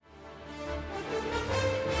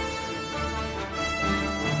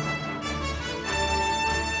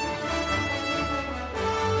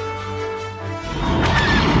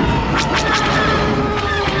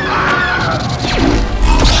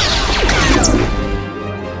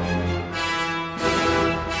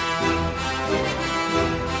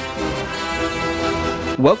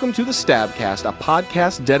Welcome to the Stabcast, a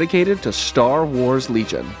podcast dedicated to Star Wars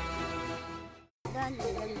Legion.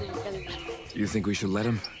 You think we should let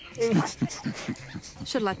him?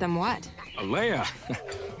 Should let them what? Leia,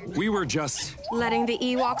 we were just... Letting the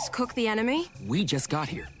Ewoks cook the enemy? We just got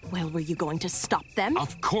here. Well, were you going to stop them?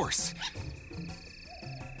 Of course.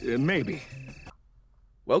 Maybe.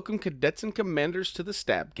 Welcome, cadets and commanders, to the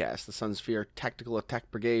Stabcast, the Sunsphere Tactical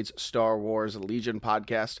Attack Brigade's Star Wars Legion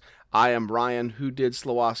podcast. I am Ryan, who did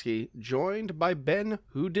Slawowski, joined by Ben,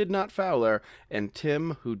 who did not Fowler, and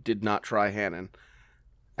Tim, who did not try Hannon.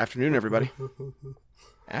 Afternoon, everybody.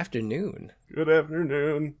 Afternoon. Good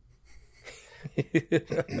afternoon.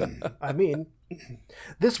 I mean,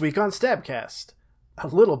 this week on Stabcast, a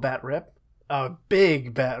little bat rep, a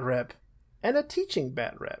big bat rep, and a teaching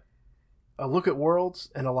bat rep. A look at worlds,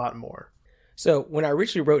 and a lot more. So when I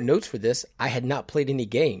originally wrote notes for this, I had not played any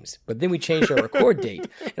games, but then we changed our record date,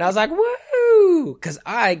 and I was like, woo! Because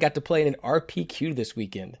I got to play in an RPQ this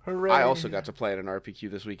weekend. Hooray. I also got to play at an RPQ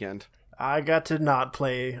this weekend. I got to not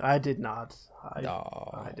play. I did not. I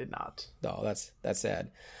did not. Oh, that's sad.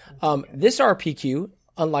 This RPQ,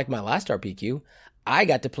 unlike my last RPQ, I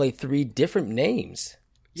got to play 3 different names.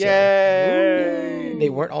 Yay! They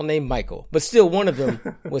weren't all named Michael, but still one of them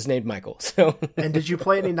was named Michael. So, And did you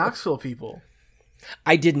play any Knoxville people?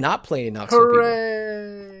 I did not play any Knoxville people.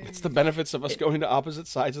 Hooray! It's the benefits of us going to opposite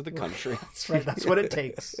sides of the country. That's right. That's what it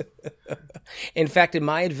takes. In fact, in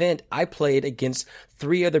my event, I played against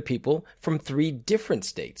 3 other people from 3 different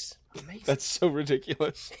states. That's so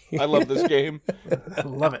ridiculous. I love this game. I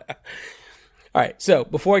love it. All right, so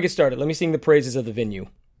before I get started, let me sing the praises of the venue.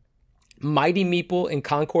 Mighty Meeple in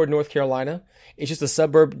Concord, North Carolina. It's just a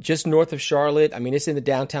suburb just north of Charlotte. I mean, it's in the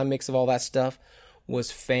downtown mix of all that stuff.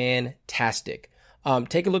 Was fantastic.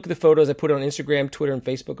 Take a look at the photos I put on Instagram, Twitter, and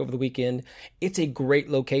Facebook over the weekend. It's a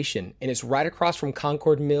great location, and it's right across from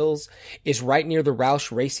Concord Mills. It's right near the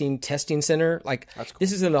Roush Racing Testing Center. Like, That's cool.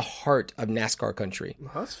 This is in the heart of NASCAR country.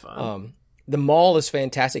 Well, that's fun. The mall is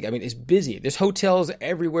fantastic. I mean, it's busy. There's hotels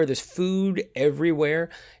everywhere. There's food everywhere.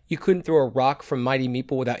 You couldn't throw a rock from Mighty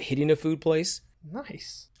Meeple without hitting a food place.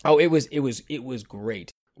 Nice. Oh, it was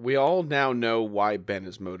great. We all now know why Ben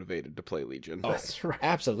is motivated to play Legion. That's right.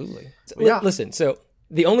 Absolutely. Yeah. Listen, so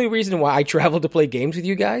the only reason why I travel to play games with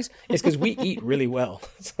you guys is because we eat really well.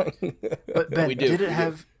 But Ben, did it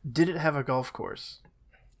have a golf course?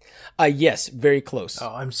 Yes, very close.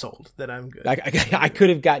 Oh, I'm sold. Then I'm good. I could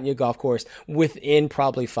have gotten you a golf course within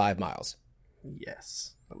probably 5 miles.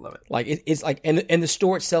 Yes. I love it. Like it's like, and the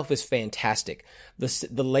store itself is fantastic.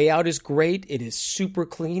 The layout is great. It is super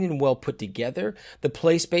clean and well put together. The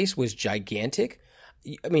play space was gigantic.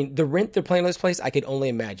 I mean, the rent they're playing on this place, I could only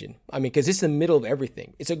imagine. I mean, because it's in the middle of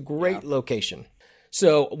everything. It's a great location.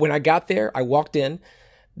 So when I got there, I walked in.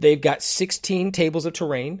 They've got 16 tables of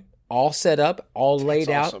terrain, all set up, all laid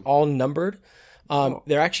out, all numbered.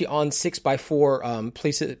 They're actually on 6x4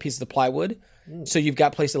 pieces of plywood. So you've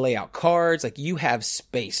got place to lay out cards. Like, you have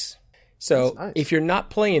space. So nice. If you're not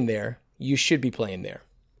playing there, you should be playing there.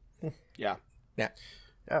 Yeah. Now,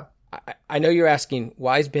 Yeah. I know you're asking,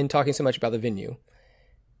 why is Ben talking so much about the venue?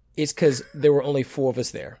 It's because there were only 4 of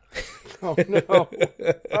us there. Oh, no.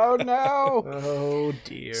 Oh, no. Oh,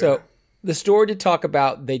 dear. So the store did talk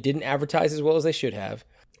about they didn't advertise as well as they should have.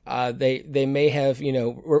 They may have,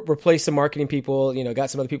 replaced some marketing people, got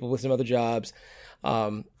some other people with some other jobs.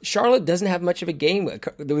 Charlotte doesn't have much of a game.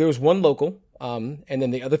 There was 1 local, and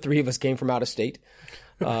then the other 3 of us came from out of state.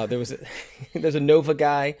 There's a Nova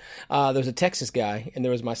guy, there was a Texas guy, and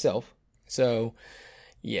there was myself. So,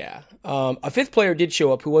 yeah. A 5th player did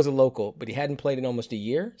show up who was a local, but he hadn't played in almost a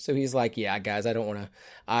year. So he's like, yeah, guys, I don't want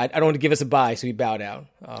to give us a bye. So he bowed out.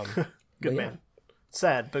 Good man.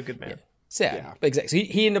 Sad, but good man. Yeah. Sad. Yeah. Exactly.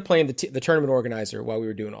 So he ended up playing the tournament organizer while we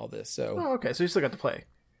were doing all this. So. Oh, okay. So you still got to play.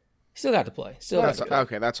 Still got to play.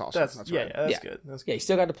 Okay, that's awesome. That's right. Yeah, that's good. That's good. Yeah, he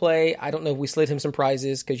still got to play. I don't know if we slid him some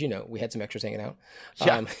prizes because, we had some extras hanging out.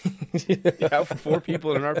 Yeah. Yeah, for 4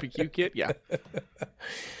 people in an RPQ kit, yeah.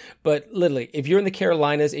 But literally, if you're in the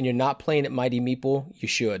Carolinas and you're not playing at Mighty Meeple, you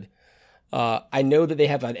should. I know that they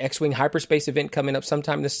have an X-Wing hyperspace event coming up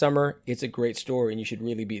sometime this summer. It's a great story, and you should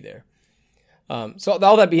really be there. So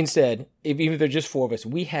all that being said, even if they're just 4 of us,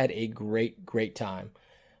 we had a great, great time.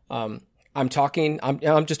 I'm just talking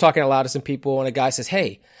out loud to some people, and a guy says,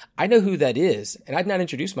 "Hey, I know who that is," and I'd not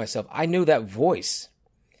introduced myself. I know that voice.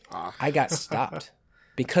 I got stopped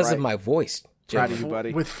because of my voice. Proud of you,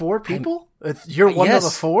 buddy. With 4 people? You're one of the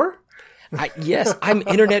 4? Yes, I'm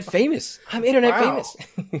internet famous. Famous.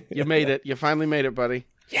 You made it. You finally made it, buddy.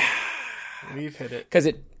 Yeah. We've hit it. Because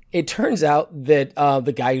It turns out that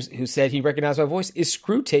the guy who said he recognized my voice is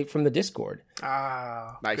Screw Tape from the Discord.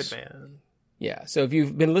 Ah, Nice. good man. Yeah, so if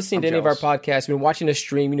you've been listening to any jealous. of our podcasts, been watching a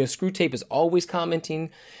stream, Screw Tape is always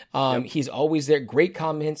commenting. He's always there. Great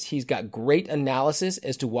comments. He's got great analysis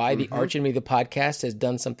as to why the archenemy of the podcast has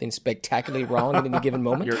done something spectacularly wrong at any given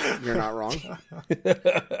moment. You're not wrong.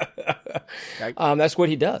 That's what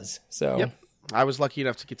he does. So Yep. I was lucky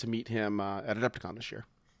enough to get to meet him at Adepticon this year.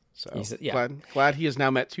 So yeah. glad he has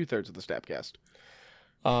now met 2/3 of the Stabcast.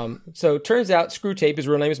 So it turns out Screw Tape, his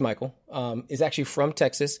real name is Michael, is actually from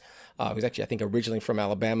Texas. He's actually, I think, originally from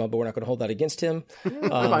Alabama, but we're not going to hold that against him.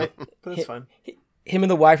 I might, but it's fine. Him and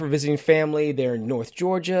the wife are visiting family. They're in North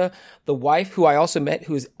Georgia. The wife, who I also met,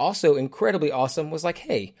 who is also incredibly awesome, was like,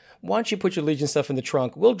 hey, why don't you put your Legion stuff in the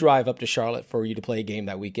trunk? We'll drive up to Charlotte for you to play a game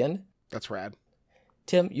that weekend. That's rad.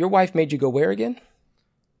 Tim, your wife made you go where again?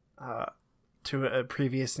 To a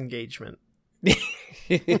previous engagement.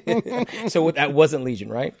 So that wasn't Legion,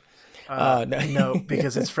 right? No,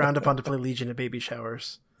 because it's frowned upon to play Legion at baby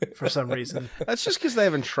showers for some reason. That's just because they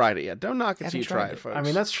haven't tried it yet. Don't knock it till you try it, folks. I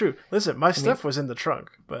mean, that's true. Listen, my stuff was in the trunk,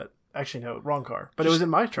 but actually, no, wrong car. But it was in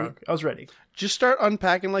my trunk. I was ready. Just start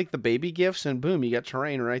unpacking like the baby gifts, and boom, you got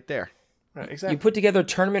terrain right there. Right, You exactly. put together a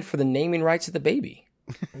tournament for the naming rights of the baby.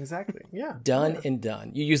 Exactly. Yeah. Done and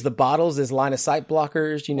done. You use the bottles as line of sight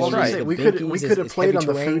blockers. Well, I was Right. gonna say, we could have played on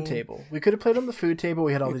the food table. table. We could have played on the food table.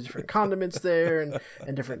 We had all these different condiments there and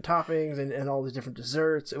different toppings and all these different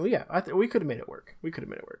desserts. And we could have made it work.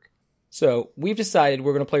 So we've decided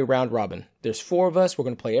we're going to play round robin. There's 4 of us. We're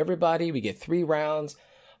going to play everybody. We get 3 rounds.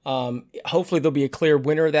 Hopefully there'll be a clear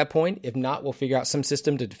winner at that point. If not, we'll figure out some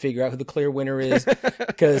system to figure out who the clear winner is,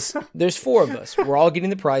 because there's 4 of us. We're all getting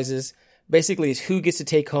the prizes. Basically, it's who gets to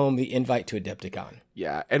take home the invite to Adepticon.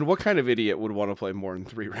 Yeah, and what kind of idiot would want to play more than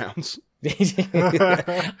 3 rounds?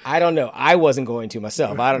 I don't know. I wasn't going to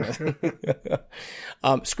myself. I don't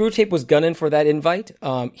know. Screw Tape was gunning for that invite.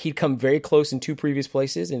 He'd come very close in 2 previous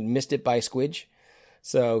places and missed it by a squidge.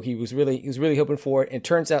 So he was really hoping for it. And it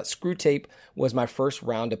turns out Screw Tape was my first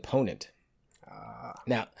round opponent.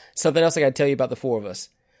 Now, something else I got to tell you about the 4 of us.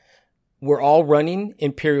 We're all running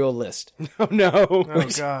Imperial List. Oh no! Oh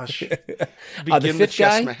gosh. Begin the 5th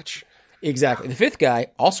chess guy? match. Exactly. The 5th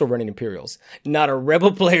guy also running Imperials. Not a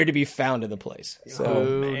rebel player to be found in the place. So,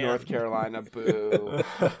 Boo, North Carolina, boo.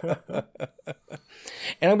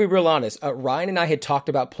 and I'll be real honest. Ryan and I had talked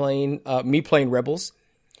about playing Rebels.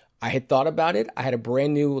 I had thought about it. I had a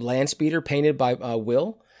brand new land speeder painted by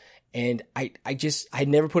Will, and I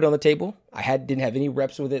never put it on the table. Didn't have any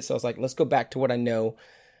reps with it, so I was like, let's go back to what I know.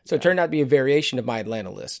 So it turned out to be a variation of my Atlanta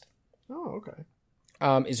list. Oh, okay.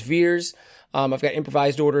 It's Veers. I've got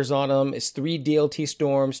improvised orders on them. It's 3 DLT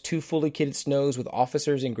Storms, 2 fully kitted Snows with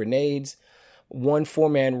officers and grenades, 1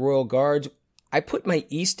 4-man Royal Guards. I put my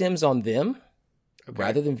E-Stems on them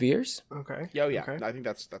rather than Veers. Okay. Oh yeah, Okay. I think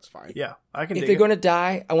that's fine. Yeah, I can. If dig they're it. going to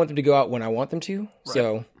die, I want them to go out when I want them to.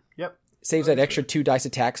 So Yep. saves that extra 2 dice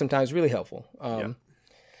attack sometimes. Really helpful.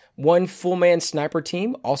 1 full-man sniper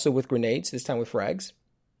team, also with grenades, this time with frags.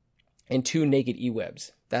 And 2 naked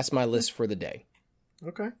E-Webs. That's my list for the day.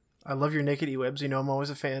 Okay. I love your naked E-Webs. You know I'm always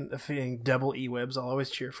a fan of hitting double E-Webs. I'll always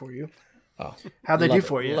cheer for you. Oh, How'd they do love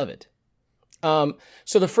for it, you? Love it.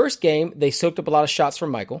 So the first game, they soaked up a lot of shots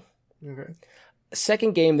from Michael. Okay.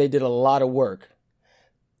 Second game, they did a lot of work.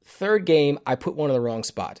 Third game, I put one in the wrong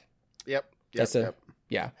spot. Yep.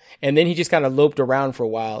 Yeah. And then he just kind of loped around for a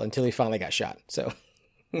while until he finally got shot. So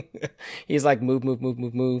he's like, move,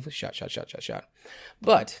 shot.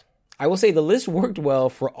 But I will say the list worked well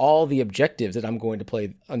for all the objectives that I'm going to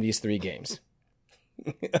play on these 3 games.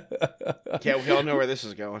 Yeah, we all know where this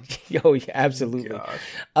is going. Oh, yeah, absolutely.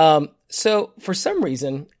 So for some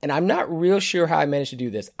reason, and I'm not real sure how I managed to do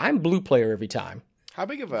this, I'm blue player every time. How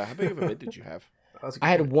big of a bid did you have? I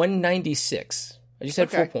had 196. I just had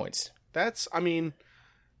 4 points. That's, I mean,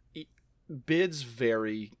 bids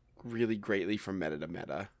vary really greatly from meta to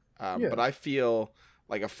meta. But I feel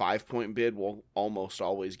like a 5-point bid will almost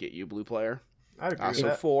always get you blue player. I agree with So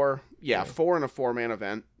that. 4 in a 4-man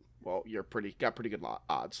event. Well, you're got pretty good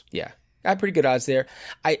odds. Yeah. I had pretty good odds there.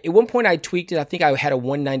 At one point I tweaked it. I think I had a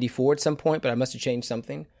 194 at some point, but I must have changed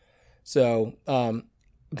something. So,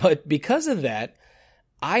 but because of that,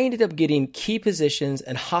 I ended up getting key positions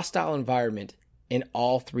and hostile environment in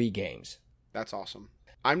all 3 games. That's awesome.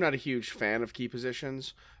 I'm not a huge fan of key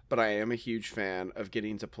positions, but I am a huge fan of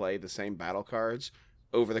getting to play the same battle cards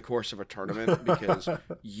over the course of a tournament because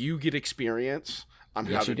you get experience on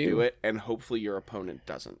how to do it, and hopefully your opponent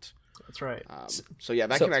doesn't. That's right. So yeah,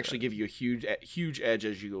 that can actually give you a huge edge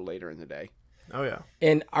as you go later in the day. Oh yeah.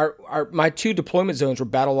 And my 2 deployment zones were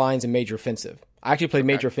battle lines and major offensive. I actually played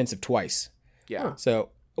major offensive twice. Yeah. So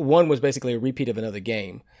one was basically a repeat of another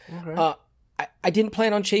game. Okay. I didn't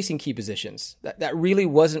plan on chasing key positions. That really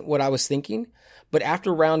wasn't what I was thinking. But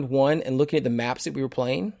after round 1 and looking at the maps that we were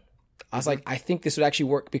playing, I was like, I think this would actually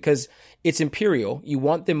work because it's Imperial. You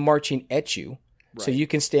want them marching at you, so you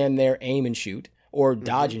can stand there, aim and shoot, or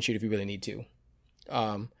dodge and shoot if you really need to.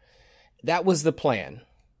 That was the plan.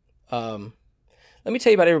 Let me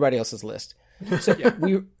tell you about everybody else's list. So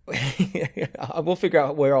we'll figure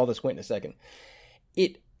out where all this went in a second.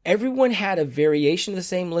 Everyone had a variation of the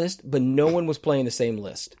same list, but no one was playing the same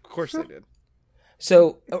list. Of course they did.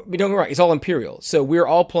 So don't get me wrong, it's all Imperial. So we're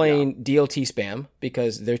all playing DLT spam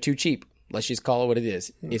because they're too cheap. Let's just call it what it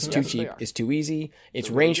is. It's too cheap. It's too easy.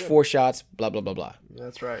 It's range 4 shots. Blah blah blah blah.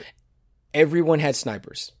 That's right. Everyone had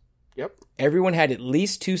snipers. Yep. Everyone had at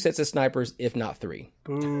least 2 sets of snipers, if not 3.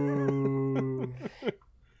 Boo.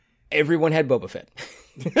 Everyone had Boba Fett.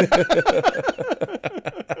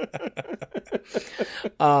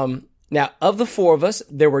 Now, of the 4 of us,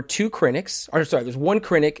 there were 2 Krennics. There's 1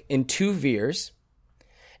 Krennic and 2 Veers.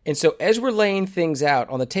 And so as we're laying things out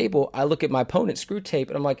on the table, I look at my opponent's screw tape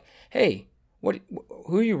and I'm like, hey,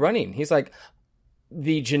 who are you running? He's like,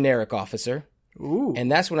 the generic officer. Ooh.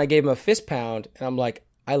 And that's when I gave him a fist pound and I'm like,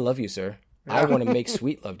 I love you, sir. I want to make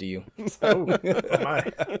sweet love to you. Oh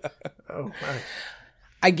my. Oh my.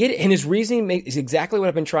 I get it. And his reasoning is exactly what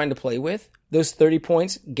I've been trying to play with. Those 30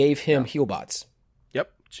 points gave him heal bots.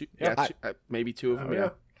 Yep. Maybe 2 of them. Yeah.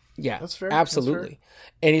 Yeah, That's fair. absolutely. That's fair.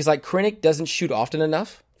 And he's like, Krennic doesn't shoot often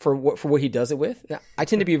enough for what he does it with. Now, I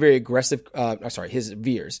tend to be a very aggressive. His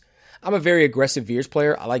Veers. I'm a very aggressive Veers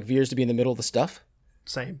player. I like Veers to be in the middle of the stuff.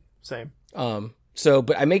 Same. But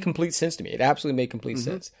it made complete sense to me. It absolutely made complete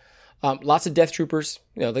sense. Lots of Death Troopers.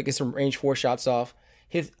 They get some range 4 shots off.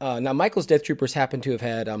 Now Michael's Death Troopers happen to have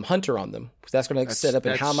had Hunter on them. So that's going to set up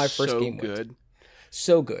and how my first game went.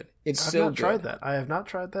 So good. I've not tried that. I have not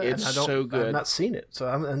tried that. It's so good. I've not seen it, so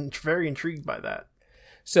I'm very intrigued by that.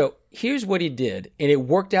 So here's what he did, and it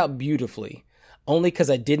worked out beautifully, only because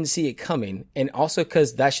I didn't see it coming, and also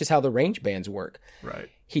because that's just how the range bands work. Right.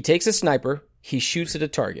 He takes a sniper, he shoots at a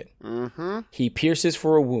target. Mm-hmm. He pierces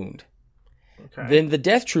for a wound. Okay. Then the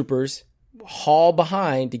Death Troopers haul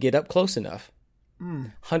behind to get up close enough.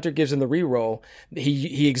 Hunter gives him the reroll.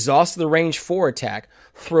 He exhausts the range 4 attack,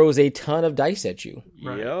 throws a ton of dice at you.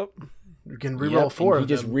 Right. Yep. You can reroll 4 and of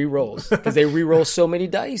he them. just rerolls because they reroll so many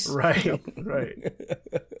dice. Right. Right.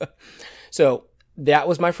 So that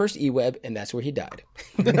was my first E-Web, and that's where he died.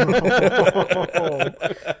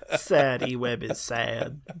 Sad E-Web is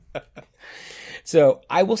sad. So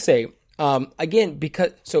I will say, again,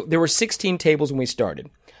 so there were 16 tables when we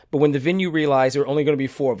started. But when the venue realized there were only going to be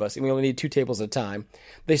 4 of us and we only need 2 tables at a time,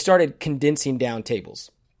 they started condensing down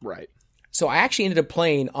tables. Right. So I actually ended up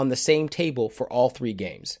playing on the same table for all 3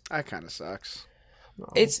 games. That kind of sucks.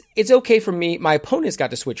 It's okay for me. My opponents got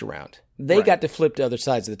to switch around. They got to flip to other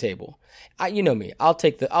sides of the table. You know me. I'll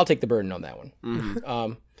take the burden on that one.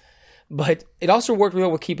 Mm-hmm. But it also worked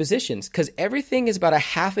well with key positions because everything is about a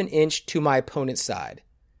half an inch to my opponent's side.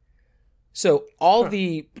 So all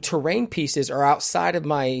the terrain pieces are outside of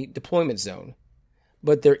my deployment zone,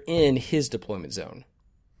 but they're in his deployment zone.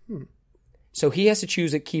 So he has to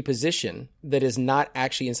choose a key position that is not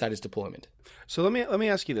actually inside his deployment. So let me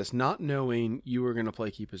ask you this: not knowing you were going to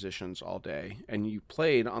play key positions all day, and you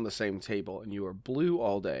played on the same table, and you were blue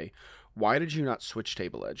all day, why did you not switch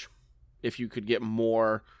table edge? If you could get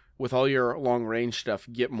more with all your long range stuff,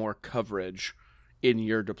 get more coverage in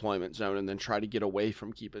your deployment zone, and then try to get away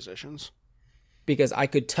from key positions. Because I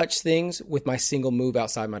could touch things with my single move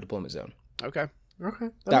outside my deployment zone. Okay.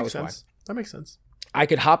 That was sense. That makes sense. I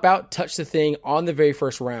could hop out, touch the thing on the very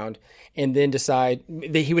first round, and then decide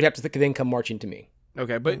that he would have to then come marching to me.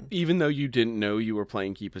 Okay, but even though you didn't know you were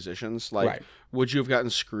playing key positions, would you have gotten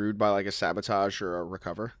screwed by like a sabotage or a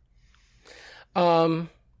recover?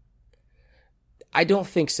 I don't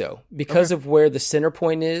think so because of where the center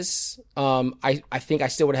point is. I think I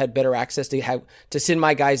still would have had better access to send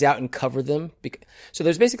my guys out and cover them. So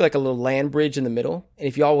there's basically like a little land bridge in the middle. And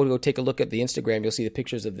if y'all would go take a look at the Instagram, you'll see the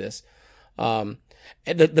pictures of this. And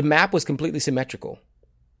the map was completely symmetrical.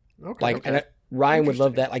 And Ryan would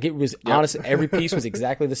love that. Like it was honest. Every piece was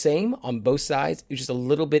exactly the same on both sides. It was just a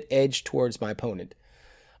little bit edged towards my opponent.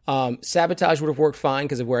 Sabotage would have worked fine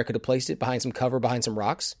because of where I could have placed it behind some cover, behind some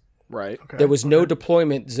rocks. Right. Okay. There was no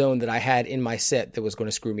deployment zone that I had in my set that was going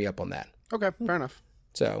to screw me up on that. Okay, fair enough.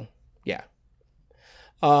 So, yeah.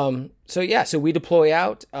 So we deploy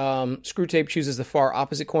out. Screw Tape chooses the far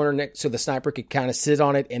opposite corner so the sniper could kind of sit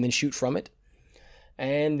on it and then shoot from it.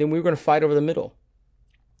 and then we were going to fight over the middle.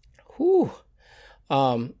 Whew.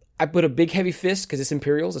 I put a big heavy fist because it's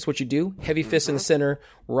Imperials. That's what you do. Heavy fist in the center.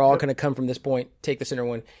 We're all going to come from this point. Take the center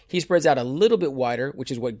one. He spreads out a little bit wider,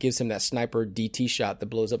 which is what gives him that sniper DT shot that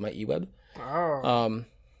blows up my E-web. Oh.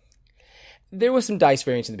 There was some dice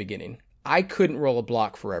variance in the beginning. I couldn't roll a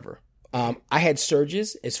block forever. I had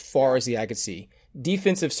surges as far as the eye could see.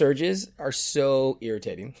 Defensive surges are so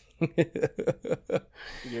irritating.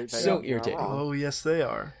 So irritating. Oh, yes, they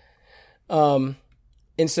are.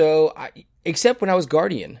 And so, except when I was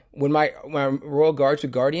Guardian, when my Royal Guards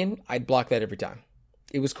with Guardian, I'd block that every time.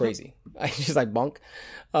 It was crazy. I just like bonk.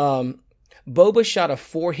 Boba shot a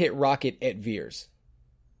 4-hit rocket at Veers.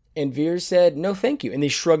 And Veers said, no, thank you. And they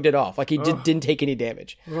shrugged it off. Like he didn't take any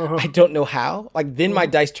damage. I don't know how. Like then my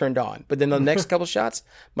dice turned on. But then the next couple shots,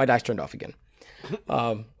 my dice turned off again.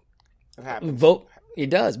 It happens. It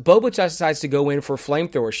does. Boba decides to go in for a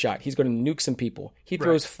flamethrower shot. He's going to nuke some people. He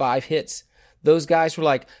throws 5 hits. Those guys were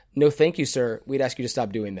like, no, thank you, sir. We'd ask you to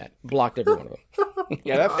stop doing that. Blocked every one of them.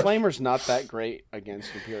 Yeah, that flamer's not that great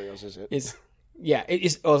against Imperials, is it? It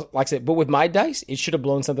is. Like I said, but with my dice, it should have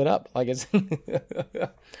blown something up. Like it's.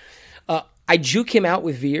 I juke him out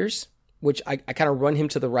with Veers, which I kind of run him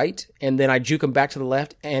to the right, and then I juke him back to the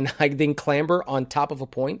left, and I then clamber on top of a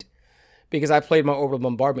point because I played my orbital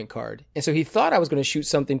bombardment card. And so he thought I was going to shoot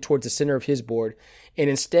something towards the center of his board, and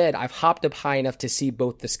instead I've hopped up high enough to see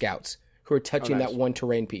both the scouts who are touching that one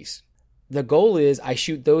terrain piece. The goal is I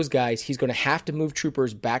shoot those guys. He's going to have to move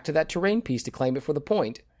troopers back to that terrain piece to claim it for the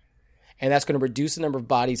point, and that's going to reduce the number of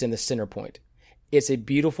bodies in the center point. It's a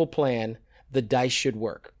beautiful plan. The dice should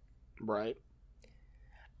work. Right.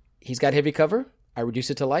 He's got heavy cover. I reduce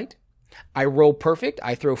it to light. I roll perfect.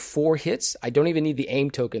 I throw 4 hits. I don't even need the aim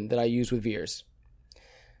token that I use with Veers.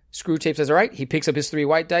 Screwtape says, all right. He picks up his 3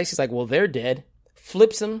 white dice. He's like, well, they're dead.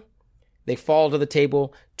 Flips them. They fall to the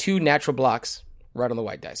table. 2 natural blocks right on the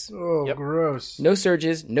white dice. Oh, gross. No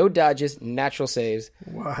surges, no dodges, natural saves.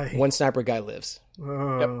 Why? 1 sniper guy lives.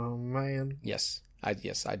 Oh, man. Yes. I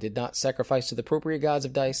did not sacrifice to the appropriate gods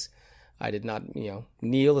of dice. I did not,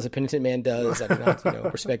 kneel as a penitent man does. I did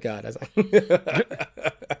not, respect God.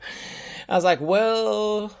 I was like,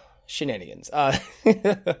 well, shenanigans.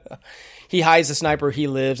 He hides the sniper. He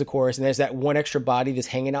lives, of course. And there's that one extra body that's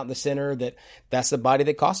hanging out in the center. That's the body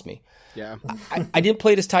that cost me. Yeah. I didn't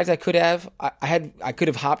play it as tight as I could have. I could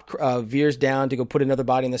have hopped Veers down to go put another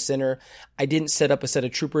body in the center. I didn't set up a set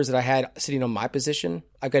of troopers that I had sitting on my position.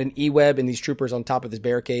 I've got an E-web and these troopers on top of this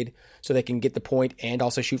barricade so they can get the point and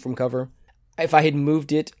also shoot from cover. If I'd moved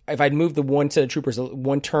the one set of troopers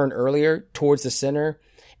 1 turn earlier towards the center,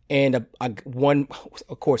 and one,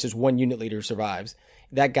 of course, there's 1 unit leader who survives,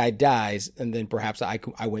 that guy dies, and then perhaps I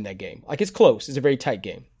win that game. Like it's close. It's a very tight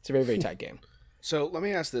game. It's a very, very tight game. So let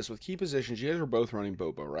me ask this: with key positions, you guys are both running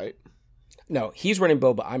Boba, right? No, he's running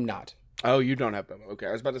Boba. I'm not. Oh, you don't have Boba. Okay,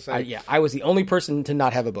 I was about to say. I was the only person to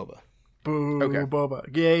not have a Boba. Boo, Okay.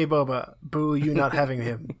 Boba. Yay, Boba. Boo, you not having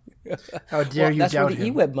him. How dare you that's doubt where the him.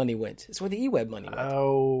 E-web money went. That's where the E-web money went.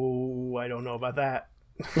 Oh, I don't know about that.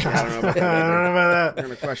 I don't know about I that. don't know about I'm that. going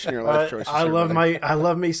to question your life choices. I here, love buddy. I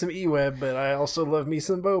love me some E-web, but I also love me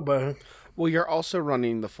some Boba. Well, you're also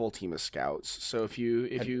running the full team of scouts. So if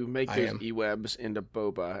you make I those am. E-webs into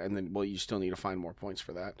Boba, and then you still need to find more points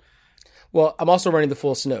for that. Well, I'm also running the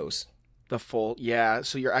full snows. The full, yeah.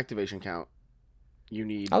 So your activation count, you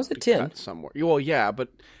need. I was at to 10. cut somewhere. Well, yeah, but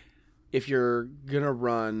if you're gonna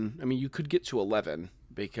run, I mean, you could get to 11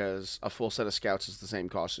 because a full set of scouts is the same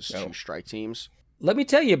cost as 2 strike teams. Let me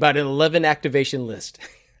tell you about an 11 activation list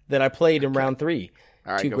that I played in round 3.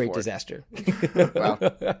 All right, to go great for it. disaster. Well,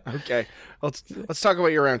 okay. Let's talk about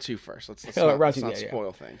your round 2 first. Let's round not 2, yeah.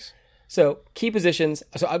 spoil things. So key positions.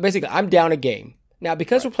 So I'm down a game. Now,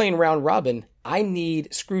 because we're playing round robin, I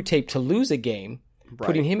need Screwtape to lose a game,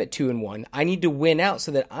 putting him at 2-1. I need to win out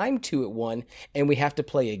so that I'm 2-1, and we have to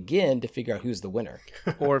play again to figure out who's the winner.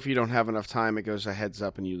 Or if you don't have enough time, it goes a heads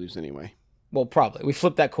up and you lose anyway. Well, probably. We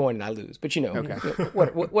flip that coin and I lose. But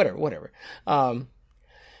whatever.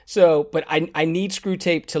 But I need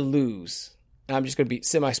Screwtape to lose. And I'm just going to be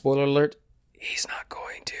semi-spoiler alert. He's not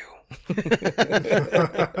going to.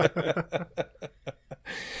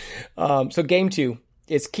 So game 2.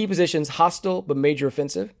 It's key positions, hostile but major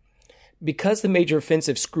offensive. Because the major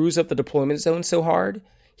offensive screws up the deployment zone so hard,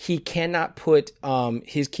 he cannot put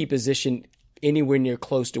his key position anywhere near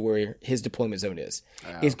close to where his deployment zone is.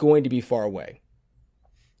 It's going to be far away.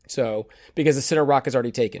 So, because the center rock is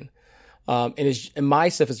already taken. And my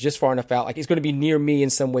stuff is just far enough out. Like, it's going to be near me in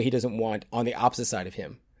some way he doesn't want on the opposite side of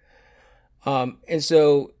him. And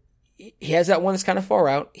so he has that one that's kind of far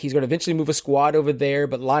out. He's going to eventually move a squad over there,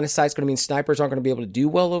 but line of sight's going to mean snipers aren't going to be able to do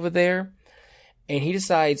well over there. And he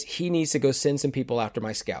decides he needs to go send some people after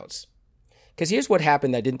my scouts. Because here's what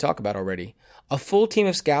happened that I didn't talk about already. A full team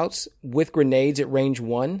of scouts with grenades at range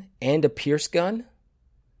 1 and a Pierce gun,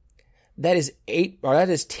 that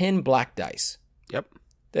is 10 black dice. Yep.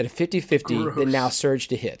 That are 50-50 that now surge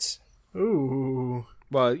to hits. Ooh.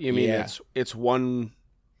 Well, you mean Yeah. it's one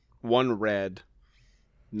red,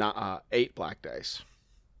 not 8 black dice.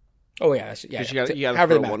 Oh, yeah. Yeah. Because you got to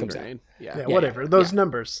However throw the math one comes grenade. Yeah. Yeah, whatever. Those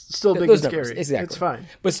numbers. Still big Those and numbers, scary. exactly. It's fine.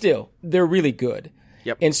 But still, they're really good.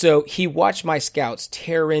 Yep. And so he watched my scouts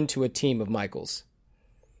tear into a team of Michael's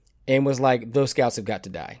and was like, those scouts have got to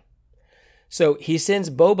die. So he sends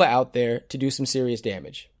Boba out there to do some serious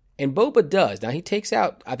damage. And Boba does. Now he takes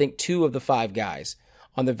out, I think, 2 of the 5 guys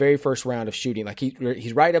on the very first round of shooting. Like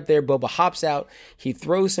he's right up there. Boba hops out. He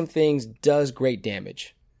throws some things, does great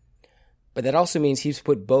damage. But that also means he's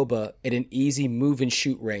put Boba at an easy move and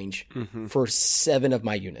shoot range for 7 of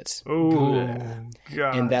my units. Oh,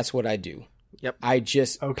 God. And that's what I do. Yep. I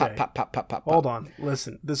just Okay. pop. Hold on.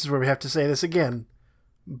 Listen, this is where we have to say this again.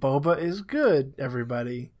 Boba is good,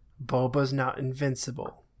 everybody. Boba's not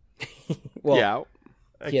invincible. Well,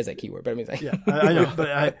 Yeah. he has that keyword, but I mean, like, Yeah, I know,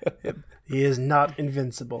 but he is not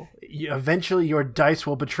invincible. Eventually, your dice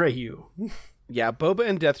will betray you. Yeah, Boba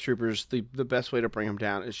and Death Troopers, the best way to bring them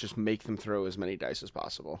down is just make them throw as many dice as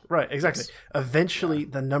possible. Right, exactly. Eventually,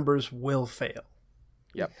 the numbers will fail.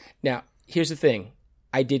 Yep. now here's the thing: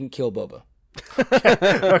 I didn't kill Boba.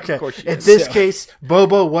 Okay. course you In did. this case,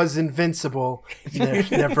 Boba was invincible.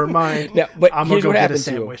 Never mind. Now, but I'm here's gonna what go get a happened to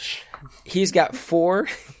him. sandwich. He's got 4.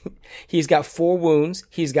 He's got 4 wounds.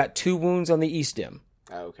 He's got 2 wounds on the E stem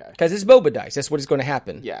Okay. because it's Boba dice. That's what is going to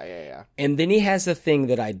happen. Yeah. And then he has the thing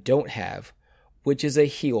that I don't have, which is a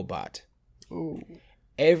heal bot. Ooh.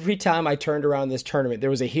 Every time I turned around this tournament, there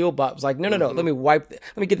was a heal bot. It was like, no, let me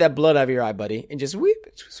let me get that blood out of your eye, buddy, and just sweep.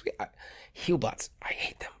 Heal bots, I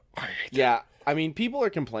hate them. Yeah. I mean, people are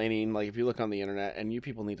complaining, like, if you look on the internet, and you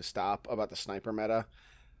people need to stop about the sniper meta.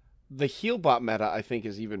 The heal bot meta, I think,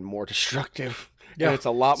 is even more destructive. Yeah. And it's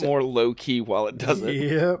a lot more low-key while it does it.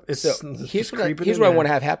 Yep. It's, So it's here's just what I creeping in want there. to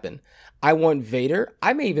have happen. I want Vader.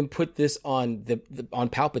 I may even put this on on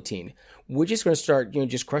Palpatine. We're just going to start,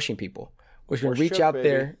 just crushing people. We're just going to Force reach choke, out baby.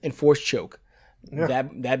 there and force choke. That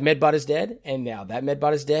medbot is dead, and now that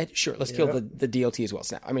medbot is dead. Sure, let's kill the DLT as well.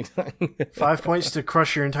 So now, I mean, 5 points to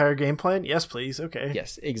crush your entire game plan? Yes, please. Okay.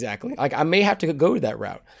 yes, exactly. Like I may have to go that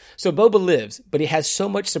route. So Boba lives, but he has so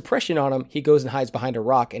much suppression on him, he goes and hides behind a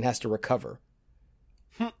rock and has to recover.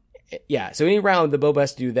 Yeah. So any round the Boba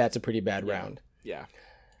has to do that's a pretty bad round. Yeah.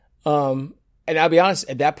 And I'll be honest,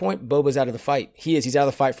 at that point, Boba's out of the fight. He's out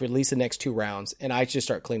of the fight for at least the next 2 rounds, and I just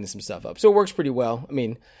start cleaning some stuff up. So it works pretty well. I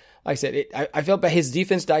mean, like I said, I felt that his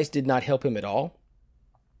defense dice did not help him at all.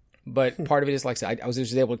 But part of it is, like I said, I was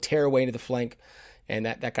just able to tear away into the flank, and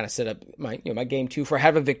that kind of set up my my game 2 for I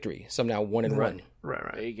have a victory. So I'm now 1-1.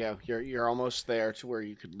 Right. There you go. You're almost there to where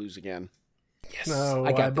you could lose again. Yes, No,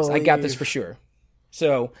 I got this. I believe. got this for sure.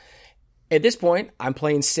 So at this point, I'm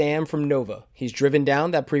playing Sam from Nova. He's driven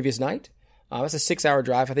down that previous night. That's a 6-hour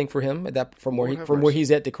drive, I think, for him from where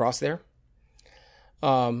he's at to cross there.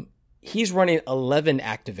 He's running 11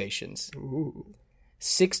 activations,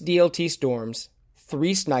 6 DLT storms,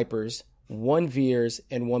 3 snipers, 1 Veers,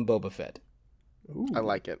 and 1 Boba Fett. I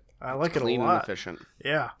like it. I like it a Clean and lot. efficient.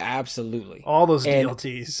 Yeah. Absolutely. All those And-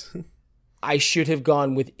 DLTs. I should have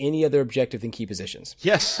gone with any other objective than key positions.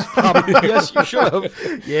 Yes. Probably. Yes, you should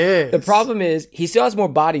have. Yeah. The problem is he still has more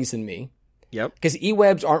bodies than me. Yep. Because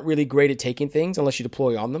E-webs aren't really great at taking things unless you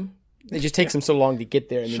deploy on them. It just takes them so long to get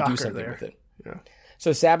there and then do Shocker something there. with it. Yeah.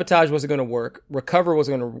 So sabotage wasn't going to work. Recover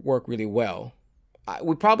wasn't going to work really well.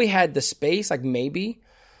 We probably had the space, like maybe,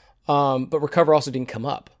 but recover also didn't come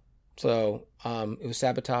up. So it was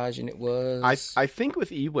sabotage, and it was. I think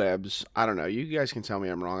with E-webs, I don't know. You guys can tell me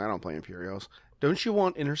I'm wrong. I don't play Imperials. Don't you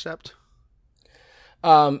want intercept?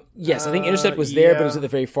 Yes, I think intercept was there, but it was yeah. at the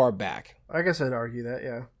very far back. I guess I'd argue that,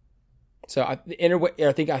 yeah. So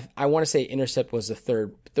I want to say intercept was the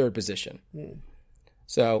third position.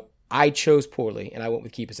 So I chose poorly, and I went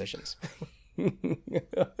with key positions.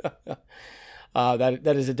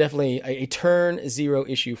 That is definitely a turn 0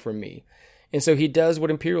 issue for me. And so he does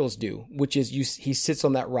what Imperials do, which is he sits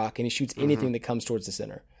on that rock and he shoots anything that comes towards the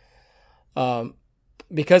center.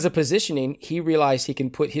 Because of positioning, he realized he can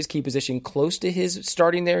put his key position close to his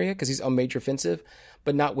starting area because he's on major offensive,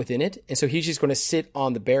 but not within it. And so he's just going to sit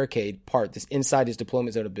on the barricade part that's inside his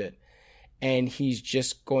deployment zone a bit. And he's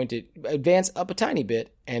just going to advance up a tiny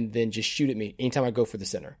bit and then just shoot at me anytime I go for the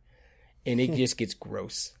center. and it just gets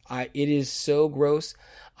gross. It is so gross.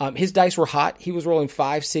 His dice were hot. He was rolling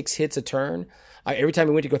 5-6 hits a turn. Every time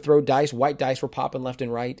he went to go throw dice, white dice were popping left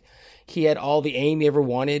and right. He had all the aim he ever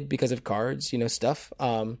wanted because of cards, stuff.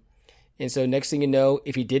 And so next thing you know,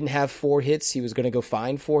 if he didn't have 4 hits, he was going to go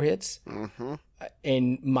find 4 hits. Mm-hmm.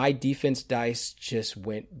 And my defense dice just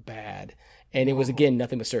went bad. And it was, again,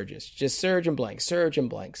 nothing but surges. Just surge and blanks, surge and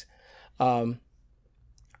blanks.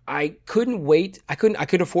 I couldn't wait. I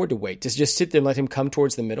couldn't afford to wait. Just sit there and let him come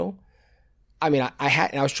towards the middle. I mean,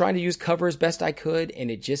 I was trying to use cover as best I could,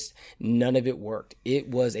 and none of it worked. It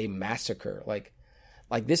was a massacre. Like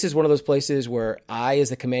this is one of those places where I, as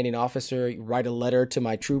the commanding officer, write a letter to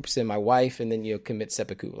my troops and my wife, and then commit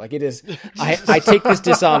seppuku. Like it is, I take this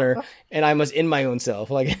dishonor, and I must end my own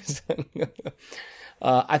self. Like,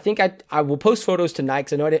 I think I will post photos tonight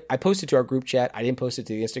because I know I posted to our group chat. I didn't post it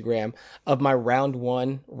to the Instagram of my round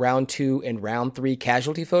 1, round 2, and round 3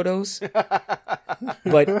 casualty photos.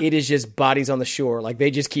 But it is just bodies on the shore. Like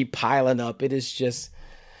they just keep piling up. It is just.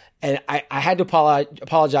 And I had to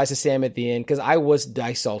apologize to Sam at the end because I was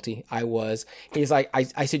dice salty. I was. He's like,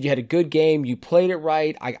 I said, you had a good game. You played it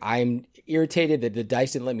right. I'm irritated that the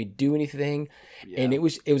dice didn't let me do anything. Yeah. And it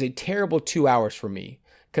was a terrible 2 hours for me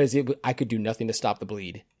because I could do nothing to stop the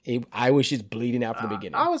bleed. I was just bleeding out from the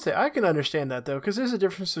beginning. I would say I can understand that though, because there's a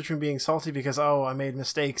difference between being salty because, I made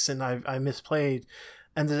mistakes and I misplayed,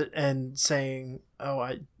 and saying,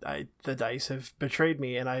 the dice have betrayed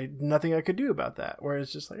me and nothing I could do about that.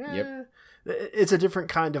 Whereas just like, Yep. It's a different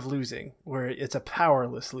kind of losing where it's a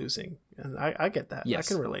powerless losing. And I get that.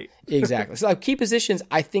 Yes. I can relate. Exactly. So key positions,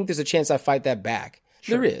 I think there's a chance I fight that back.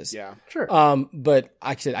 Sure. There is. Yeah. Sure. But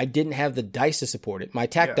like I said, I didn't have the dice to support it. My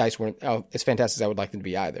attack dice weren't as fantastic as I would like them to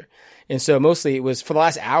be either. And so mostly it was for the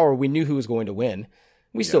last hour, we knew who was going to win.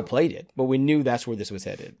 We still played it, but we knew that's where this was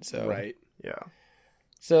headed. So right. Yeah.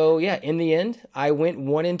 So yeah, in the end, I went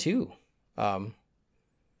 1 and 2.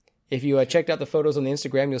 If you checked out the photos on the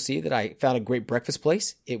Instagram, you'll see that I found a great breakfast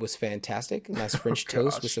place. It was fantastic. Nice French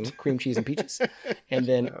toast with some cream cheese and peaches. And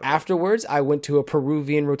then afterwards, I went to a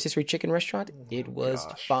Peruvian rotisserie chicken restaurant. It was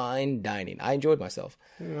fine dining. I enjoyed myself.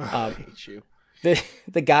 I hate you.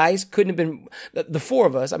 The guys couldn't have been, the 4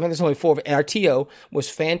 of us, I mean, there's only 4 of us, and our TO was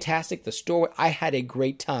fantastic. The store, I had a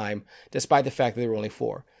great time, despite the fact that there were only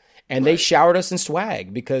 4. And they showered us in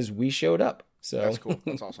swag because we showed up. So that's cool.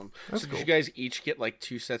 That's awesome. Did you guys each get like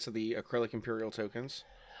 2 sets of the acrylic Imperial tokens?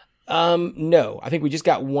 No, I think we just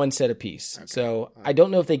got 1 set apiece. Okay. So I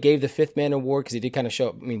don't know if they gave the 5th man award because he did kind of show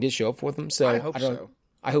up. I mean, he did show up for them. So I hope so.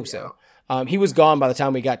 I hope so. He was gone by the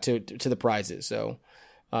time we got to the prizes. So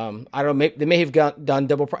I don't know. They may have done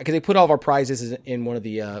double prize because they put all of our prizes in one of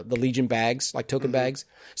the Legion bags, like token bags.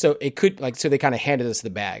 So it could so they kind of handed us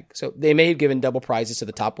the bag. So they may have given double prizes to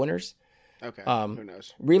the top winners. Okay. Who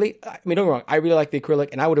knows? Really, I mean, don't get me wrong. I really like the acrylic,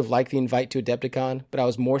 and I would have liked the invite to Adepticon, but I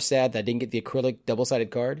was more sad that I didn't get the acrylic double-sided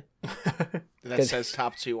card. That says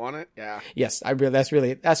top 2 on it. Yeah. Yes, that's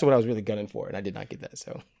what I was really gunning for, and I did not get that.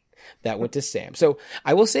 So that went to Sam. So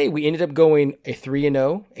I will say we ended up going a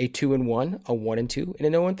 3-0, a 2-1, a 1-2, and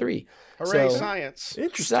an 0-3. Hooray! So, science.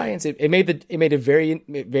 Interesting. Science. It made it very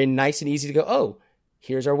very nice and easy to go. Oh,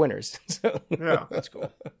 here's our winners. So yeah, that's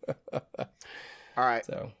cool. All right.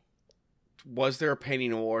 So. Was there a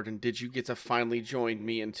painting award, and did you get to finally join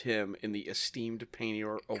me and Tim in the esteemed painting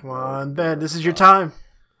award? Come on, Ben, this is your time.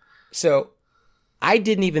 So, I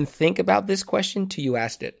didn't even think about this question till you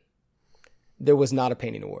asked it. There was not a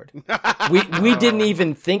painting award. We didn't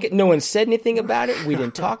even think it. No one said anything about it. We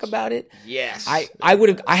didn't talk about it. Yes. I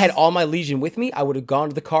had all my Legion with me. I would have gone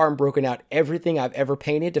to the car and broken out everything I've ever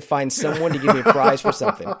painted to find someone to give me a prize for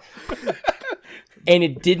something. And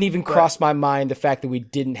it didn't even cross my mind the fact that we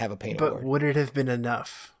didn't have a paint award. But would it have been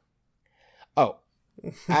enough? Oh,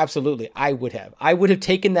 absolutely. I would have. I would have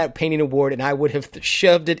taken that painting award and I would have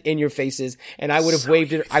shoved it in your faces and I would have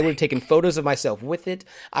waved it. I would have taken photos of myself with it.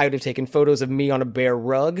 I would have taken photos of me on a bear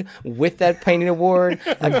rug with that painting award.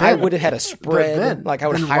 Like I would have had a spread. Then, like I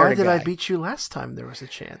would have hired a guy. Why did I beat you last time there was a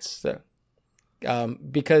chance? So,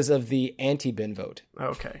 because of the anti-Ben vote.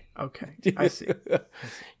 Okay. I see.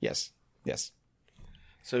 Yes.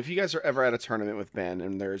 So if you guys are ever at a tournament with Ben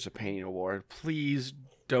and there's a painting award, please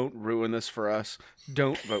don't ruin this for us.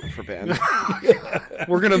 Don't vote for Ben.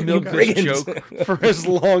 We're going to milk this joke for as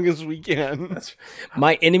long as we can.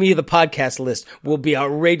 My enemy of the podcast list will be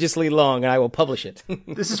outrageously long and I will publish it.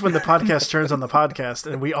 This is when the podcast turns on the podcast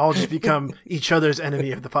and we all just become each other's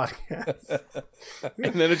enemy of the podcast.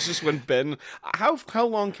 And then it's just when Ben... How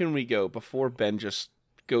long can we go before Ben just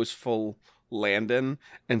goes full Landon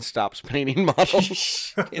and stops painting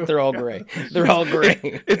models. They're all gray. They're all gray.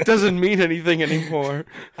 It doesn't mean anything anymore.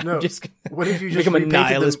 No. What if you just become a repainted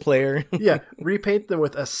nihilist them? player? Yeah, repaint them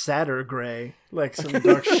with a sadder gray, like some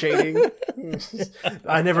dark shading.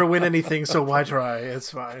 I never win anything, so why try?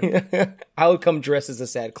 It's fine. I would come dressed as a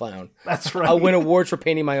sad clown. That's right. I'll win awards for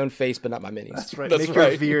painting my own face, but not my minis. That's right. That's make right.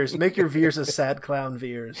 your veers. Make your veers a sad clown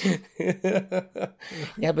veers.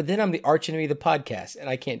 Yeah, but then I'm the arch enemy of the podcast, and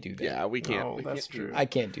I can't do that. Yeah, we can't. Oh, we that's can't do true. I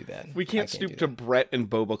can't do that. We can't stoop to Brett and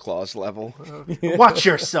Boba Claus level. Watch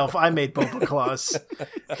yourself. I made Boba Claus.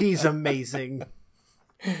 He's amazing.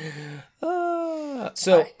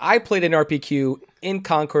 So I played an RPQ in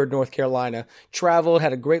Concord, North Carolina. Traveled,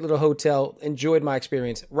 had a great little hotel. Enjoyed my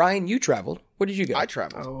experience. Ryan, you traveled. Where did you go? I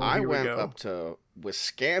traveled. I here we went go. up to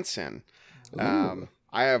Wisconsin.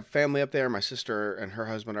 I have family up there. My sister and her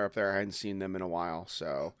husband are up there. I hadn't seen them in a while,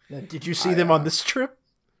 so Did you see them on this trip?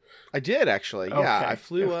 I did actually. Yeah, Okay. I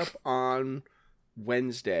flew up on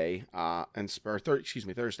Wednesday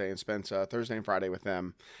Thursday, and spent Thursday and Friday with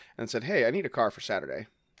them, and said, "Hey, I need a car for Saturday."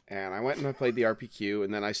 And I went and I played the RPQ,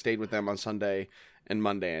 and then I stayed with them on Sunday and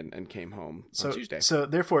Monday, and came home on Tuesday. So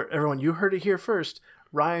therefore, everyone, you heard it here first.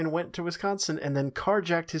 Ryan went to Wisconsin and then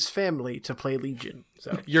carjacked his family to play Legion.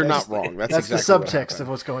 So You're not wrong. That's that's exactly the what subtext happened. of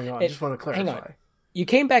what's going on. I just want to clarify. Hang on. You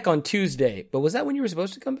came back on Tuesday, but was that when you were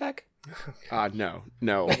supposed to come back? No,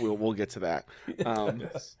 we'll get to that.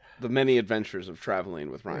 The many adventures of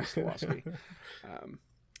traveling with Ryan Slawski.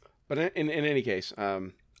 But in any case,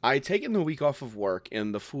 I had taken the week off of work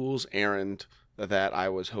in the fool's errand that I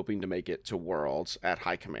was hoping to make it to Worlds at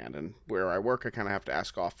High Command. And where I work, I kind of have to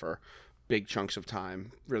ask off for big chunks of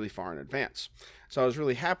time really far in advance. So I was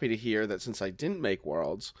really happy to hear that since I didn't make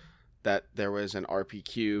Worlds, that there was an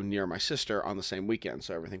RPQ near my sister on the same weekend.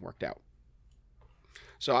 So everything worked out.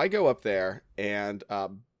 So I go up there, and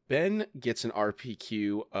Ben gets an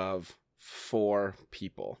RPQ of 4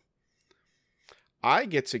 people. I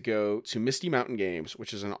get to go to Misty Mountain Games,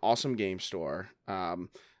 which is an awesome game store.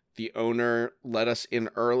 The owner let us in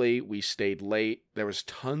early. We stayed late. There was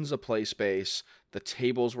tons of play space. The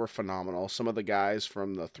tables were phenomenal. Some of the guys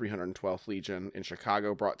from the 312th Legion in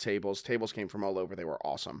Chicago brought tables. Tables came from all over. They were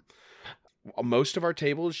awesome. Most of our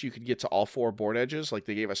tables, you could get to all 4 board edges. Like,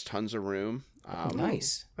 they gave us tons of room.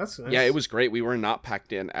 Nice. That's nice. Yeah, it was great. We were not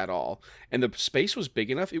packed in at all. And the space was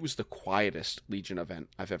big enough. It was the quietest Legion event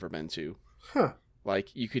I've ever been to. Huh.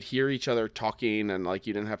 Like, you could hear each other talking, and, like,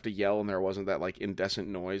 you didn't have to yell, and there wasn't that, like, incessant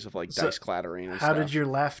noise of, like, dice clattering and How stuff. did your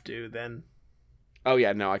laugh do then? Oh,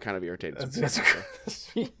 yeah, no, I kind of irritated some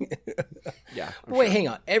That's- people. Yeah. I'm Wait, sure. hang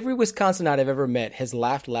on. Every Wisconsinite I've ever met has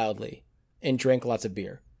laughed loudly and drank lots of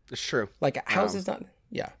beer. It's true. Like, how is this not?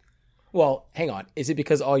 Yeah. Well, hang on. Is it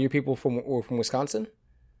because all your people were from Wisconsin?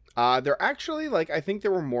 They're actually, like, I think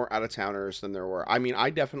there were more out-of-towners than there were. I mean,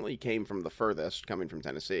 I definitely came from the furthest, coming from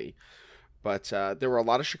Tennessee. But there were a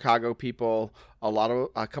lot of Chicago people,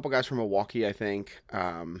 a couple guys from Milwaukee, I think.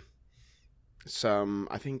 Is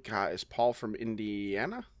Paul from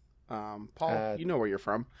Indiana? Paul, you know where you're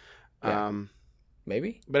from. Yeah.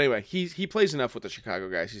 Maybe. But anyway, he plays enough with the Chicago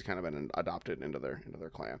guys. He's kind of been adopted into their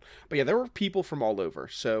clan. But yeah, there were people from all over.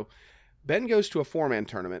 So Ben goes to a 4-man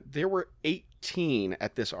tournament. There were 18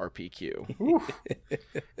 at this RPQ.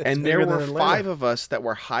 And there bigger were than Atlanta. 5 of us that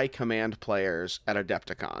were high command players at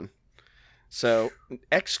Adepticon. So,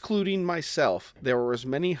 excluding myself, there were as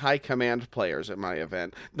many high command players at my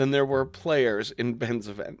event than there were players in Ben's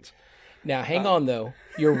event. Now, hang on, though.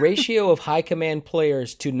 Your ratio of high command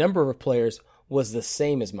players to number of players was the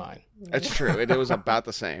same as mine. That's true. It was about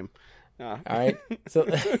the same. All right? So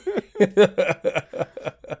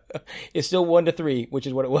it's still 1-3, which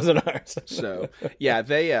is what it was in ours. So, yeah,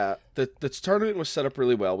 they the tournament was set up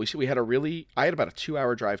really well. I had about a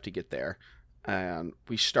 2-hour drive to get there. And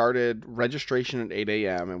we started registration at 8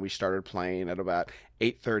 a.m. and we started playing at about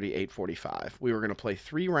 8:30, 8:45. We were going to play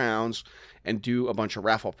 3 rounds and do a bunch of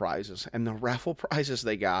raffle prizes. And the raffle prizes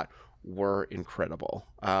they got were incredible.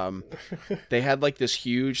 They had like this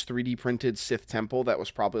huge 3D printed Sith temple that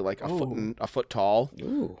was probably like a foot tall.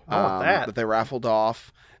 Ooh. I want that. That they raffled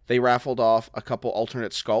off. They raffled off a couple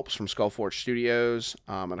alternate sculpts from Skullforge Studios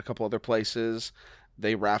and a couple other places.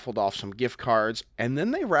 They raffled off some gift cards, and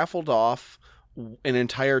then they raffled off an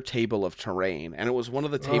entire table of terrain, and it was one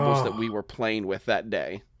of the tables that we were playing with that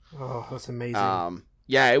day. Oh, that's amazing.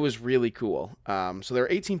 Yeah, it was really cool. So there were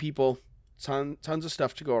 18 people, tons of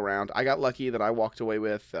stuff to go around. I got lucky that I walked away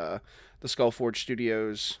with the Skullforge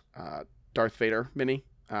Studios Darth Vader mini,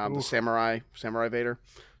 the Samurai Vader.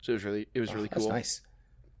 So it was really That's cool. nice.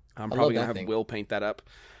 I'm I probably love gonna that have thing. Will paint that up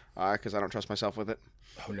because I don't trust myself with it.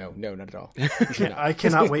 Oh no, not at all. You should not. I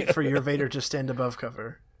cannot wait for your Vader to stand above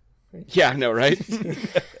cover. Yeah, I know, right?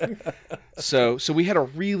 So we had a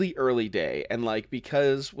really early day, and like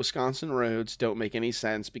because Wisconsin roads don't make any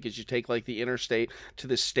sense because you take like the interstate to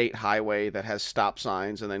the state highway that has stop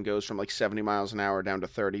signs and then goes from like 70 miles an hour down to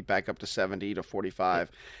 30, back up to 70 to 45,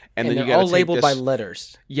 and then they're you got all labeled by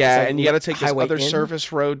letters. Yeah, It's like and you got to take this highway other in.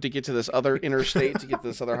 surface road to get to this other interstate to get to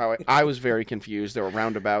this other highway. I was very confused. There were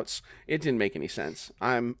roundabouts. It didn't make any sense.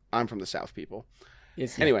 I'm from the South, people.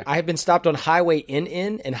 Anyway. I have been stopped on Highway in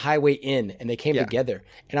and Highway in, and they came Yeah. together.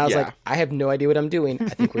 And I was Yeah. like, I have no idea what I'm doing. I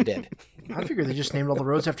think we're dead. I figured they just named all the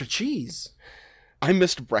roads after cheese. I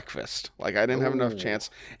missed breakfast. Like, I didn't have enough chance.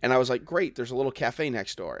 And I was like, great, there's a little cafe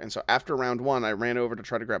next door. And so after round one, I ran over to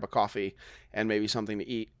try to grab a coffee and maybe something to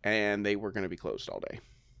eat, and they were going to be closed all day.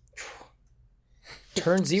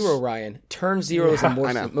 Turn zero, Ryan. Turn zero is the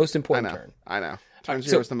I know. most important I know. turn. I know. Turn so-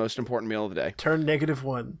 zero is the most important meal of the day. Turn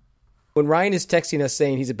 -1. When Ryan is texting us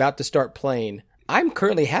saying he's about to start playing, I'm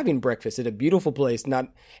currently having breakfast at a beautiful place. Not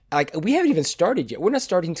like we haven't even started yet. We're not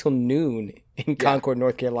starting till noon in Concord,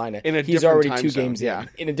 North Carolina. In a He's different already time 2 zone, games yeah.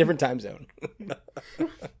 in a different time zone.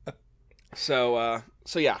 So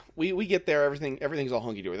yeah, we get there. Everything's all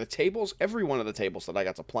hunky dory. The tables, every one of the tables that I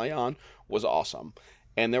got to play on was awesome,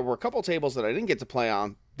 and there were a couple tables that I didn't get to play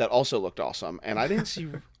on that also looked awesome, and I didn't see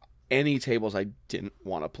any tables I didn't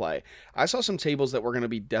want to play. I saw some tables that were going to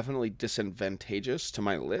be definitely disadvantageous to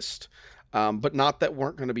my list, but not that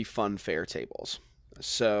weren't going to be fun, fair tables.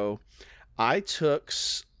 So I took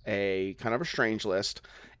a kind of a strange list.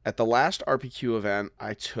 At the last RPQ event,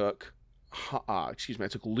 I took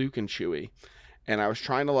Luke and Chewie, and I was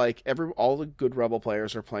trying to like all the good Rebel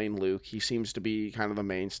players are playing Luke. He seems to be kind of the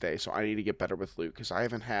mainstay, so I need to get better with Luke because I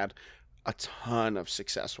haven't had a ton of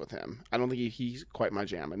success with him. I don't think he's quite my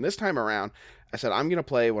jam. And this time around, I said I'm going to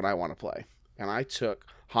play what I want to play, and I took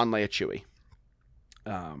Han Leia Chewie.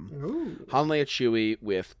 Han Leia Chewie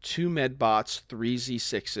with 2 Medbots, 3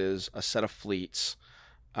 Z6s, a set of fleets.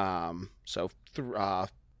 4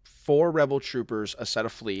 Rebel troopers, a set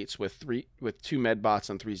of fleets with 2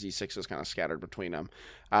 Medbots and 3 Z6s kind of scattered between them.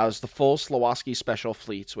 It was the full Slowoski special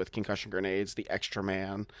fleets with concussion grenades, the extra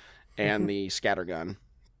man, and the scattergun,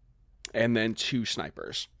 and then 2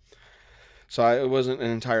 snipers. So it wasn't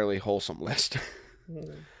an entirely wholesome list.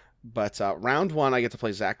 But round 1, I get to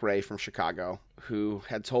play Zach Ray from Chicago, who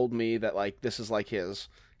had told me that like this is like his.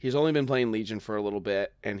 He's only been playing Legion for a little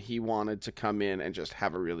bit, and he wanted to come in and just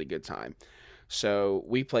have a really good time. So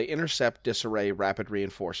we play Intercept, Disarray, Rapid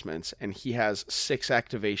Reinforcements, and he has 6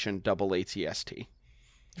 activation double ATST.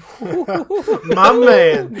 My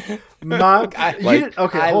man.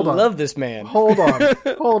 Okay, hold on. I love this man. Hold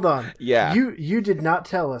on. Yeah. You did not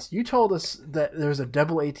tell us. You told us that there was a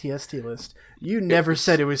double ATST list. You never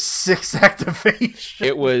said it was 6 activation.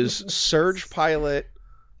 It was Surge Pilot,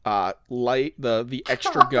 light the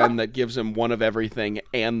extra gun that gives him 1 of everything,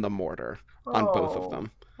 and the mortar on both of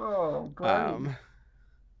them. Oh,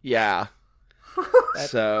 Yeah.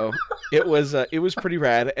 So it was pretty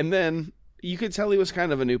rad, and then you could tell he was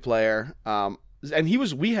kind of a new player. And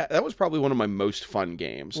that was probably one of my most fun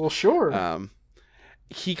games. Well, sure.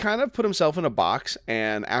 He kind of put himself in a box,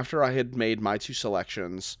 and after I had made my 2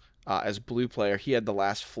 selections as blue player, he had the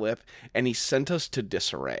last flip, and he sent us to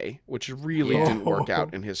Disarray, which really didn't work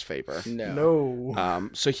out in his favor. No.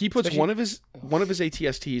 So he puts one of his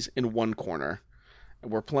ATSTs in one corner.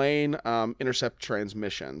 We're playing intercept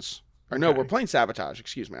transmissions. Or no, we're playing sabotage.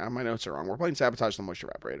 Excuse me, my notes are wrong. We're playing sabotage the moisture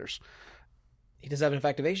evaporators. He doesn't have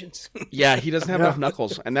enough activations. Yeah, he doesn't have Yeah. enough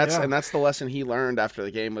knuckles, and that's Yeah. and that's the lesson he learned after the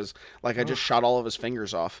game was like I just shot all of his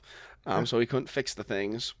fingers off, so he couldn't fix the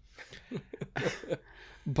things.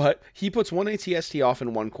 But he puts 1 ATST off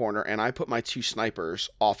in one corner, and I put my 2 snipers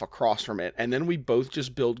off across from it, and then we both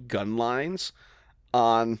just build gun lines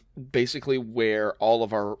on basically where all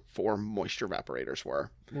of our 4 moisture evaporators were.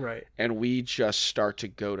 Right. And we just start to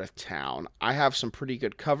go to town. I have some pretty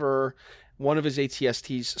good cover. One of his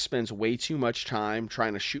ATSTs spends way too much time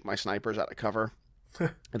trying to shoot my snipers out of cover.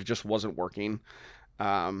 And it just wasn't working.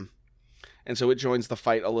 And so it joins the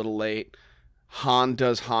fight a little late. Han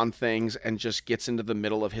does Han things and just gets into the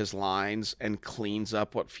middle of his lines and cleans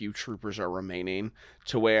up what few troopers are remaining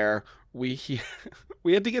to where we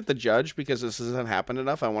had to get the judge because this hasn't happened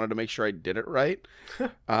enough. I wanted to make sure I did it right.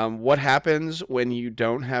 What happens when you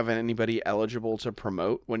don't have anybody eligible to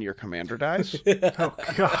promote when your commander dies? Oh,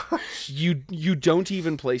 gosh. You don't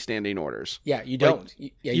even play standing orders. Yeah, you don't.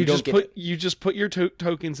 You don't You just put your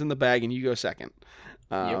tokens in the bag and you go second.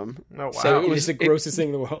 Oh, wow. So It is the grossest thing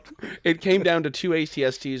in the world. It came down to 2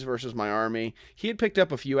 ATSTs versus my army. He had picked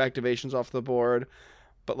up a few activations off the board,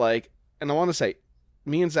 but and I want to say,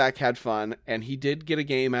 me and Zach had fun, and he did get a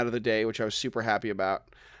game out of the day, which I was super happy about.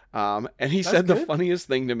 And he said the funniest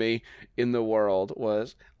thing to me in the world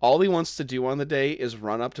was all he wants to do on the day is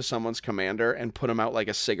run up to someone's commander and put him out like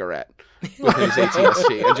a cigarette with his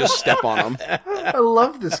ATST and just step on him. I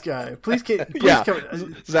love this guy. Please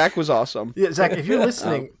come. Zach was awesome. Yeah, Zach, if you're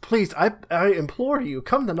listening, please, I implore you,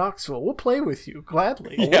 come to Knoxville. We'll play with you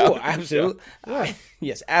gladly. Oh, absolutely. Yeah.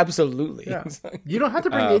 Yes, absolutely. Yeah. You don't have to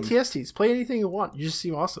bring ATSTs. Play anything you want. You just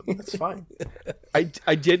seem awesome. That's fine.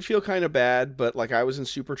 I did feel kind of bad, but like I was in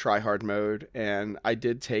super tryhard mode, and I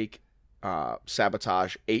did take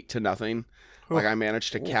Sabotage 8-0. Like I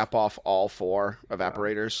managed to cap off all 4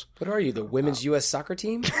 evaporators. What are you, the women's U.S. soccer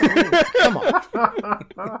team? Come on.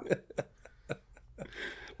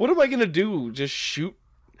 What am I gonna do? Just shoot?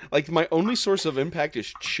 Like my only source of impact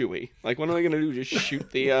is Chewie. Like what am I gonna do? Just shoot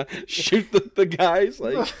the guys?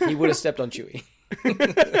 Like he would have stepped on Chewie.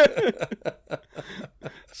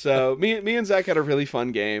 So me and Zach had a really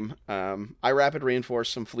fun game. I rapid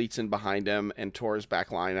reinforced some fleets in behind him and tore his back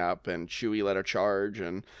line up, and Chewie led a charge,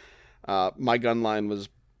 and my gun line was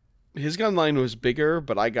bigger,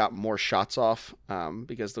 but I got more shots off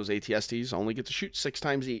because those ATSTs only get to shoot 6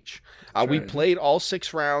 times each. We played all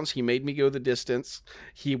 6 rounds. He made me go the distance.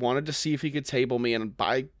 He wanted to see if he could table me, and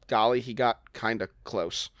by golly, he got kind of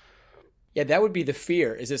close. Yeah, that would be the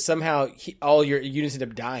fear, is that somehow all your units end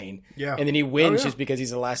up dying. Yeah. And then he wins just because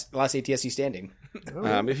he's the last ATST standing.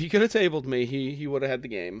 If he could have tabled me, he would have had the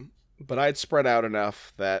game. But I had spread out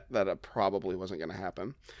enough that it probably wasn't going to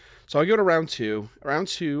happen. So I go to round 2. Round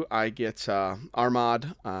 2, I get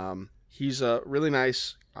Armad. He's a really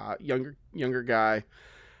nice younger guy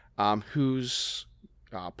whose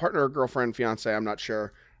partner or girlfriend, fiance, I'm not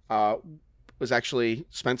sure, was actually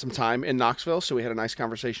spent some time in Knoxville, so we had a nice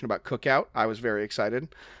conversation about Cookout. I was very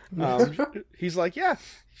excited. He's like, yeah.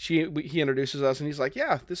 He introduces us, and he's like,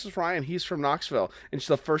 yeah, this is Ryan. He's from Knoxville. And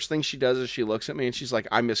the first thing she does is she looks at me, and she's like,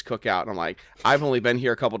 I miss Cookout. And I'm like, I've only been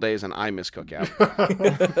here a couple days, and I miss Cookout.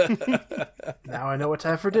 Now I know what to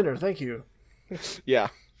have for dinner. Thank you. Yeah.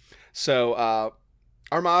 So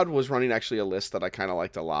Armad was running actually a list that I kind of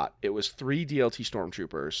liked a lot. It was 3 DLT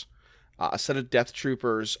Stormtroopers, a set of Death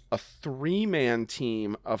Troopers, a 3-man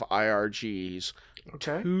team of IRGs,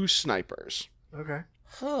 2 snipers. Okay.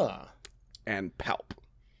 Huh. And Palp.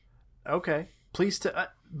 Okay. Please,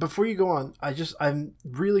 before you go on, I'm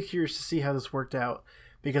really curious to see how this worked out,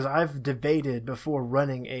 because I've debated before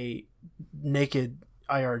running a naked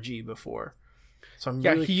IRG before. So I'm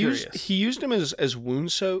really curious. He used them as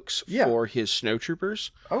wound soaks for his snowtroopers.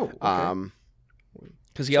 Oh, okay.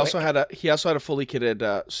 Because he also had a fully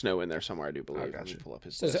kitted snow in there somewhere, I do believe. Gotcha. Pull up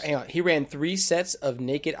his so hang on. He ran 3 sets of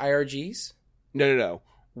naked IRGs? No.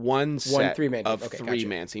 One set 3-man of okay,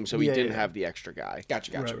 3-man team, so he didn't have the extra guy.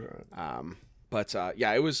 Gotcha. Right. But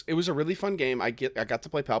it was a really fun game. I got to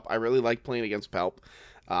play Palp. I really like playing against Palp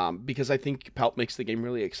because I think Palp makes the game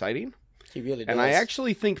really exciting. He really does. And I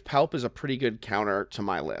actually think Palp is a pretty good counter to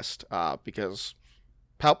my list because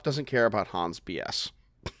Palp doesn't care about Han's BS.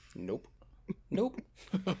 Nope. You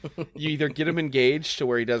either get him engaged to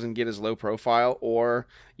where he doesn't get his low profile, or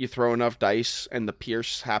you throw enough dice and the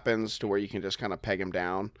pierce happens to where you can just kind of peg him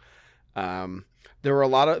down. There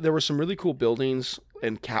were some really cool buildings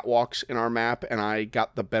and catwalks in our map, and I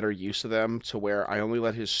got the better use of them to where I only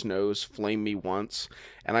let his snows flame me once,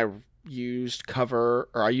 and I used dodge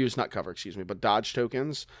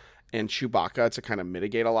tokens and Chewbacca to kind of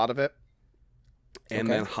mitigate a lot of it. And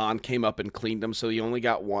then Han came up and cleaned them, so he only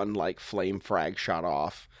got 1 like flame frag shot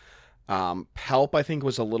off. Palp, I think,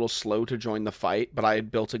 was a little slow to join the fight, but I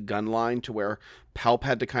had built a gun line to where Palp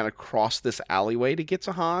had to kind of cross this alleyway to get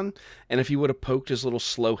to Han, and if he would have poked his little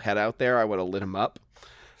slow head out there, I would have lit him up.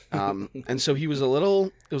 And so it was a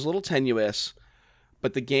little tenuous,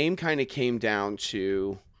 but the game kind of came down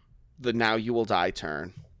to the now you will die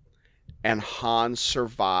turn, and Han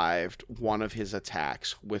survived one of his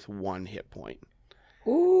attacks with 1 hit point.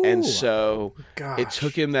 Ooh, and so it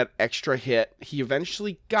took him that extra hit. He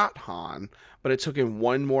eventually got Han, but it took him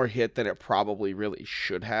 1 more hit than it probably really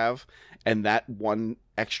should have. And that 1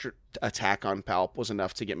 extra attack on Palp was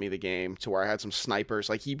enough to get me the game, to where I had some snipers.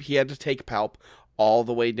 Like he had to take Palp all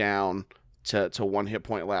the way down to 1 hit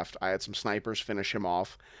point left. I had some snipers finish him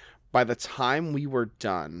off. By the time we were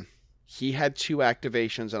done, he had 2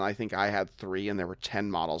 activations and I think I had 3, and there were 10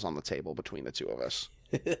 models on the table between the 2 of us.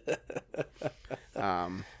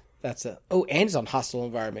 And it's on hostile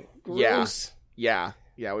environment. Gross. Yeah,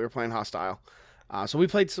 we were playing hostile. So we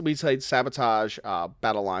played Sabotage,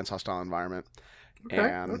 Battle Lines, Hostile Environment.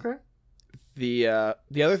 The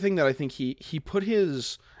other thing that I think he put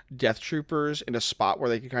his Death Troopers in a spot where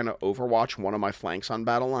they could kind of overwatch one of my flanks on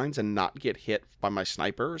battle lines and not get hit by my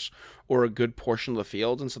snipers or a good portion of the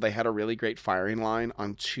field. And so they had a really great firing line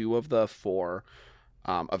on 2 of the 4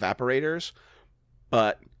 evaporators.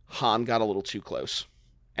 But Han got a little too close.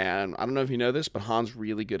 And I don't know if you know this, but Han's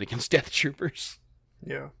really good against Death Troopers.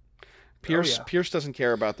 Yeah. Pierce doesn't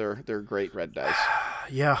care about their great red dice.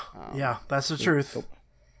 Yeah, that's the truth.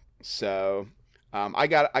 So I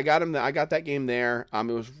got him. I got that game there. It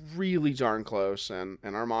was really darn close, and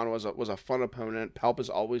Armand was a fun opponent. Palp is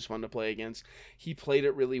always fun to play against. He played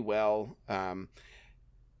it really well.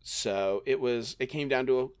 So it came down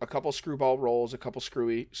to a couple screwball rolls, a couple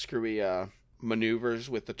screwy maneuvers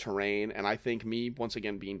with the terrain, and I think me, once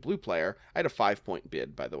again being blue player, I had a 5-point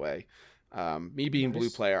bid, by the way. Me being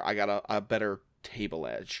blue player, I got a better table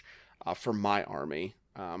edge for my army.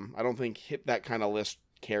 I don't think that kind of list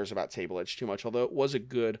cares about table edge too much, although it was a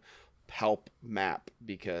good Palp map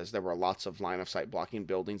because there were lots of line of sight blocking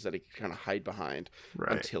buildings that he could kind of hide behind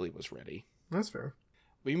until he was ready. That's fair.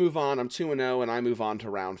 We move on. I'm 2-0, and I move on to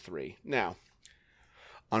round 3. Now,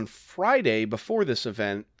 on Friday before this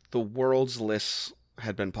event, the world's lists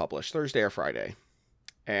had been published, Thursday or Friday.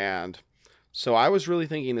 And so I was really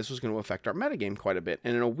thinking this was going to affect our metagame quite a bit.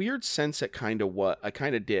 And in a weird sense, it kind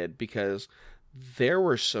of did, because there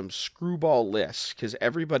were some screwball lists, because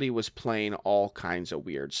everybody was playing all kinds of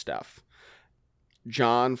weird stuff.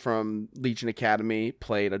 John from Legion Academy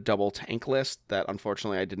played a double tank list that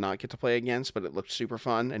unfortunately I did not get to play against, but it looked super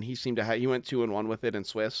fun. And he seemed to he went 2-1 with it in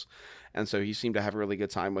Swiss. And so he seemed to have a really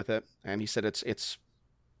good time with it. And he said it's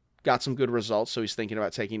got some good results, so he's thinking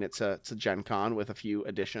about taking it to Gen Con with a few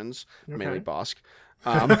additions, mainly Bosk.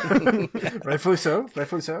 Rightfully so.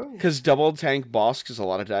 Because double tank Bosk is a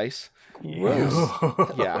lot of dice. Gross.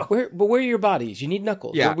 Yeah. Where are your bodies? You need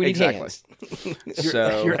knuckles. Yeah, we need exactly.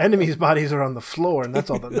 hands. Your enemy's bodies are on the floor, and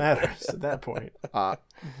that's all that matters at that point.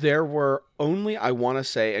 There were only, I want to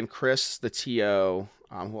say, and Chris, the TO,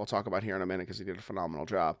 who I'll talk about here in a minute because he did a phenomenal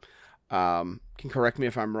job, can correct me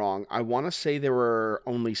if I'm wrong. I want to say there were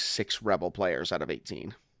only 6 Rebel players out of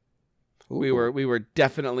 18. Ooh. We were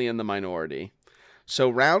definitely in the minority.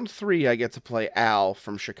 So round 3, I get to play Al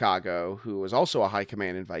from Chicago, who was also a High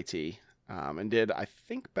Command invitee, and did, I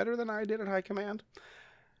think, better than I did at High Command.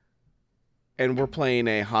 And we're playing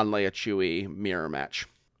a Han Leia Chewie mirror match.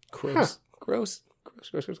 Gross.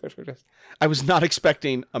 I was not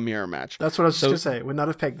expecting a mirror match. That's what I was just going to say. Would not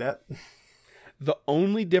have pegged that. The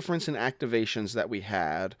only difference in activations that we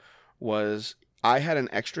had was I had an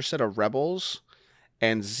extra set of Rebels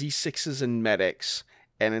and Z6s and medics,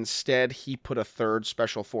 and instead he put a 3rd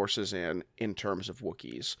Special Forces in terms of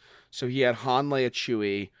Wookiees. So he had Han Leia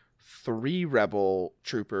Chewie, 3 Rebel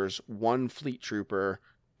troopers, 1 fleet trooper,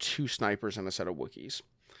 2 snipers, and a set of Wookiees.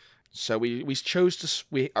 So we chose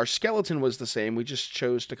to... our skeleton was the same, we just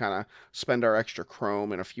chose to kind of spend our extra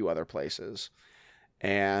chrome in a few other places.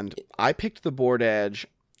 And I picked the board edge,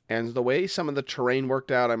 and the way some of the terrain worked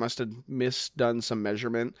out, I must have misdone some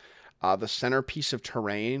measurement. The center piece of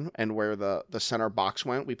terrain and where the center box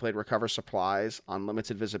went, we played Recover Supplies on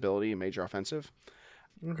limited visibility and major offensive.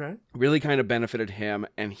 Okay. Really kind of benefited him,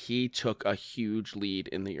 and he took a huge lead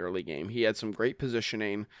in the early game. He had some great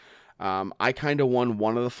positioning. I kind of won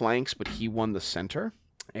one of the flanks, but he won the center.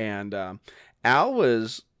 And Al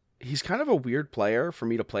he's kind of a weird player for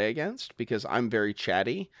me to play against because I'm very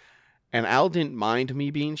chatty. And Al didn't mind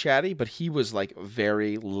me being chatty, but he was like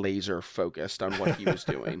very laser focused on what he was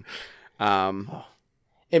doing.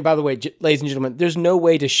 And by the way, ladies and gentlemen, there's no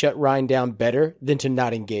way to shut Ryan down better than to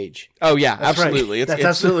not engage. Oh yeah, That's absolutely. Right. That's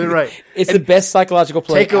absolutely right. It's the best psychological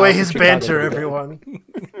play. Take away his banter, everyone.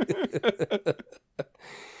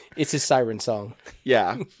 It's his siren song.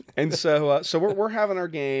 Yeah. And so we're having our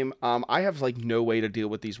game. I have like no way to deal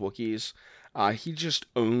with these Wookiees. He just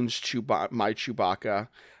owns my Chewbacca.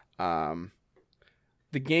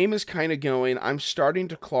 The game is kind of going. I'm starting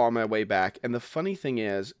to claw my way back. And the funny thing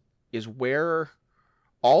is where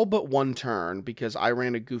all but one turn, because I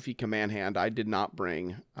ran a goofy command hand, I did not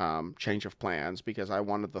bring change of plans because I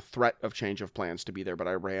wanted the threat of change of plans to be there, but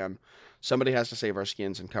I ran somebody has to save our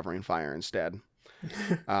skins and covering fire instead.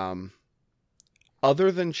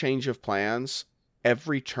 Other than change of plans,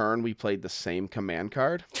 every turn we played the same command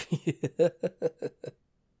card.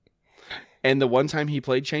 And the one time he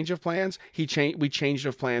played change of plans, we changed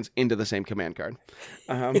of plans into the same command card.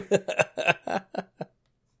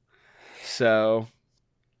 So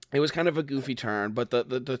it was kind of a goofy turn, but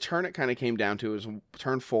the turn it kind of came down to was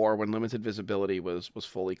turn 4 when limited visibility was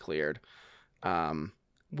fully cleared.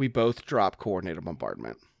 We both dropped coordinated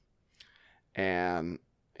bombardment. And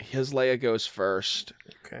his Leia goes first,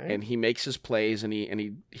 Okay. and he makes his plays, and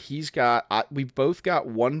he's got. We've both got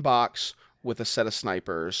one box with a set of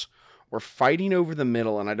snipers. We're fighting over the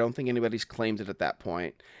middle, and I don't think anybody's claimed it at that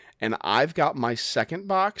point. And I've got my second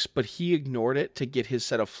box, but he ignored it to get his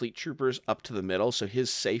set of fleet troopers up to the middle, so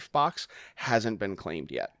his safe box hasn't been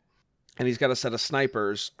claimed yet. And he's got a set of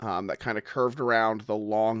snipers that kind of curved around the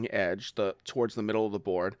long edge, towards the middle of the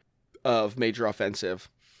board of major offensive,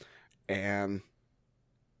 and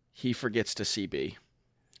he forgets to CB.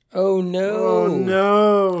 Oh no! Oh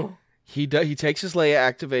no! He takes his Leia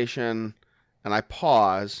activation, and I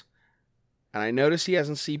pause, and I notice he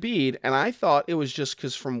hasn't CB'd, and I thought it was just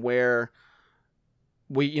because from where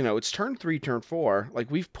it's turn 3, turn 4,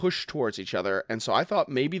 like we've pushed towards each other, and so I thought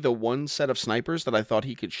maybe the one set of snipers that I thought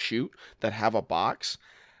he could shoot that have a box,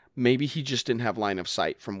 maybe he just didn't have line of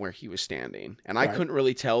sight from where he was standing. And I couldn't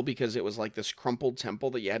really tell because it was like this crumpled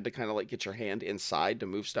temple that you had to kind of like get your hand inside to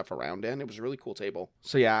move stuff around in. It was a really cool table.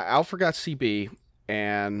 So yeah, Al forgot CB,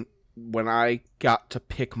 and when I got to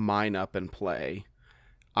pick mine up and play,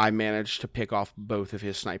 I managed to pick off both of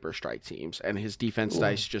his sniper strike teams, and his defense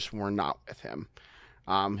dice just were not with him.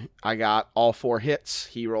 I got all 4 hits.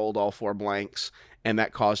 He rolled all 4 blanks, and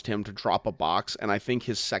that caused him to drop a box. And I think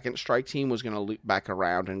his second strike team was going to loop back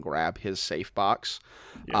around and grab his safe box.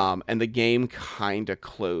 Yeah. And the game kind of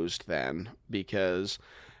closed then because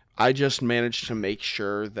I just managed to make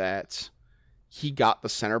sure that he got the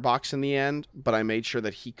center box in the end, but I made sure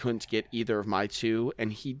that he couldn't get either of my 2,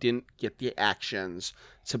 and he didn't get the actions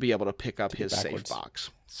to be able to pick up his safe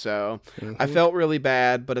box. So I felt really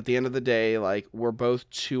bad, but at the end of the day, like, we're both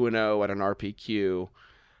 2-0 at an RPQ,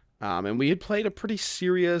 and we had played a pretty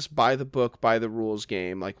serious by the book, by the rules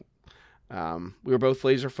game. Like, we were both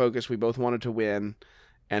laser focused. We both wanted to win,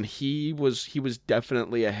 and he was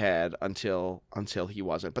definitely ahead until he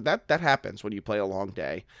wasn't. But that happens when you play a long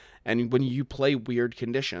day. And when you play weird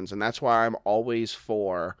conditions, and that's why I'm always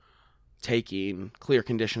for taking clear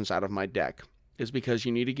conditions out of my deck, is because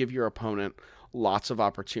you need to give your opponent lots of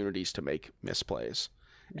opportunities to make misplays.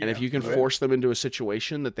 And if you can force them into a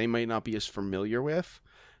situation that they might not be as familiar with,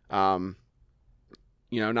 not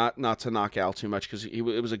to knock Al too much, because it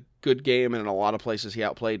was a good game, and in a lot of places he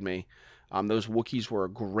outplayed me. Those Wookiees were a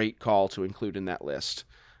great call to include in that list.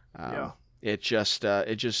 It just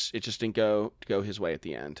didn't go his way at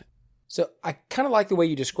the end. So I kind of like the way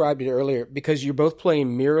you described it earlier, because you're both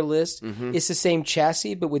playing mirror list. Mm-hmm. It's the same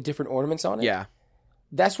chassis, but with different ornaments on it. Yeah.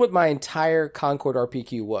 That's what my entire Concord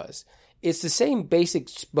RPQ was. It's the same basic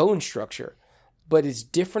bone structure, but it's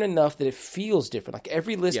different enough that it feels different. Like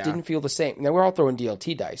every list didn't feel the same. Now we're all throwing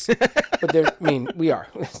DLT dice, but we are.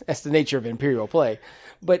 That's the nature of Imperial play.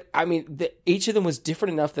 But I mean, each of them was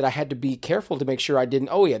different enough that I had to be careful to make sure I didn't.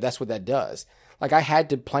 Oh yeah, that's what that does. Like I had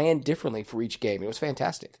to plan differently for each game. It was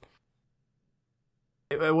fantastic.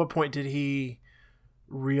 At what point did he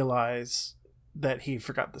realize that he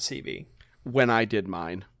forgot the CB? When I did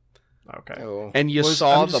mine. Okay. Oh. And you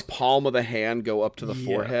saw the palm of the hand go up to the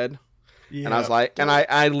forehead. Yeah. And I was like, and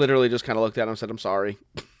I literally just kind of looked at him and said, I'm sorry.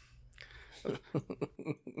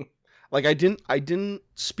 Like I didn't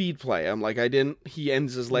speed play him. Like he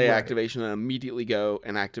ends his Leia activation and immediately go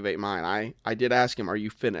and activate mine. I did ask him, are you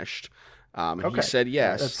finished? And he said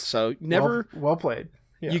yes. So never. Well played.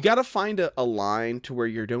 Yeah. You got to find a line to where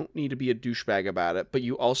you don't need to be a douchebag about it. But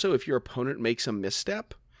you also, if your opponent makes a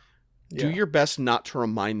misstep, do your best not to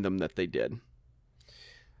remind them that they did.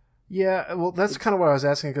 Yeah, well, that's kind of what I was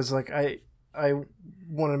asking, because like I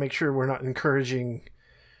want to make sure we're not encouraging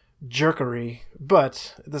jerkery,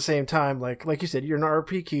 but at the same time, like you said, you're an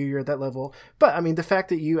RPQ, you're at that level. But I mean, the fact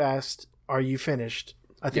that you asked, "Are you finished?"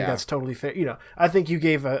 I think that's totally fair. I think you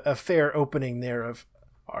gave a fair opening there of,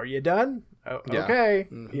 "Are you done?" Oh, okay,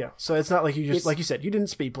 yeah. So it's not like you just, like you said, you didn't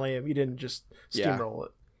speed play him, you didn't just steamroll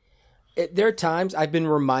it. There are times I've been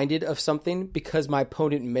reminded of something because my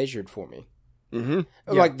opponent measured for me. Mm-hmm.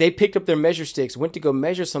 Like they picked up their measure sticks, went to go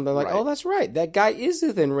measure something. Like, oh, that's right. That guy is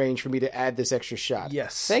within range for me to add this extra shot.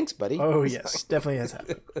 Yes. Thanks, buddy. Oh, yes. Definitely has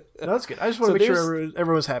happened. No, that's good. I just want to make sure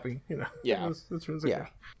everyone's happy. Yeah. That's really good.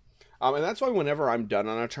 And that's why whenever I'm done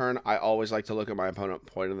on a turn, I always like to look at my opponent,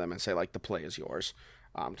 point at them, and say, like, the play is yours.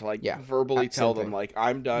 To verbally tell them, like,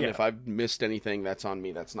 I'm done. If I've missed anything, that's on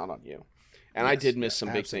me. That's not on you. And I did miss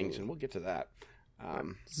some big things, and we'll get to that.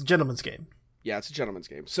 It's a gentleman's game. Yeah, it's a gentleman's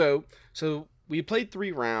game. So we played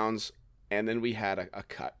 3 rounds, and then we had a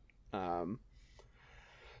cut.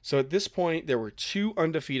 So at this point, there were 2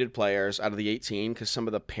 undefeated players out of the 18, because some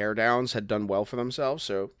of the pair downs had done well for themselves.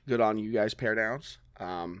 So good on you guys, pair downs.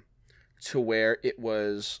 To where it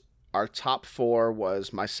was, our top 4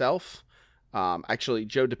 was myself, Actually,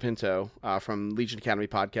 Joe DePinto from Legion Academy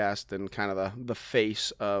podcast and kind of the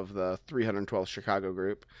face of the 312th Chicago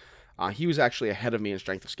group. He was actually ahead of me in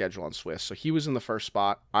strength of schedule on Swiss. So he was in the first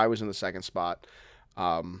spot. I was in the second spot.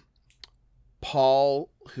 Paul,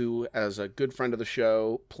 who, as a good friend of the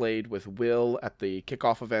show, played with Will at the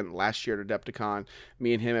kickoff event last year at Adepticon.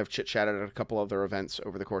 Me and him have chit-chatted at a couple other events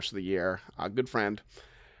over the course of the year. A good friend.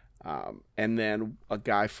 And then a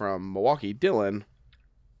guy from Milwaukee, Dylan,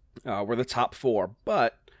 were the top 4.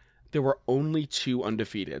 But there were only 2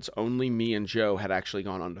 undefeateds. Only me and Joe had actually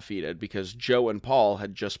gone undefeated because Joe and Paul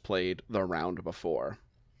had just played the round before.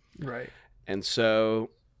 Right. And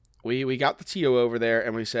so we got the TO over there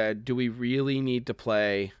and we said, do we really need to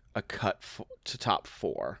play a cut to top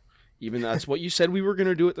 4? Even though that's what you said we were going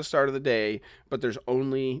to do at the start of the day, but there's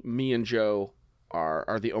only me and Joe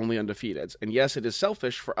are the only undefeateds. And yes, it is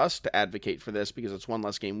selfish for us to advocate for this because it's one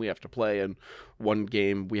less game we have to play and one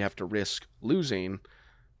game we have to risk losing,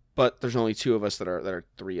 but there's only 2 of us that are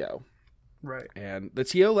 3-0. Right. And the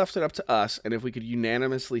TO left it up to us, and if we could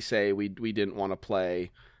unanimously say we didn't want to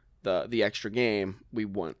play the extra game, we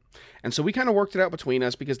wouldn't. And so we kind of worked it out between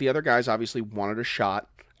us because the other guys obviously wanted a shot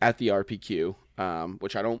at the RPQ,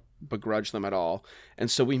 which I don't begrudge them at all.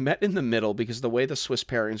 And so we met in the middle because the way the Swiss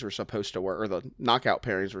pairings were supposed to work, or the knockout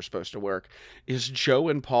pairings were supposed to work, is Joe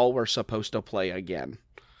and Paul were supposed to play again.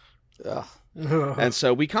 Ugh. And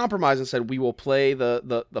so we compromised and said we will play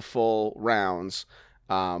the full rounds,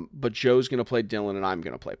 but Joe's going to play Dylan and I'm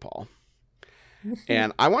going to play Paul.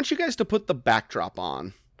 And I want you guys to put the backdrop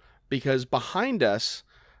on, because behind us,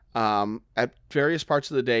 at various parts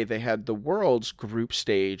of the day, they had the World's group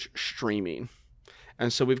stage streaming.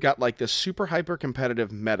 And so we've got like this super hyper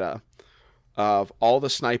competitive meta of all the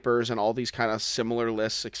snipers and all these kind of similar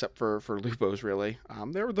lists, except for Lupo's really.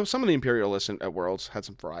 Some of the Imperial lists at Worlds had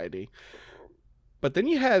some variety. But then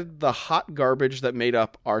you had the hot garbage that made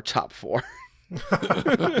up our top 4.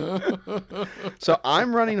 So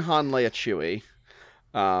I'm running Han, Leia,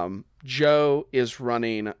 Chewie. Joe is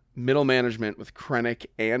running middle management with Krennic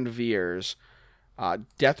and Veers,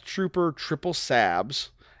 Death Trooper, triple Sabs,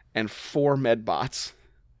 and 4 Medbots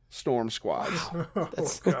storm squads.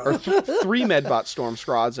 Or 3 Medbot storm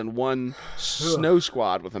squads and 1 snow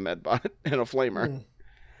squad with a Medbot and a flamer.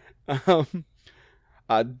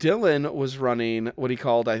 Dylan was running what he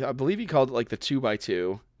called, I believe he called it like the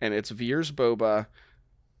 2x2, and it's Veers Boba,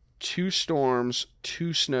 2 storms,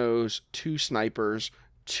 2 snows, 2 snipers,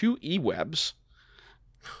 2 E-webs.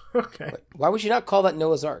 Okay. Why would you not call that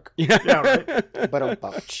Noah's Ark? Yeah, right. But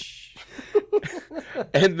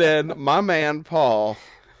And then my man Paul,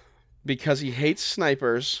 because he hates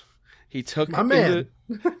snipers, he took my man.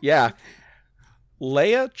 Yeah,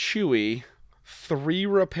 Leia, Chewie, 3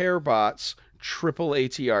 repair bots, triple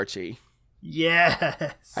ATRT.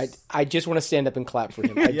 Yes. I just want to stand up and clap for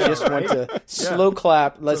him. I Yeah, just right? want to slow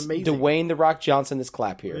clap. Let's amazing. Dwayne The Rock Johnson this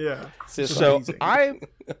clap here. Yeah. It's just So amazing.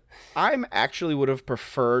 I'm actually would have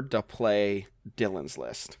preferred to play Dylan's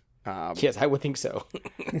list. yes, I would think so.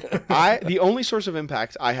 The only source of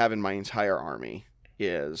impact I have in my entire army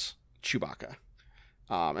is Chewbacca.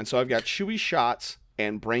 And so I've got Chewie shots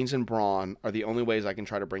and brains and brawn are the only ways I can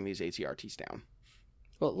try to bring these ATRTs down.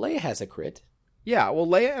 Well, Leia has a crit. Yeah, well,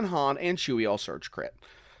 Leia and Han and Chewie all surge crit.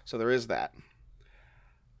 So there is that.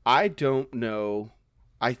 I don't know.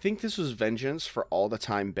 I think this was vengeance for all the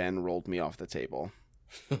time Ben rolled me off the table.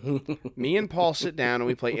 Me and Paul sit down and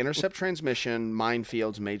we play intercept transmission,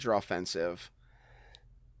 minefields, major offensive.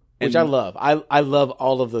 Which I love. I love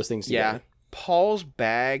all of those things Yeah. together. Paul's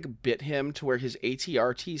bag bit him to where his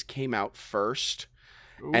ATRTs came out first,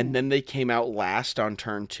 and then they came out last on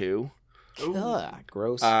turn 2. Ugh,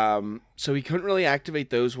 gross. So he couldn't really activate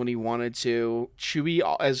those when he wanted to. Chewie,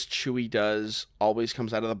 as Chewie does, always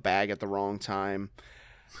comes out of the bag at the wrong time.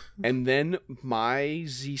 And then my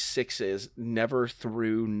Z6s never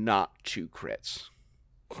threw not 2 crits.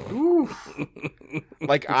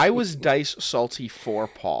 Like, I was dice salty for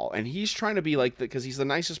Paul, and he's trying to be like, because he's the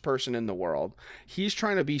nicest person in the world. He's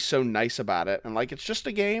trying to be so nice about it, and like, it's just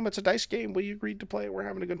a game, it's a dice game, we agreed to play it, we're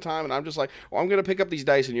having a good time, and I'm just like, well, I'm going to pick up these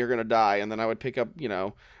dice and you're going to die, and then I would pick up,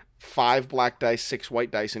 5 black dice, 6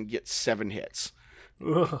 white dice, and get 7 hits.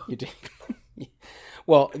 You did.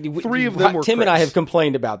 Well, 3 of them were Tim and I crits. have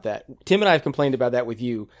complained about that. Tim and I have complained about that with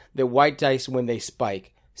you. The white dice, when they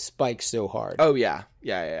spike so hard. Oh, yeah.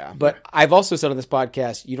 Yeah. But I've also said on this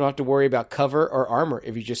podcast, you don't have to worry about cover or armor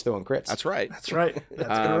if you just throw in crits. That's right. That's right.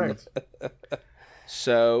 That's correct.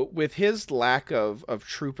 So with his lack of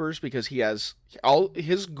troopers, because he has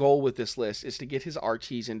his goal with this list is to get his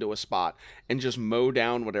RTs into a spot and just mow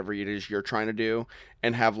down whatever it is you're trying to do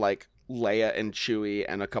and have like Leia and Chewie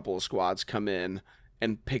and a couple of squads come in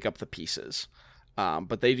and pick up the pieces.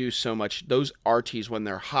 But they do so much. Those RTs, when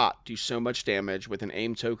they're hot, do so much damage with an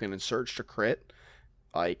aim token and surge to crit.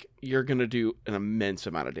 Like, you're going to do an immense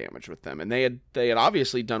amount of damage with them. And they had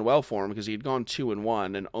obviously done well for him because he had gone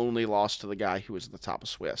 2-1 and only lost to the guy who was at the top of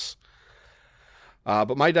Swiss.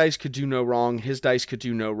 But my dice could do no wrong. His dice could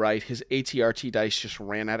do no right. His ATRT dice just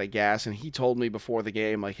ran out of gas. And he told me before the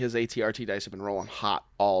game, like, his ATRT dice have been rolling hot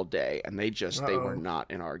all day. And they were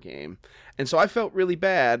not in our game. And so I felt really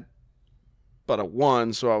bad, but I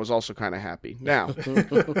won. So I was also kind of happy. Now,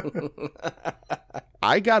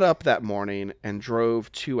 I got up that morning and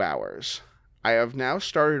drove 2 hours. I have now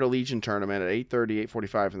started a Legion tournament at 8:30,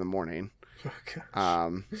 8:45 in the morning.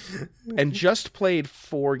 And just played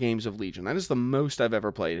 4 games of Legion. That is the most I've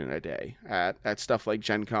ever played in a day at stuff like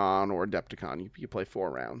Gen Con or Adepticon. You play 4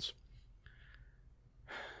 rounds.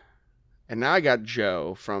 And now I got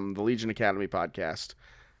Joe from the Legion Academy podcast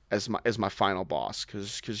as my final boss,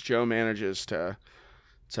 because Joe manages to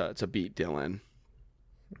beat Dylan.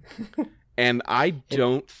 And I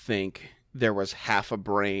don't think there was half a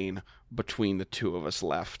brain between the two of us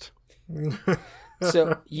left.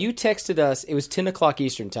 So you texted us, it was 10 o'clock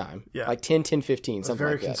Eastern time, like 10:15, something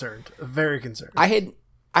like that. Very concerned. I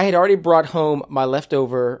had already brought home my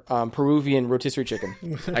leftover Peruvian rotisserie chicken.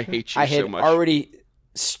 I hate you so much. I had already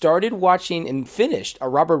started watching and finished a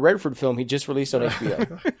Robert Redford film he just released on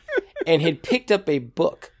HBO and had picked up a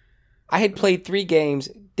book. I had played 3 games,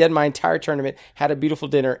 did my entire tournament, had a beautiful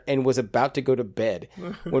dinner, and was about to go to bed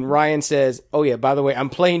when Ryan says, "Oh yeah, by the way, I'm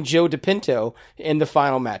playing Joe DePinto in the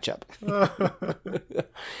final matchup."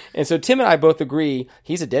 And so Tim and I both agree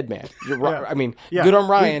he's a dead man. I mean, good on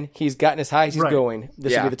Ryan. He's gotten as high as he's going.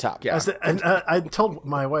 This will be the top. Yeah. I told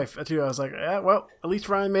my wife too. I was like, well, at least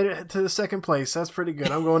Ryan made it to the second place. That's pretty good.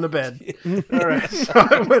 I'm going to bed. All right. So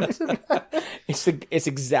I went to bed. It's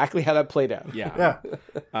exactly how that played out. Yeah.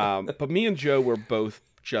 But me and Joe were both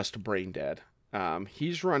just brain dead.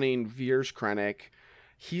 He's running Veers Krennic.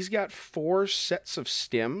 He's got 4 sets of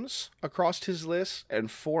stims across his list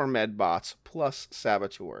and 4 medbots plus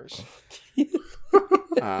saboteurs.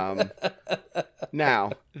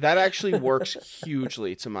 Now, that actually works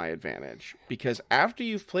hugely to my advantage, because after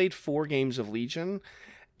you've played 4 games of Legion,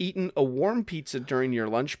 eaten a warm pizza during your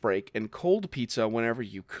lunch break and cold pizza whenever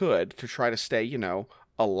you could to try to stay,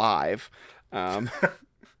 alive,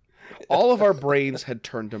 all of our brains had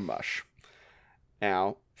turned to mush.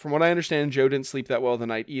 Now, from what I understand, Joe didn't sleep that well the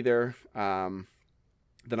night either, the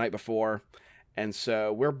night before. And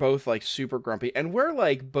so we're both like super grumpy, and we're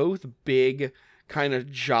like both big, kind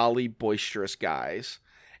of jolly, boisterous guys.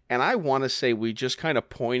 And I want to say we just kind of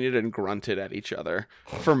pointed and grunted at each other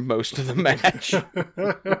for most of the match.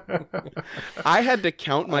 I had to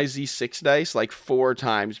count my Z6 dice like 4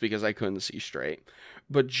 times because I couldn't see straight.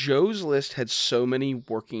 But Joe's list had so many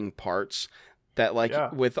working parts that,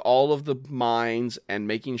 with all of the mines and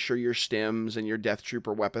making sure your stims and your Death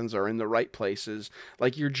Trooper weapons are in the right places,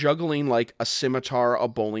 like you're juggling like a scimitar, a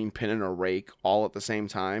bowling pin, and a rake all at the same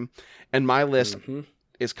time. And my list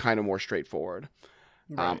is kind of more straightforward.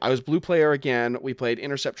 Right. I was blue player again. We played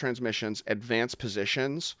intercept transmissions, advanced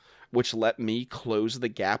positions, which let me close the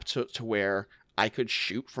gap to where I could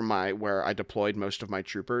shoot from where I deployed most of my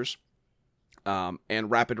troopers, and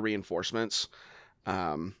rapid reinforcements.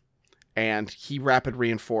 And he rapid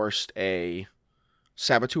reinforced a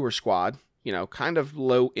saboteur squad, kind of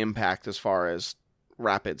low impact as far as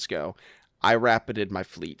rapids go. I rapided my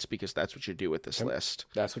fleets because that's what you do with this list.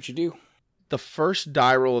 That's what you do. The first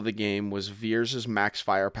die roll of the game was Veers' max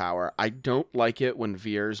firepower. I don't like it when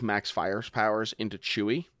Veers max firepower's into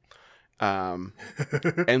Chewie.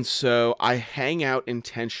 And so I hang out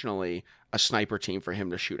intentionally a sniper team for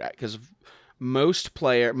him to shoot at, because most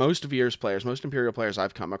Veers players, most Imperial players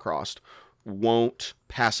I've come across won't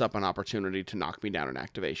pass up an opportunity to knock me down in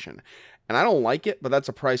activation. And I don't like it, but that's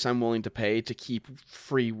a price I'm willing to pay to keep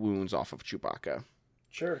free wounds off of Chewbacca.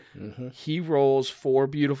 Sure. Mm-hmm. He rolls 4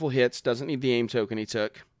 beautiful hits, doesn't need the aim token he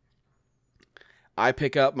took. I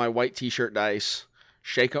pick up my white t-shirt dice,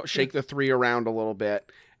 shake the 3 around a little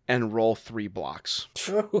bit, and roll 3 blocks.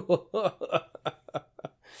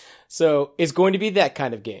 So it's going to be that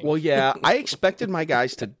kind of game. Well, yeah, I expected my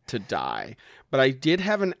guys to die, but I did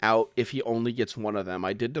have an out if he only gets one of them.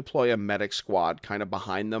 I did deploy a medic squad kind of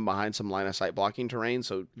behind them, behind some line of sight blocking terrain,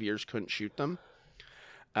 so Veers couldn't shoot them.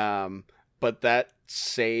 But that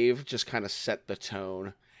save just kind of set the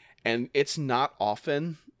tone. And it's not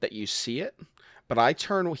often that you see it, but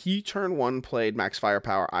he turn 1 played max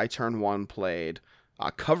firepower. I turn 1 played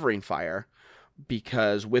covering fire.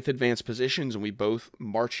 because with advanced positions and we both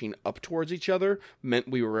marching up towards each other meant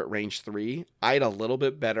we were at range 3. I had a little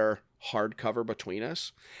bit better hard cover between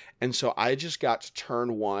us. And so I just got to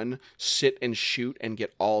turn 1, sit and shoot and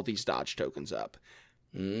get all these dodge tokens up.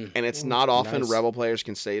 And it's not often Rebel players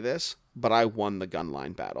can say this, but I won the gun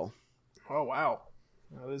line battle. Oh, wow.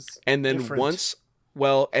 That was and then different.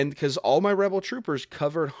 and because all my Rebel troopers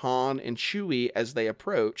covered Han and Chewie as they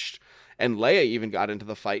approached, and Leia even got into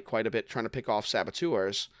the fight quite a bit trying to pick off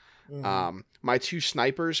saboteurs. My 2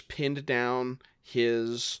 snipers pinned down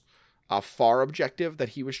his far objective that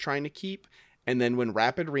he was trying to keep, and then when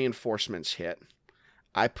rapid reinforcements hit,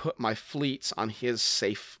 I put my fleets on his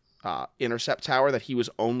safe intercept tower that he was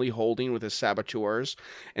only holding with his saboteurs,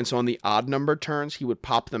 and so on the odd number turns he would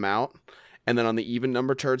pop them out, and then on the even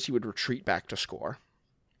number turns he would retreat back to score,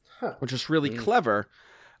 which is really clever.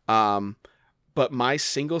 But my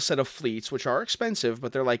single set of fleets, which are expensive,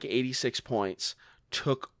 but they're like 86 points,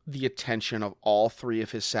 took the attention of all 3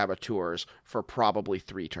 of his saboteurs for probably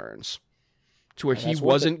 3 turns, to where he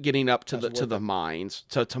wasn't getting up to the mines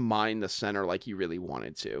to mine the center like he really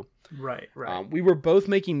wanted to. Right. We were both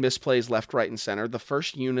making misplays left, right, and center. The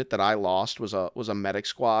first unit that I lost was a medic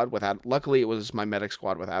squad without. Luckily, it was my medic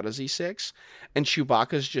squad without a Z6, and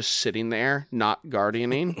Chewbacca's just sitting there, not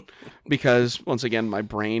guardianing, because once again, my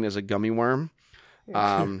brain is a gummy worm.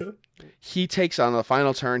 He takes on the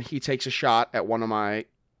final turn. He takes a shot at one of my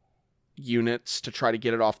units to try to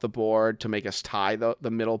get it off the board to make us tie the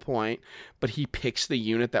middle point, but he picks the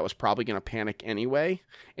unit that was probably going to panic anyway.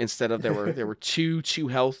 Instead of there were two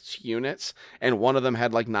health units, and one of them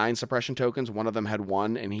had like 9 suppression tokens, one of them had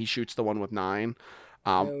 1, and he shoots the one with 9.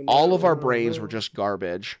 All of our brains were just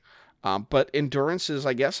garbage. But endurance is,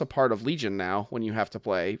 I guess, a part of Legion now when you have to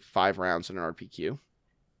play 5 rounds in an RPQ.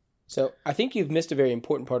 So I think you've missed a very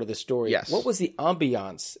important part of the story. Yes. What was the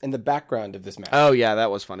ambiance and the background of this match? Oh, yeah, that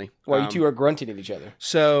was funny. While you two are grunting at each other.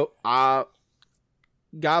 So,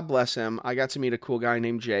 God bless him, I got to meet a cool guy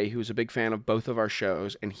named Jay, who was a big fan of both of our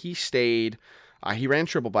shows, and he stayed, he ran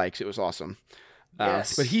triple bikes, it was awesome.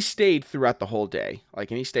 Yes. But he stayed throughout the whole day, and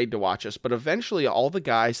he stayed to watch us, but eventually all the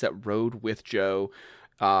guys that rode with Joe,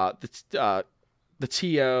 the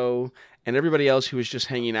TO, and everybody else who was just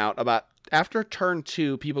hanging out, after turn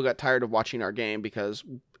 2, people got tired of watching our game because,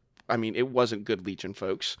 it wasn't good Legion,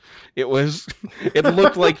 folks. It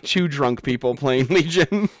looked like 2 drunk people playing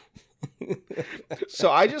Legion.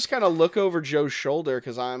 So I just kind of look over Joe's shoulder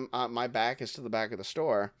because my back is to the back of the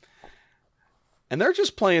store, and they're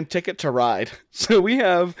just playing Ticket to Ride. So we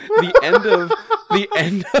have the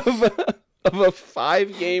end of a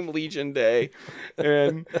 5-game Legion day,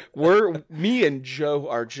 and me and Joe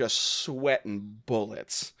are just sweating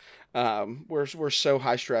bullets. We're so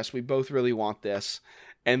high stress. We both really want this,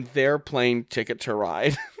 and they're playing Ticket to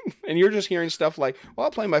Ride, and you're just hearing stuff like, "Well,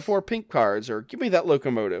 I'll play my 4 pink cards," or "Give me that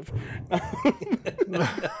locomotive."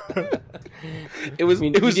 It was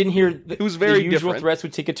you didn't hear it was very the usual different. threats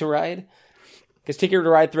with Ticket to Ride? Because Ticket to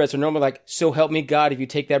Ride threats are normally like, "So help me God, if you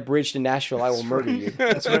take that bridge to Nashville, I will murder you."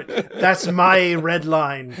 That's right. That's my red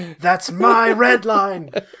line. That's my red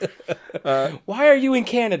line. Why are you in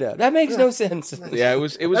Canada? That makes no sense. Yeah, it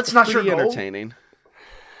was That's not your pretty goal. entertaining.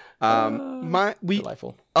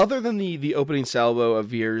 Delightful. Other than the opening salvo of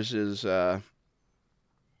Veers'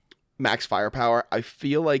 max firepower, I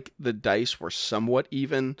feel like the dice were somewhat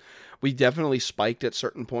even. We definitely spiked at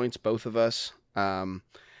certain points, both of us.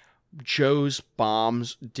 Joe's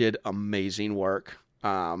bombs did amazing work.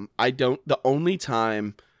 The only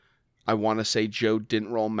time I want to say Joe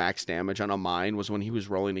didn't roll max damage on a mine was when he was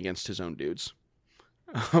rolling against his own dudes.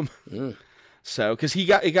 So, because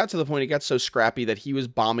it got to the point, it got so scrappy that he was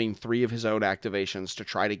bombing 3 of his own activations to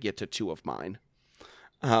try to get to 2 of mine.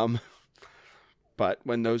 But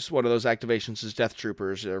when one of those activations is Death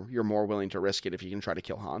Troopers, you're more willing to risk it if you can try to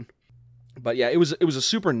kill Han. But yeah, it was a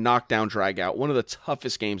super knockdown drag out, one of the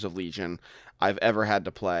toughest games of Legion I've ever had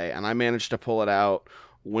to play, and I managed to pull it out,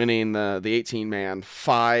 winning the 18-man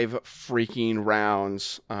 5 freaking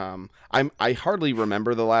rounds. I hardly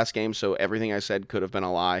remember the last game, so everything I said could have been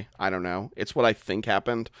a lie. I don't know. It's what I think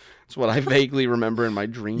happened. It's what I vaguely remember in my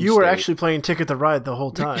dream You were state. actually playing Ticket to Ride the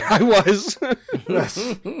whole time. I was.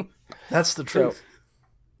 That's the truth.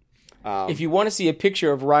 If you want to see a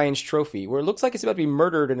picture of Ryan's trophy, where it looks like it's about to be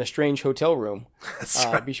murdered in a strange hotel room,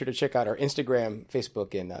 be sure to check out our Instagram,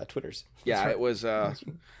 Facebook, and Twitters. Yeah, it was.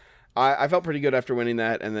 I felt pretty good after winning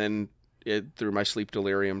that, and then through my sleep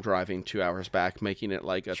delirium, driving 2 hours back, making it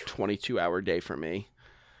like a 22-hour day for me.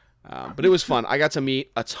 But it was fun. I got to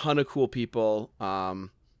meet a ton of cool people.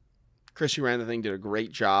 Chris, who ran the thing, did a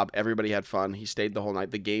great job. Everybody had fun. He stayed the whole night.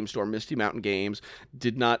 The game store, Misty Mountain Games,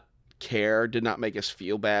 did not care, did not make us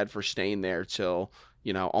feel bad for staying there till,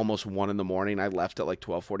 almost 1 a.m. I left at like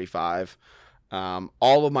 12:45.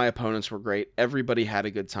 All of my opponents were great. Everybody had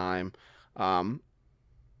a good time.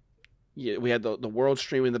 We had the world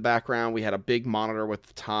stream in the background. We had a big monitor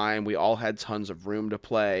with time. We all had tons of room to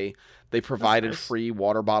play. They provided free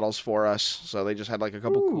water bottles for us, so they just had like a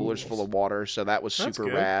couple coolers full of water. So that was super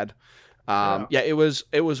rad. It was.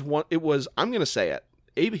 I'm gonna say it.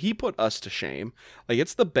 He put us to shame. Like,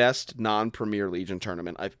 it's the best non-Premier Legion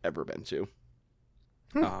tournament I've ever been to.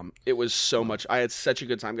 It was so much. I had such a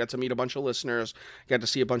good time. Got to meet a bunch of listeners. Got to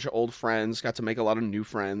see a bunch of old friends. Got to make a lot of new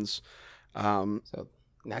friends. So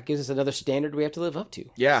that gives us another standard we have to live up to.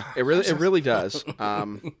 Yeah, it really does.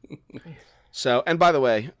 So, and by the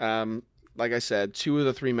way, like I said, 2 of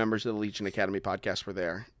the 3 members of the Legion Academy podcast were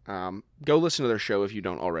there. Go listen to their show if you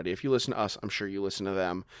don't already. If you listen to us, I'm sure you listen to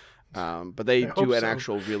them. But they do an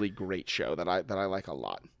actual really great show that I like a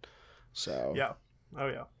lot. So yeah, oh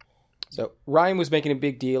yeah. So Ryan was making a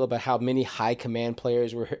big deal about how many high command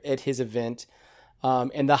players were at his event.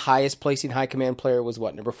 And the highest placing high command player was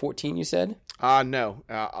what, number 14, you said? No,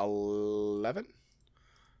 11.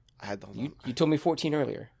 I had you told me 14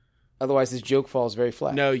 earlier. Otherwise, this joke falls very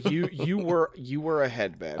flat. No, you were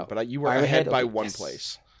ahead, Ben, but you were ahead by one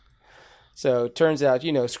place. So turns out,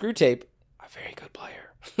 Screw Tape, a very good player.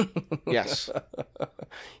 Yes.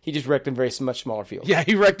 He just wrecked a very much smaller field. Yeah,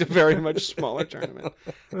 he wrecked a very much smaller tournament.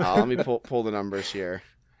 Let me pull the numbers here.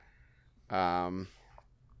 No,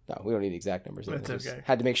 we don't need the exact numbers. That's okay.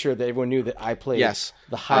 Had to make sure that everyone knew that I played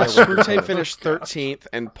the higher. Screw Tape finished 13th,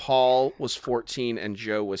 and Paul was 14, and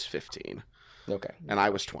Joe was 15. Okay. And I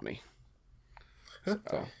was 20. So.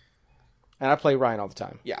 And I play Ryan all the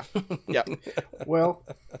time. Yeah. Yep. Well,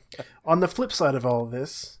 on the flip side of all of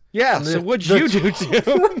this... Yeah, so what'd you do, Tim?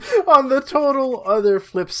 On the total other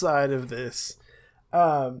flip side of this,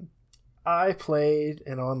 I played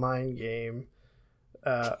an online game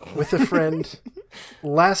with a friend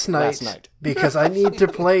last night because I need to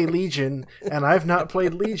play Legion, and I've not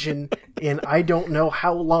played Legion in I don't know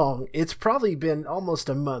how long. It's probably been almost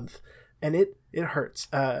a month, and it hurts.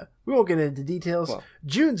 We won't get into details. Well,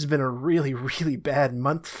 June's been a really, really bad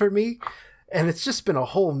month for me, and it's just been a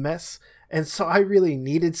whole mess. And so I really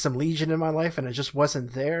needed some Legion in my life, and it just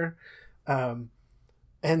wasn't there. And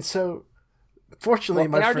so, fortunately,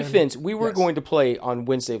 in our defense, we were going to play on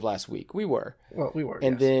Wednesday of last week. We were. Well, we were.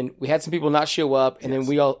 And then we had some people not show up, and then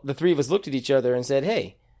the 3 of us looked at each other and said,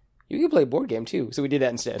 "Hey, you can play a board game too." So we did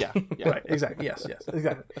that instead. Yeah. Right. Exactly. Yes.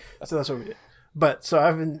 Exactly. So that's what we did. But so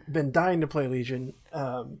I've been dying to play Legion,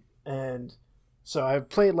 and so I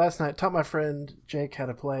played last night. Taught my friend Jake how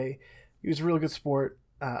to play. He was a really good sport.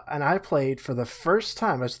 And I played for the first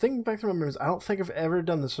time. I was thinking back to my memories. I don't think I've ever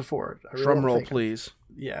done this before. Really drum roll, please.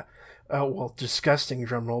 Yeah. Well, disgusting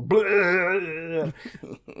drum roll.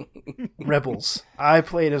 Rebels. I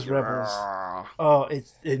played as Rebels. Oh,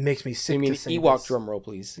 it makes me sick. You mean to say Ewok this. drum roll,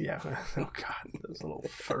 please? Yeah. Oh God, those little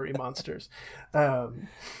furry monsters.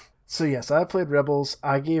 So yes, I played Rebels.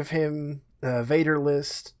 I gave him a Vader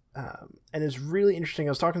list, and it's really interesting.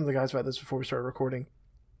 I was talking to the guys about this before we started recording.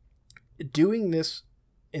 Doing this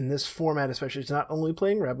in this format, especially, it's not only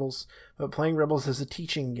playing Rebels, but playing Rebels as a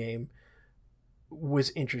teaching game was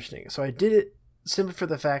interesting. So I did it simply for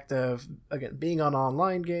the fact of, again, being on an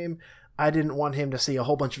online game. I didn't want him to see a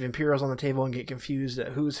whole bunch of Imperials on the table and get confused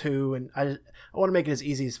at who's who, and I want to make it as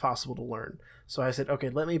easy as possible to learn. So I said, okay,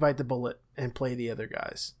 let me bite the bullet and play the other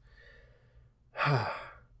guys.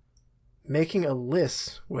 Making a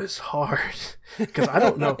list was hard because I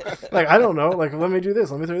don't know. Like, let me do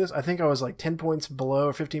this. Let me throw this. I think I was like 10 points below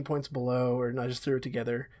or 15 points below, and I just threw it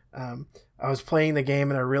together. I was playing the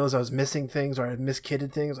game and I realized I was missing things or I had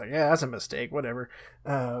miskitted things. Like, yeah, that's a mistake, whatever.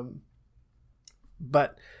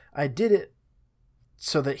 But I did it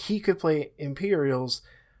so that he could play Imperials.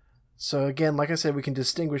 So again, like I said, we can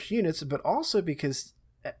distinguish units, but also because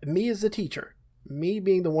me as the teacher, me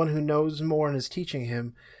being the one who knows more and is teaching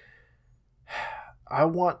him, I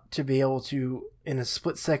want to be able to, in a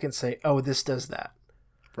split second, say, oh, this does that.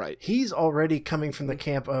 Right. He's already coming from the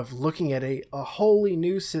camp of looking at a wholly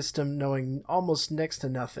new system, knowing almost next to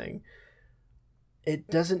nothing. It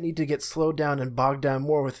doesn't need to get slowed down and bogged down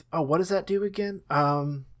more with, oh, what does that do again?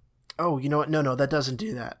 Oh, you know what? No, that doesn't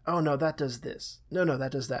do that. Oh, no, that does this. No,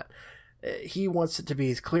 that does that. He wants it to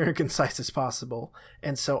be as clear and concise as possible.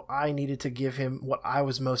 And so I needed to give him what I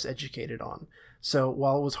was most educated on. So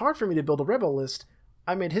while it was hard for me to build a Rebel list,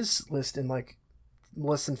 I made his list in like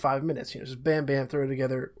less than 5 minutes. Just bam, bam, throw it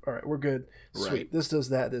together. All right, we're good. Sweet. Right. This does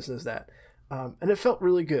that. This does that. And it felt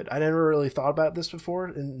really good. I never really thought about this before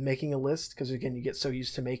in making a list because, again, you get so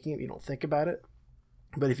used to making it, you don't think about it.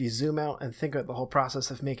 But if you zoom out and think about the whole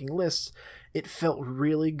process of making lists, it felt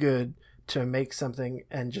really good to make something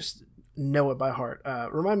and just know it by heart.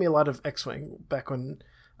 Remind me a lot of X-Wing back when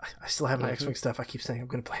I still have my X-Wing stuff. I keep saying I'm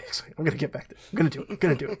going to play X-Wing. I'm going to get back there. I'm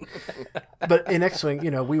going to do it. But in X-Wing,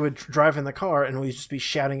 we would drive in the car and we'd just be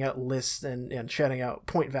shouting out lists and shouting out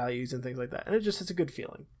point values and things like that. And it's a good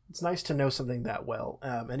feeling. It's nice to know something that well.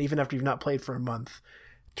 And even after you've not played for a month,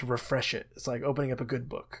 to refresh it. It's like opening up a good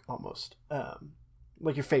book almost.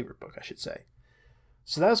 Like your favorite book, I should say.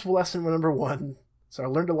 So that was lesson number 1. So I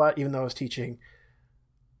learned a lot even though I was teaching.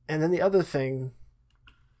 And then the other thing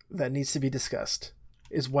that needs to be discussed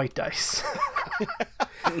is white dice.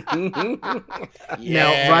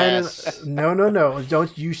 Now, Ryan, no.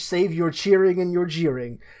 Don't you save your cheering and your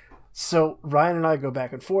jeering. So Ryan and I go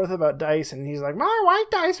back and forth about dice, and he's like, my white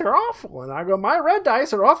dice are awful. And I go, my red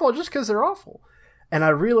dice are awful just because they're awful. And I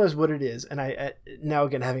realize what it is. And I now,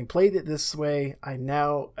 again, having played it this way, I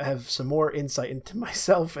now have some more insight into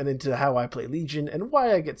myself and into how I play Legion and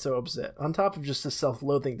why I get so upset. On top of just the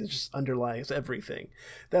self-loathing that just underlies everything.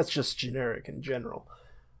 That's just generic in general.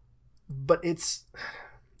 But it's...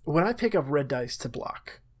 When I pick up red dice to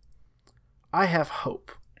block, I have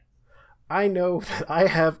hope. I know that I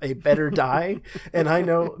have a better die, and I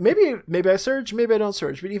know maybe I surge, maybe I don't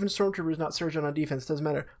surge, but even Stormtroopers not surging on defense doesn't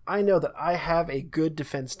matter. I know that I have a good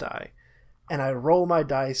defense die, and I roll my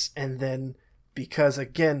dice, and then because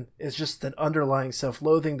again it's just an underlying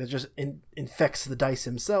self-loathing that just infects the dice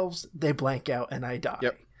themselves, they blank out and I die.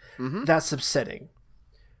 Yep. Mm-hmm. That's upsetting.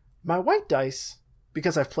 My white dice,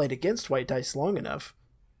 because I've played against white dice long enough,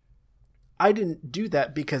 I didn't do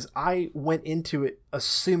that because I went into it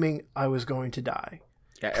assuming I was going to die.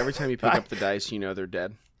 Yeah, every time you pick up the dice, they're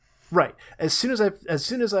dead. Right. As soon as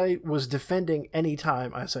I was defending any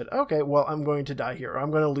time, I said, okay, well, I'm going to die here. Or I'm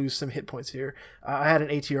going to lose some hit points here. I had an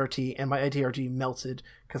ATRT, and my ATRT melted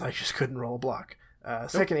because I just couldn't roll a block.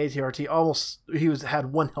 Second ATRT, he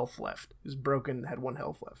had 1 health left. He was broken, had 1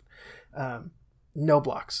 health left. No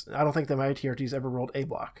blocks. I don't think that my ATRTs ever rolled a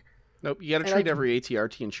block. Nope, you got to treat every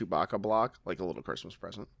ATRT and Chewbacca block like a little Christmas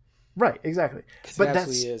present. Right, exactly. But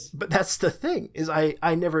that's the thing, is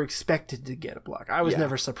I never expected to get a block. I was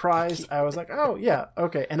never surprised. I was like, oh, yeah,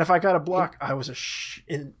 okay. And if I got a block, I was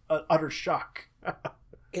in utter shock.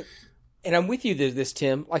 And I'm with you this,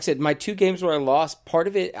 Tim. Like I said, my 2 games where I lost, part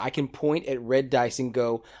of it, I can point at red dice and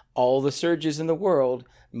go, all the surges in the world,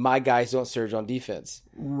 my guys don't surge on defense.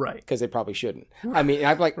 Right. Because they probably shouldn't. I mean,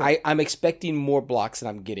 I'm expecting more blocks than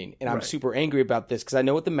I'm getting. And I'm super angry about this because I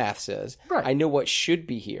know what the math says. Right. I know what should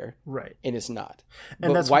be here. Right. And it's not.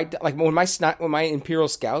 And but white, like when my Imperial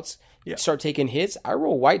Scouts start taking hits, I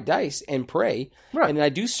roll white dice and pray. Right. And then I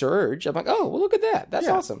do surge. I'm like, oh, well, look at that. That's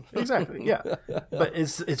awesome. Exactly. Yeah. But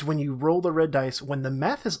it's when you roll the red dice, when the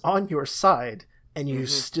math is on your side and you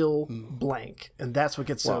still blank. And that's what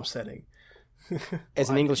gets so upsetting. As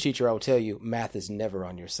an English teacher, I will tell you, math is never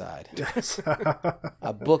on your side.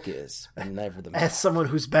 A book is, but never the math. As someone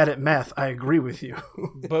who's bad at math, I agree with you.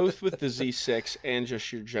 Both with the Z6 and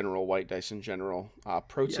just your general white dice in general.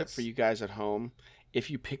 Pro tip for you guys at home. If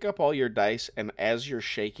you pick up all your dice and as you're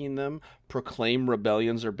shaking them, proclaim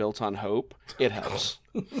rebellions are built on hope, it helps.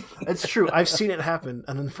 It's true. I've seen it happen,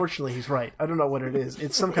 and unfortunately he's right. I don't know what it is.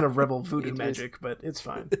 It's some kind of rebel voodoo magic, but it's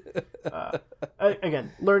fine.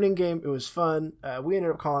 Again, learning game. It was fun. We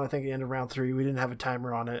ended up calling, I think, the end of round 3. We didn't have a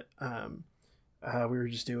timer on it. We were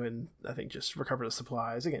just doing, I think, just recover the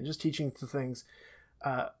supplies. Again, just teaching the things.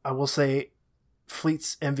 I will say,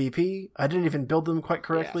 Fleet's MVP. I didn't even build them quite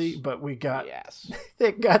correctly, but we got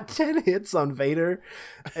they got 10 hits on Vader,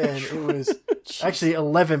 and it was actually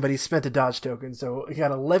 11, but he spent a dodge token, so he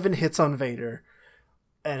got 11 hits on Vader,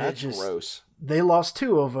 and that's gross. They lost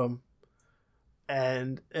 2 of them,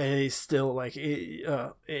 and he still he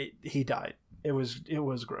died. It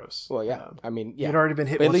was gross. Well, yeah, I mean, yeah, he'd already been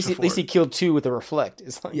hit. But at least he killed 2 with a reflect.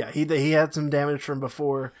 It's like... Yeah, he had some damage from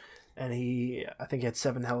before. And I think he had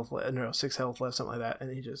 6 health left, something like that. And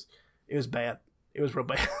it was bad. It was real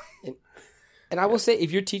bad. And I will say,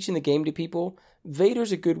 if you're teaching the game to people,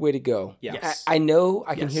 Vader's a good way to go. Yes. I know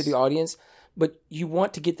I can hear the audience, but you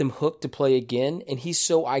want to get them hooked to play again, and he's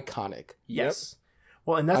so iconic. Yes.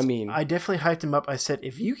 Well, and I definitely hyped him up. I said,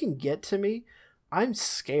 if you can get to me, I'm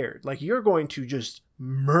scared. Like, you're going to just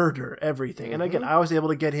murder everything. Mm-hmm. And again, I was able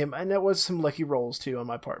to get him, and that was some lucky rolls too on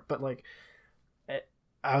my part. But like,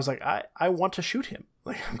 I was like, I want to shoot him.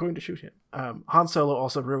 Like, I'm going to shoot him. Han Solo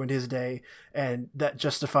also ruined his day, and that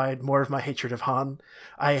justified more of my hatred of Han.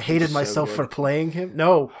 I hated myself for playing him.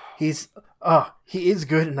 No, he is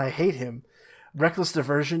good, and I hate him. Reckless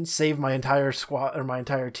Diversion saved my entire squad, or my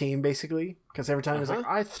entire team, basically, because every time he's like,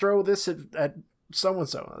 I throw this at so and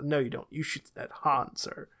so. No, you don't. You shoot at Han,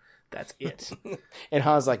 sir. That's it. And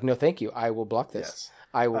Han's like, no, thank you. I will block this. Yes.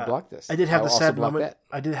 I will block this. I did have will the also sad block moment.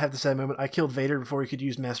 that. I did have the sad moment. I killed Vader before he could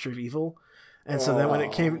use Master of Evil. And so then when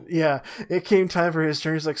it came time for his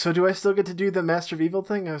turn, he's like, so do I still get to do the Master of Evil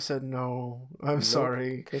thing? I said, no, I'm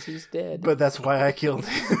sorry. Because he's dead. But that's why I killed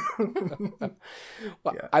him.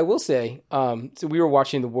 Well, I will say, so we were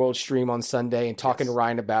watching the World Stream on Sunday and talking to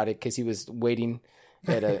Ryan about it because he was waiting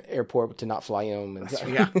at an airport to not fly home. And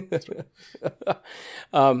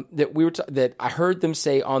that I heard them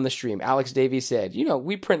say on the stream. Alex Davies said,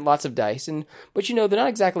 we print lots of dice, but they're not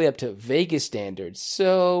exactly up to Vegas standards,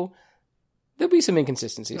 so there'll be some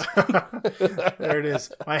inconsistencies. There it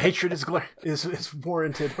is. My hatred is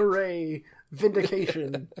warranted. Hooray!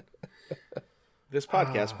 Vindication. This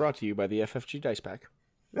podcast brought to you by the FFG Dice Pack.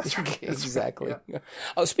 That's right. Exactly. Yeah.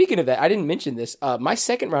 Oh, speaking of that, I didn't mention this. My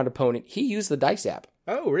second round opponent, he used the dice app.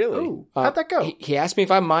 Oh, really? Ooh, how'd that go? He asked me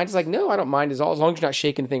if I mind. He's like, no, I don't mind as long as you're not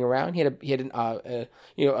shaking anything around. He had a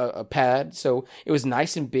pad, so it was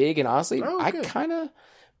nice and big. And honestly,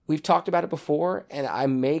 we've talked about it before, and I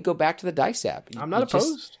may go back to the dice app. I'm not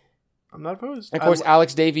opposed. I'm not opposed. Of course,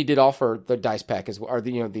 Alex Davey did offer the dice pack as well, or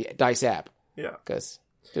the dice app. Yeah, because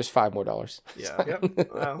there's $5 more. Yeah.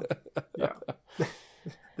 Yep. Well, yeah.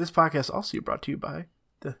 This podcast also brought to you by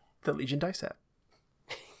the Legion Dice app.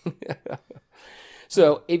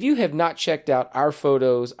 So if you have not checked out our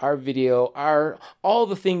photos, our video, all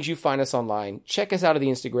the things you find us online, check us out on the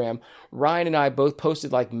Instagram. Ryan and I both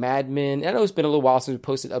posted like madmen. I know it's been a little while since we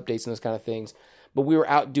posted updates and those kind of things, but we were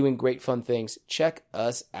out doing great fun things. Check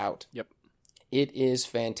us out. Yep. It is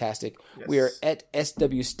fantastic. Yes. We are at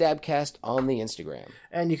SW Stabcast on the Instagram.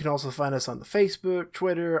 And you can also find us on the Facebook,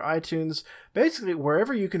 Twitter, iTunes. Basically,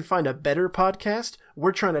 wherever you can find a better podcast,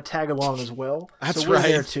 we're trying to tag along as well. That's so we're right.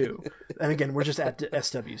 there too. And again, we're just at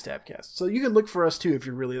SW Stabcast. So you can look for us too if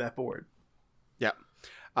you're really that bored. Yeah.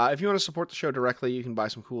 If you want to support the show directly, you can buy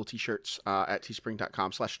some cool t-shirts at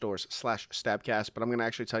teespring.com/stores/stabcast. But I'm going to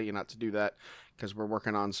actually tell you not to do that because we're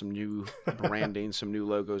working on some new branding, some new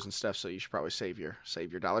logos and stuff. So you should probably save your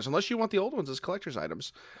dollars, unless you want the old ones as collector's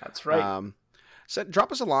items. That's right.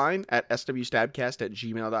 Drop us a line at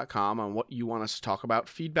swstabcast@gmail.com on what you want us to talk about.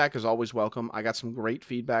 Feedback is always welcome. I got some great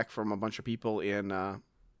feedback from a bunch of people in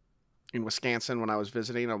Wisconsin when I was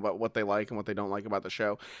visiting about what they like and what they don't like about the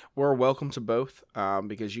show. We're welcome to both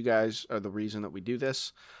because you guys are the reason that we do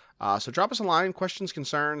this. So drop us a line, questions,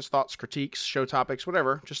 concerns, thoughts, critiques, show topics,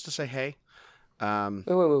 whatever, just to say hey.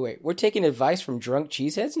 Wait. We're taking advice from drunk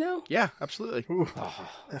cheeseheads now? Yeah, absolutely.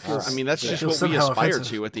 That's just what we somehow aspire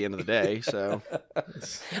offensive. to at the end of the day. So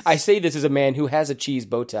I say this as a man who has a cheese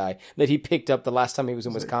bow tie that he picked up the last time he was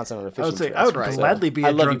in Wisconsin on a I fishing would say trip. I would right. gladly be I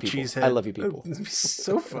a love you drunk people. cheesehead. I love you people. It'd be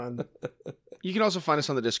so fun. you can also find us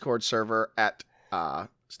on the Discord server at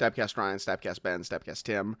Stabcast Ryan, Stabcast Ben, Stabcast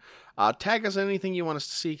Tim. Tag us in anything you want us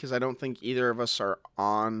to see because I don't think either of us are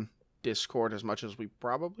on Discord as much as we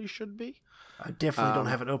probably should be. I definitely don't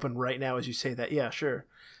have it open right now as you say that. Yeah, sure.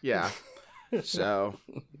 Yeah. So,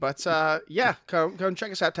 but yeah, come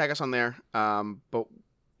check us out, tag us on there. But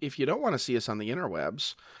if you don't want to see us on the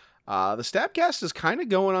interwebs, the Stabcast is kind of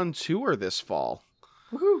going on tour this fall.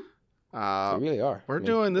 Woohoo! They really are. We're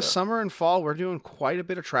doing this summer and fall. We're doing quite a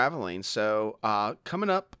bit of traveling. So,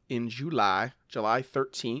 coming up in July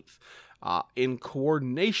 13th, in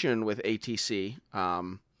coordination with ATC,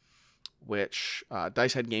 which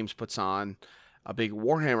Dice Head Games puts on a big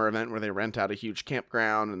Warhammer event where they rent out a huge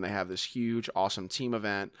campground and they have this huge, awesome team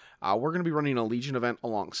event. We're going to be running a Legion event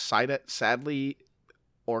alongside it. Sadly,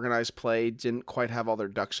 Organized Play didn't quite have all their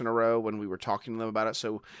ducks in a row when we were talking to them about it,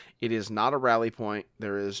 so it is not a rally point.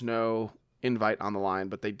 There is no invite on the line,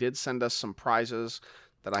 but they did send us some prizes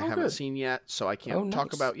that I haven't seen yet, so I can't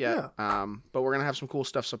talk about yet. Yeah. But we're going to have some cool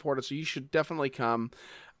stuff supported, so you should definitely come.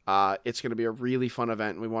 It's going to be a really fun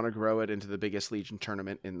event, and we want to grow it into the biggest Legion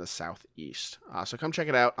tournament in the Southeast. So come check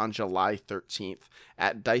it out on July 13th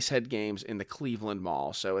at Dice Head Games in the Cleveland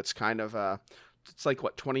Mall. So it's kind of, it's like,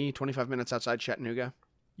 25 minutes outside Chattanooga?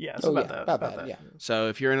 Yeah, it's about that. Yeah. So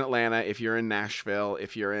if you're in Atlanta, if you're in Nashville,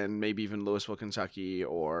 if you're in maybe even Louisville, Kentucky,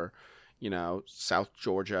 or, South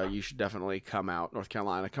Georgia, you should definitely come out. North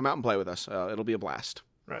Carolina, come out and play with us. It'll be a blast.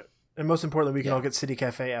 Right. And most importantly, we can all get City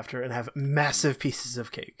Cafe after and have massive pieces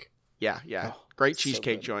of cake. Yeah. Oh, Great so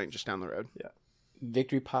cheesecake good. joint just down the road. Yeah.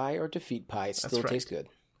 Victory pie or defeat pie, it still right. tastes good.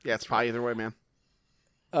 Yeah, it's pie either way, man.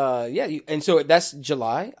 And so that's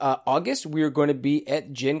July. August, we're going to be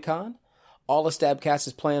at Gen Con. All the Stabcast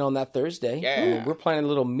is playing on that Thursday. Yeah. And we're planning a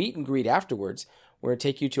little meet and greet afterwards. We're going to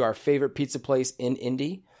take you to our favorite pizza place in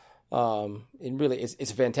Indy. It really is.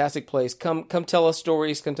 It's a fantastic place. Come tell us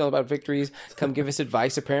stories. Come tell about victories. Come give us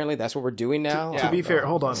advice. Apparently, that's what we're doing now. To be fair,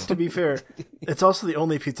 hold on. To be fair, it's also the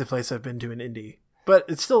only pizza place I've been to in Indy, but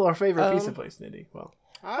it's still our favorite pizza place in Indy. Well,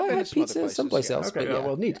 I've I been had to some other pizza places, someplace yeah. else. okay, but yeah.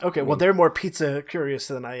 well, neat. Okay, well, they're more pizza curious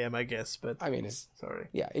than I am, I guess. But I mean, it's sorry.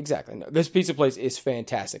 yeah, exactly. No, this pizza place is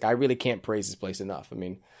fantastic. I really can't praise this place enough. I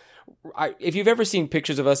mean, if you've ever seen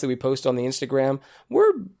pictures of us that we post on the Instagram,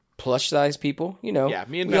 we're plush-sized people. You know, Yeah,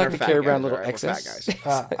 me and we Ben like are to fat carry guys, around little all right? We're excess.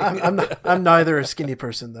 fat guys. I'm neither a skinny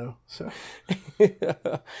person though. So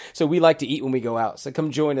So we like to eat when we go out. So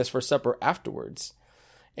come join us for supper afterwards.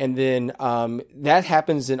 And then that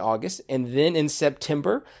happens in August. And then in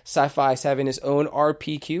September, Sci-Fi is having its own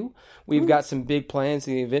RPQ. We've got some big plans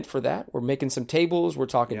in the event for that. We're making some tables. We're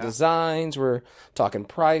talking designs. We're talking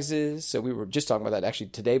prizes. So we were just talking about that actually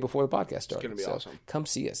today before the podcast started. gonna be So awesome. Come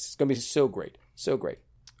see us. It's going to be so great. So great.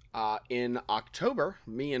 In October,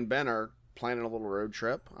 me and Ben are planning a little road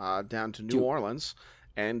trip down to New Orleans,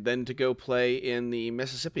 and then to go play in the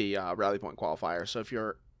Mississippi Rally Point qualifier. So if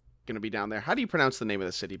you're going to be down there, how do you pronounce the name of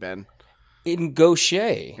the city, Ben? In Gaucher.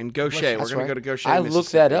 In Gaucher. We're That's going to right. go to Gaucher, I Mississippi.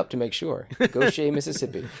 looked that up to make sure. Gaucher,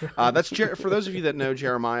 Mississippi. That's for those of you that know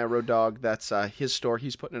Jeremiah Road Dog. That's his store.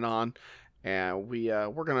 He's putting it on, and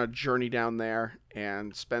we're gonna journey down there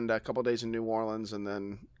and spend a couple days in New Orleans, and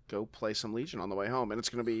then go play some Legion on the way home. And it's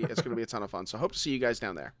gonna be a ton of fun. So hope to see you guys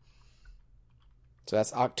down there. So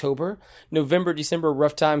that's October. November, December,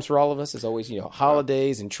 rough times for all of us. As always,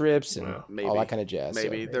 holidays and trips and all that kind of jazz.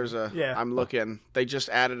 Maybe So. there's a. Yeah. I'm looking. They just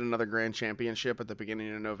added another Grand Championship at the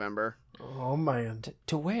beginning of November oh man,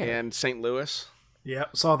 To where? in St. Louis. yeah,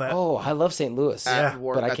 saw that. Oh, I love St. Louis. At,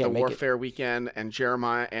 but I at the can't make it. Warfare weekend, and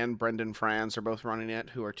Jeremiah and Brendan Franz are both running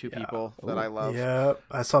it, who are two people that I love. Yeah,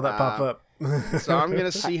 I saw that pop up. So I'm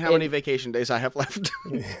gonna see how many vacation days I have left.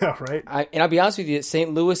 Yeah, right. And I'll be honest with you,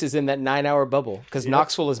 St. Louis is in that 9-hour bubble because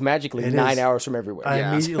Knoxville is magically It 9 is. hours from everywhere. I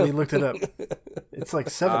Yeah. immediately looked it up. It's like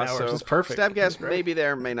 7 hours. So It's perfect. Stabcast maybe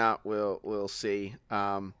there, may not. We'll see.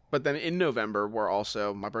 But then in November,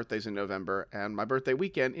 my birthday's in November, and my birthday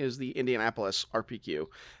weekend is the Indianapolis RPQ.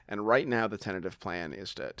 And right now, the tentative plan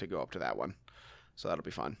is to go up to that one. So that'll be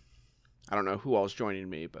fun. I don't know who all's joining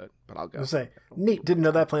me, but I'll go. I'll say, neat. Didn't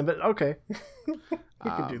know that plan, but okay. We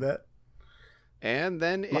can do that. And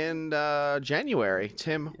then in January,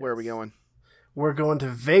 Tim, where are we going? We're going to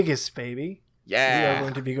Vegas, baby. We are Yeah.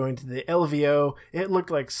 going to be going to the LVO. It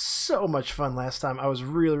looked like so much fun last time. I was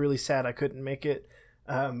really, really sad I couldn't make it.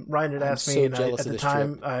 Ryan had asked so me, and jealous at of the this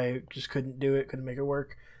time, I just couldn't do it, couldn't make it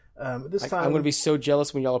work. This time, I'm going to be so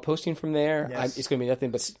jealous when y'all are posting from there. Yes. It's going to be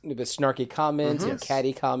nothing but snarky comments and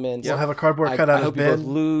catty comments. we'll have a cardboard I cutout of hope you both Ben.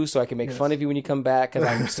 lose so I can make fun of you when you come back because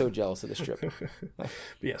I'm so jealous of this trip.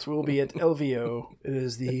 Yes, we'll be at LVO. It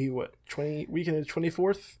is the weekend of the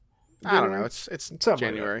 24th. I don't know. It's Something like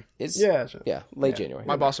January. It's Yeah, late January.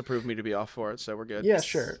 My boss approved me to be off for it, so we're good. yeah,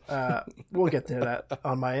 sure. We'll get to that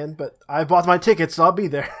on my end, but I bought my tickets, so I'll be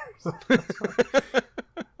there.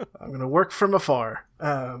 I'm gonna work from afar.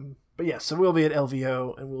 But yeah, so we'll be at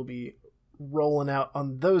LVO and we'll be rolling out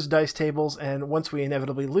on those dice tables. And once we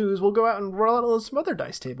inevitably lose, we'll go out and roll out on some other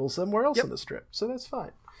dice tables somewhere else on the strip. So that's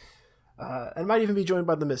fine. And might even be joined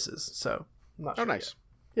by the misses. So I'm not sure. Oh, nice.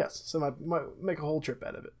 Yet. Yes, so might make a whole trip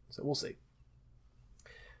out of it. So we'll see.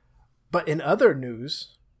 But in other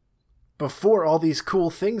news, before all these cool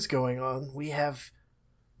things going on, we have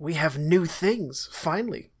new things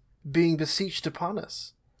finally being beseeched upon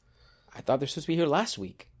us. I thought they're supposed to be here last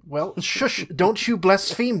week. Well, shush! Don't you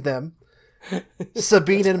blaspheme them.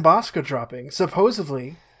 Sabine and Bosco dropping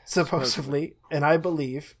supposedly, and I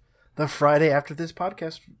believe the Friday after this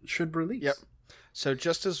podcast should release. Yep. So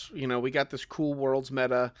just as, we got this cool Worlds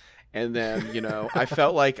meta, and then, I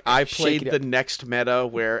felt like I played it the up. next meta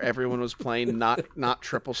where everyone was playing not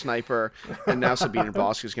triple sniper, and now Sabine and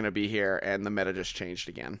Bosco is going to be here, and the meta just changed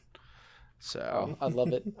again. So I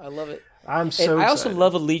love it. I love it. I'm so. And I also excited.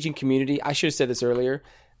 love a Legion community. I should have said this earlier.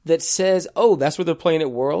 That says, "Oh, that's where they're playing at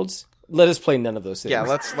Worlds. Let us play none of those things." yeah,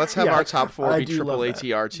 let's have Yeah, our top four I be do triple love that.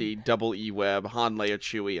 ATRT, double E-Web, Han, Leia,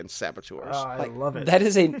 Chewie, and Saboteurs. Oh, I love it.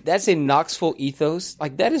 That's a Knoxville ethos.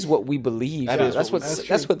 Like that is what we believe. That's what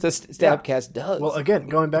this Stabcast does. Well, again,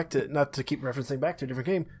 going back to, not to keep referencing back to a different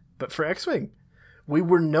game, but for X-Wing, we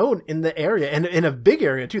were known in the area, and in a big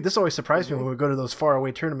area too. This always surprised me when we go to those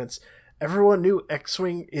faraway tournaments. Everyone knew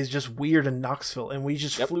X-Wing is just weird in Knoxville, and we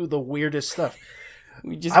just flew the weirdest stuff.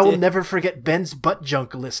 we just I will did. never forget Ben's butt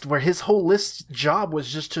junk list, where his whole list's job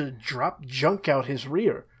was just to drop junk out his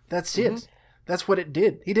rear. That's it. That's what it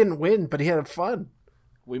did. He didn't win, but he had fun.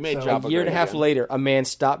 We made So- Jabba A year and a great half again. later, a man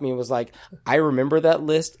stopped me and was like, "I remember that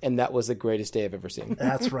list, and that was the greatest day I've ever seen."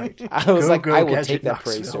 That's right. I was like, I will Gadget take that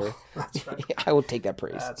praise, Knoxville. sir. That's right. I will take that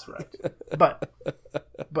praise. That's right.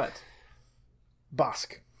 But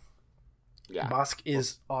Bosk. Yeah. Bosk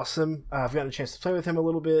is awesome. I've gotten a chance to play with him a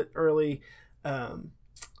little bit early.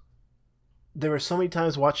 There were so many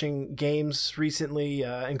times watching games recently,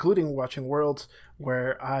 including watching Worlds,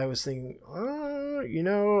 where I was thinking, a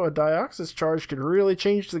Dioxis charge could really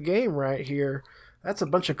change the game right here. That's a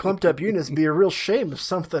bunch of clumped up units. It'd be a real shame if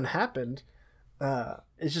something happened.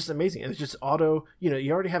 It's just amazing. It's just auto.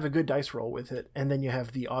 You already have a good dice roll with it, and then you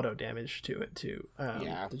have the auto damage to it too.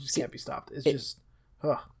 Yeah. That just can't be stopped. It's just,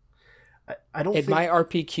 I don't At think. my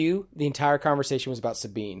RPQ, the entire conversation was about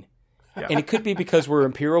Sabine. And it could be because we're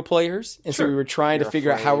Imperial players, and so we were trying to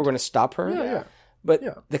figure out how we're going to stop her. Yeah. But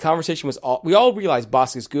Yeah. the conversation was we all realize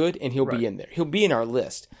Bosk is good, and he'll be in there. He'll be in our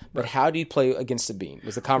list. But how do you play against Sabine?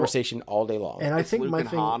 Was the conversation all day long. And I It's think Luke my and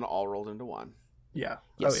thing. Han all rolled into one. Yeah.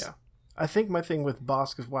 Yes. Oh yeah. I think my thing with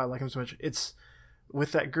Bosk is why I like him so much. It's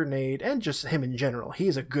with that grenade and just him in general. He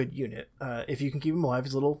is a good unit. If you can keep him alive,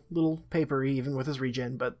 he's a little papery even with his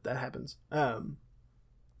regen, but that happens.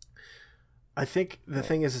 I think the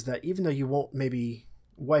thing is that even though you won't maybe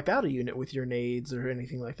wipe out a unit with your nades or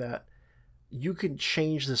anything like that, you can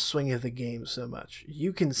change the swing of the game so much.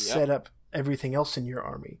 You can set up everything else in your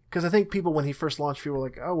army. Because I think people, when he first launched, people were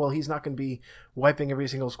like, oh, well, he's not going to be wiping every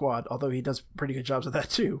single squad, although he does pretty good jobs of that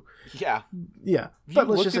too. Yeah. Yeah. But But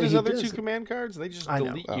let's look just at say his he other does two it. command cards. They just I know.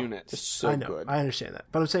 delete units. It's so I know. good. I understand that.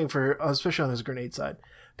 But I'm saying especially on his grenade side,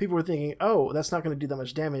 people were thinking, oh, that's not going to do that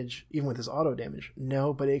much damage, even with his auto damage.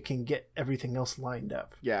 No, but it can get everything else lined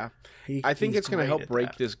up. Yeah. I think He's it's going to great help at break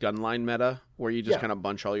that. this gunline meta where you just Yeah. kind of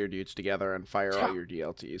bunch all your dudes together and fire all your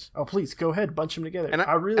DLTs. Oh, please go ahead, bunch them together. And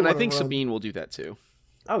I wanna think run... Sabine will do that too.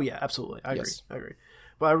 Oh yeah, absolutely. I Yes. agree.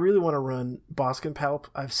 But I really want to run Bosk and Palp.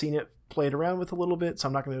 I've seen it played around with a little bit, so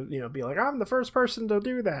I'm not going to be like, I'm the first person to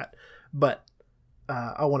do that. But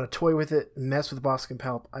I want to toy with it, mess with Bosk and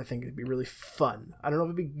Palp. I think it'd be really fun. I don't know if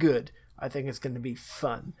it'd be good. I think it's going to be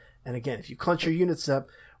fun. And again, if you clunch your units up,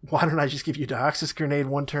 why don't I just give you Dioxis Grenade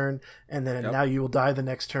one turn, and then now you will die the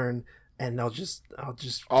next turn, and I'll just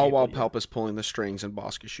All while table you. Palp is pulling the strings and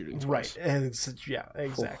Bosk is shooting twice. Right, and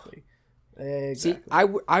exactly. See,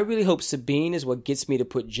 I really hope Sabine is what gets me to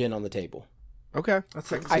put Jin on the table. Okay. That's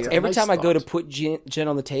a Every nice time I go to thought. put Jin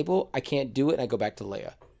on the table, I can't do it, and I go back to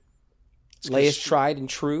Leia. Leia's tried and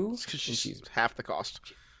true. Because she's half the cost.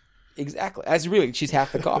 Exactly. She's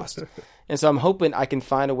half the cost. And so I'm hoping I can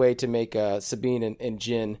find a way to make Sabine and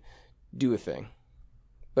Jin do a thing.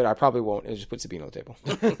 But I probably won't. I'll just put Sabine on the table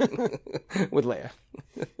with Leia.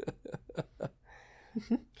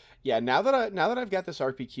 Yeah, now that I've got this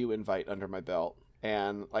RPQ invite under my belt,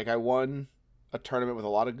 and like I won a tournament with a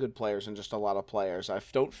lot of good players and just a lot of players, I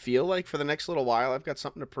don't feel like for the next little while I've got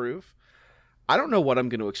something to prove. I don't know what I'm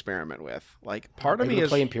going to experiment with. Like part of me is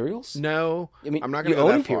play Imperials. no, I mean, I'm not going you to go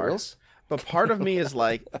own that far. Imperials. But part of me is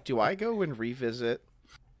like, do I go and revisit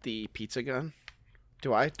the pizza gun?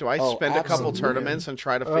 Do I Oh, spend a couple absolutely. tournaments and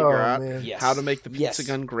try to figure out man. Yes. how to make the pizza Yes.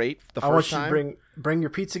 gun great the I want first you to time? bring your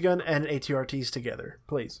pizza gun and ATRTs together,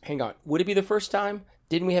 please. Hang on. Would it be the first time?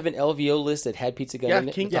 Didn't we have an LVO list that had pizza gun Yeah, in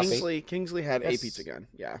it? in the top eight? Kingsley had Yes. a pizza gun.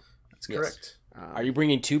 Yeah. That's Yes. correct. Are you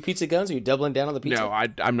bringing 2 pizza guns? Are you doubling down on the pizza? No,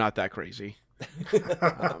 I'm not that crazy.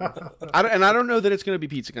 I don't know that it's going to be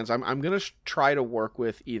pizza guns. I'm going to try to work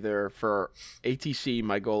with either for ATC.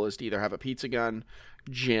 My goal is to either have a pizza gun,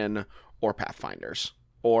 Jin, or Pathfinders,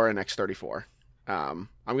 or an X-34. I'm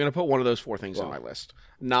going to put one of those 4 things on my list.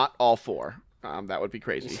 Not all 4. That would be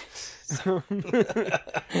crazy. But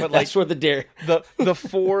like That's where the dare. the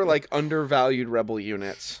 4 like undervalued rebel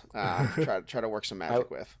units. Try to work some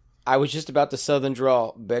magic with. I was just about to Southern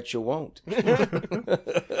draw. Bet you won't.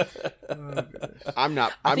 I'm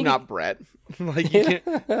not Brett. Like you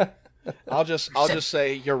can't. I'll just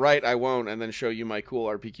say you're right. I won't, and then show you my cool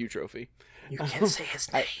RPQ trophy. You can't say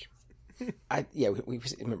his name. We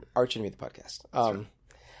remember Arch and me the podcast.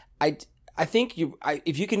 I think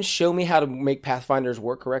if you can show me how to make Pathfinders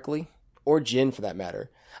work correctly, or Jin for that matter.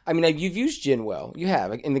 I mean, you've used Jin well. You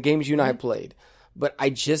have in the games you and I have played, but I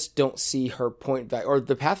just don't see her point value or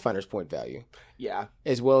the Pathfinder's point value Yeah,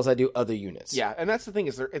 as well as I do other units. yeah, and that's the thing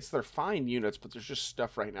is they're fine units, but there's just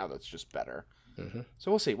stuff right now that's just better. So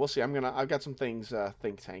we'll see. I've got some things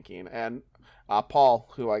think tanking, and Paul,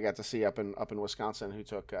 who I got to see up in Wisconsin, who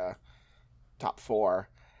took top 4.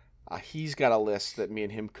 He's got a list that me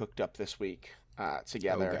and him cooked up this week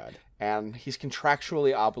together, Oh, God. and he's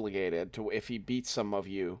contractually obligated to, if he beats some of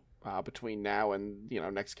you between now and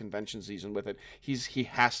next convention season with it. He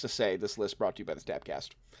has to say this list brought to you by the Stabcast.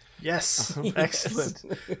 Yes, excellent.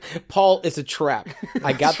 Paul, it's a trap.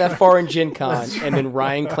 I got that far in Gen Con, and then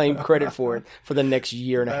Ryan claimed credit for it for the next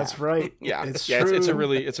year and a half. That's right. Yeah, it's yeah, true. it's a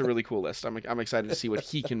really cool list. I'm excited to see what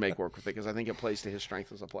he can make work with it because I think it plays to his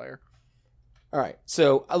strength as a player. All right.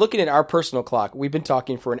 So looking at our personal clock, we've been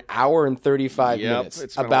talking for an hour and 35 minutes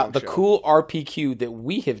it's been a about long the show. cool RPQ that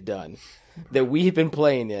we have done, that we have been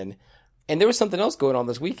playing in. And there was something else going on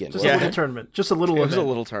this weekend. Just wasn't a little tournament. Just a little It was event. a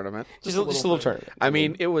little tournament. Just a little tournament. I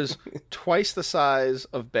mean, it was twice the size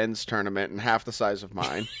of Ben's tournament and half the size of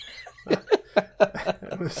mine. It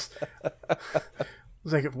was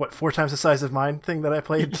like, what, 4 times the size of mine thing that I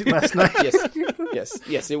played last night?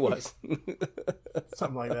 Yes, it was.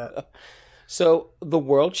 Something like that. So the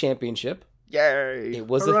World Championship, Yay! it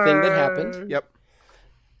was a thing that happened. Yep.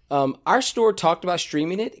 Our store talked about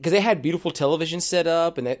streaming it because they had beautiful television set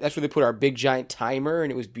up, and that's where they put our big giant timer,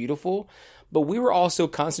 and it was beautiful. But we were all so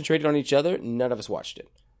concentrated on each other, none of us watched it.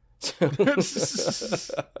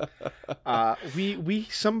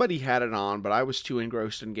 Somebody had it on, but I was too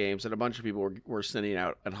engrossed in games, and a bunch of people were sending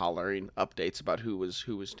out and hollering updates about who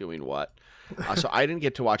was doing what. So I didn't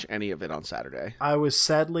get to watch any of it on Saturday. I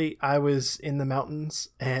was in the mountains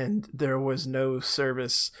and there was no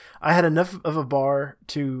service. I had enough of a bar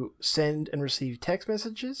to send and receive text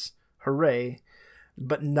messages. Hooray.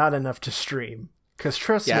 But not enough to stream. Because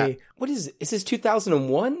trust me, What is this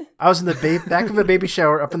 2001? I was in the back of a baby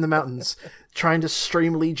shower up in the mountains trying to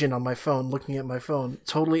stream Legion on my phone, looking at my phone.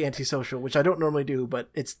 Totally antisocial, which I don't normally do, but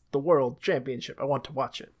it's the World Championship. I want to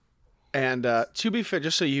watch it. And to be fair,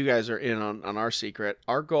 just so you guys are in on our secret,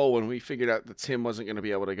 our goal when we figured out that Tim wasn't going to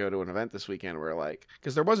be able to go to an event this weekend, we were like,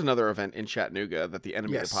 because there was another event in Chattanooga that the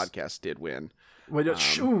Enemy of the Podcast did win. Why'd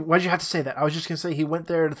you have to say that? I was just going to say he went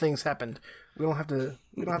there and things happened. We don't have to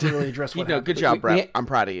really address what happened. Good job, Brett. I'm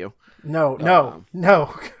proud of you. No.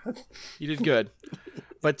 You did good.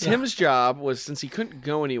 But Tim's job was, since he couldn't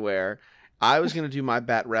go anywhere, I was going to do my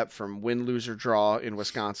bat rep from win, lose, or draw in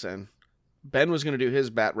Wisconsin. Ben was going to do his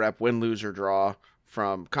bat rep, win, lose, or draw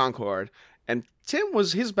from Concord. And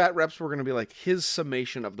his bat reps were going to be like his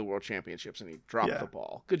summation of the World Championships, and he dropped the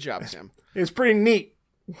ball. Good job, Tim. It was pretty neat.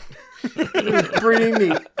 Pretty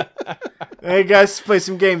neat. Hey, guys, play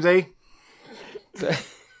some games, eh?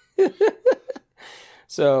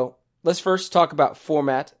 So let's first talk about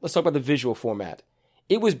format. Let's talk about the visual format.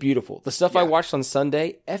 It was beautiful. The stuff I watched on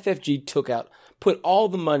Sunday, FFG put all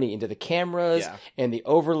the money into the cameras and the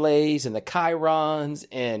overlays and the chyrons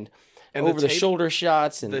and over the shoulder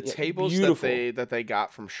shots and the tables that they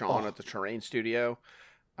got from Sean at the Terrain Studio.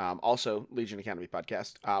 Also, Legion Academy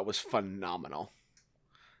podcast was phenomenal.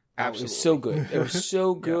 Absolutely. It was so good. It was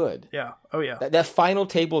so good. Yeah. Oh, yeah. That final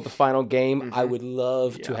table at the final game, I would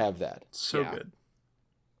love to have that. So good.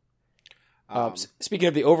 Speaking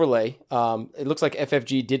of the overlay, it looks like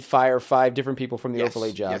FFG did fire 5 different people from the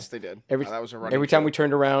overlay job. Yes, they did. That was a running every time joke. we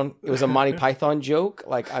turned around, it was a Monty Python joke.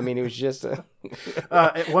 It was just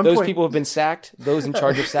At one those point, people have been sacked. Those in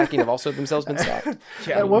charge of sacking have also themselves been sacked.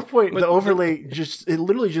 At one point, the overlay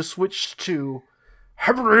literally just switched to.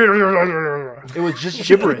 It was just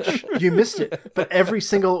gibberish. You missed it. But every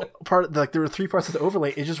single part, like there were 3 parts of the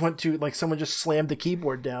overlay, it just went to like someone just slammed the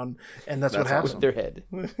keyboard down, and that's what happened. With their head.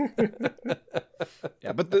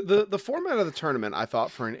 Yeah, but the format of the tournament, I thought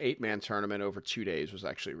for an 8-man tournament over 2 days was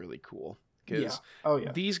actually really cool. Because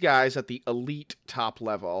these guys at the elite top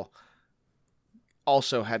level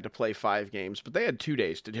also had to play 5 games, but they had 2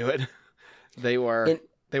 days to do it.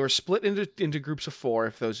 They were split into groups of 4.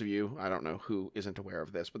 If those of you, I don't know who isn't aware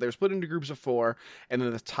of this, but they were split into groups of 4, and then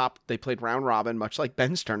the top they played round robin, much like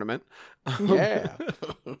Ben's tournament. Yeah,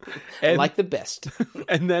 and, like the best.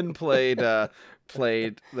 And then played the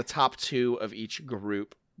top 2 of each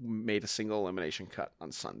group, made a single elimination cut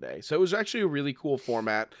on Sunday. So it was actually a really cool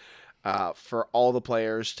format for all the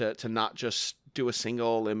players to not just do a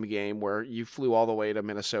single elim game where you flew all the way to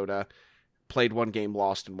Minnesota, played 1 game,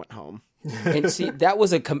 lost, and went home. And see, that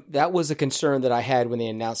was a concern that I had when they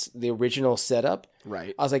announced the original setup.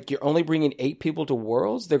 Right. I was like, you're only bringing 8 people to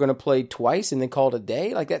Worlds. They're going to play twice and then call it a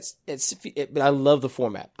day. Like but I love the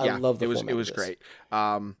format. I love the format. It was great.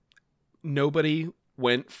 Nobody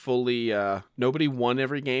went fully. Nobody won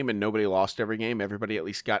every game and nobody lost every game. Everybody at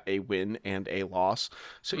least got a win and a loss.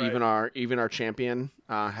 So even our champion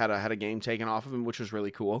had a game taken off of him, which was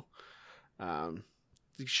really cool.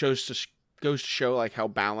 It goes to show like how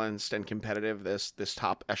balanced and competitive this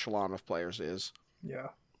top echelon of players is. Yeah.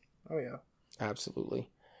 Oh yeah. Absolutely.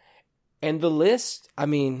 And the lists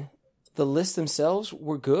themselves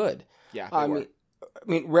were good. Yeah. I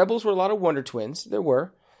mean, Rebels were a lot of Wonder Twins. There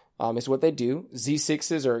were. Is what they do.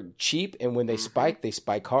 Z6s are cheap, and when they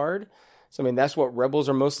spike hard. So, I mean, that's what Rebels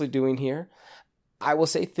are mostly doing here. I will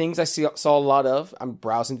say things I saw a lot of. I'm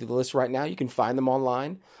browsing through the list right now. You can find them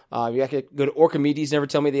online. You can go to Orchimedes, Never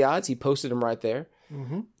Tell Me the Odds. He posted them right there.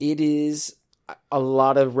 It is a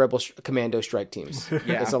lot of Rebel Commando strike teams.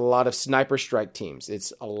 Yeah. It's a lot of sniper strike teams.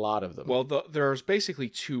 It's a lot of them. Well, there's basically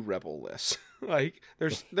 2 Rebel lists. Like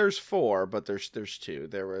there's 4, but there's 2.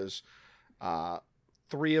 There was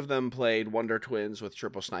 3 of them played Wonder Twins with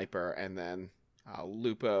Triple Sniper, and then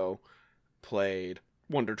Lupo played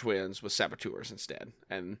Wonder Twins with Saboteurs instead.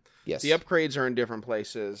 And yes. The upgrades are in different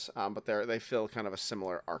places, but they fill kind of a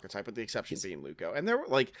similar archetype, with the exception being Luco. And there,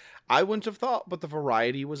 like, I wouldn't have thought, but the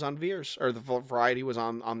variety was on Veers, or the variety was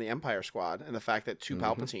on the Empire squad, and the fact that 2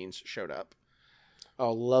 Palpatines showed up.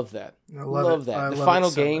 Oh, love that. I love it. that. I The love final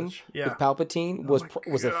it so game much. Yeah. with Palpatine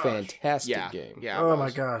was a fantastic Yeah. game. Yeah. Oh my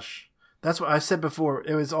gosh. That's what I said before.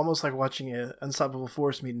 It was almost like watching an Unstoppable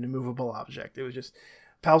Force meet an immovable object. It was just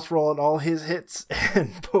Palp's rolling all his hits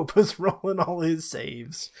and Boba's rolling all his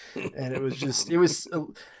saves. And it was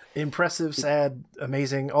impressive, sad,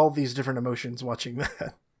 amazing, all these different emotions watching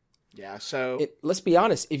that. Yeah, so Let's be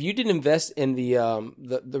honest. If you didn't invest in the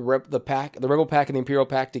Rebel pack and the Imperial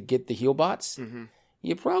pack to get the heal bots,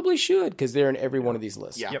 you probably should, because they're in every one of these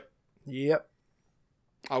lists. yeah. Yep.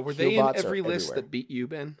 Were Heal they in bots are every list everywhere. that beat you,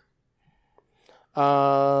 Ben?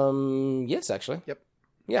 Yes, actually. Yep.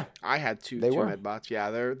 Yeah. I had two were. med bots. Yeah,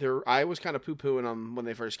 they're. I was kind of poo-pooing them when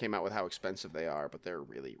they first came out with how expensive they are, but they're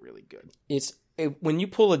really, really good. When you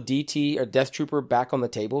pull a DT or Death Trooper back on the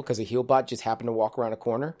table because a heal bot just happened to walk around a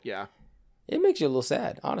corner, Yeah. it makes you a little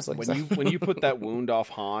sad, honestly. When you put that wound off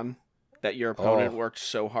Han, that your opponent worked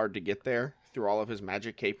so hard to get there through all of his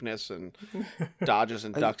magic capeness and dodges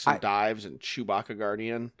and ducks and dives and Chewbacca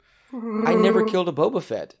Guardian. I never killed a Boba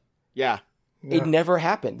Fett. Yeah. It never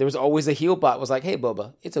happened. There was always a heal bot was like, "Hey,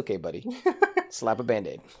 Boba, it's okay, buddy. Slap a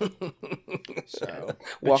Band-Aid. So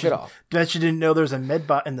Walk it off." Bet you didn't know there's a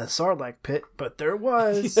medbot in the Sarlacc pit, but there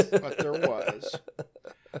was. but there was.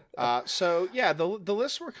 So yeah, the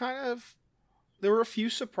lists were kind of. There were a few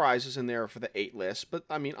surprises in there for the 8 list, but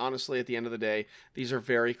I mean, honestly, at the end of the day, these are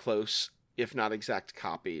very close, if not exact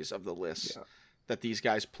copies of the lists that these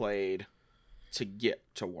guys played to get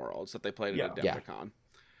to Worlds, that they played at Adepticon.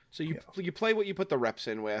 So you play what you put the reps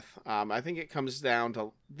in with. I think it comes down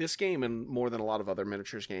to this game, and more than a lot of other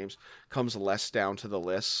miniatures games, comes less down to the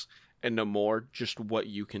lists and no more just what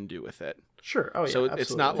you can do with it. Sure. Oh yeah. So absolutely.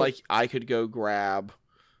 it's not like I could go grab,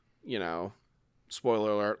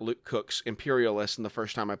 spoiler alert, Luke Cook's Imperialist, and the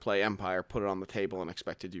first time I play Empire, put it on the table and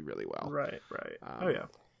expect to do really well. Right. Oh yeah.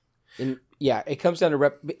 And it comes down to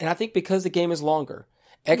rep. And I think because the game is longer,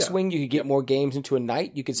 X-Wing, you could get more games into a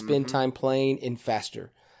night. You could spend time playing in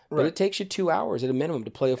faster. But it takes you 2 hours at a minimum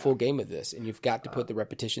to play a full game of this, and you've got to put the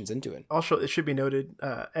repetitions into it. Also, it should be noted,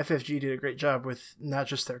 FFG did a great job with not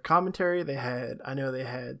just their commentary. I know they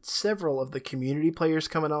had several of the community players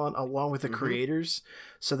coming on along with the creators.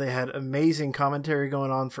 So they had amazing commentary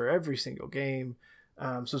going on for every single game.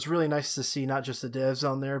 So it's really nice to see not just the devs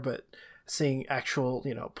on there, but seeing actual,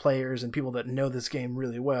 players and people that know this game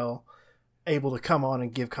really well able to come on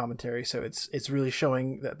and give commentary. So it's really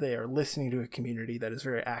showing that they are listening to a community that is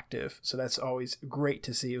very active. So that's always great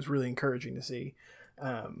to see. It was really encouraging to see.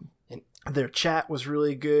 And their chat was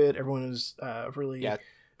really good. Everyone was really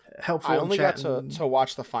helpful. I only got chatting. to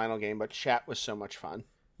watch the final game, but chat was so much fun.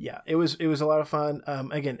 Yeah, it was a lot of fun.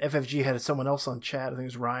 Again, FFG had someone else on chat. I think it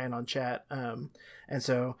was Ryan on chat. And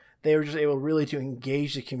so they were just able really to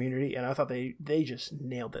engage the community. And I thought they just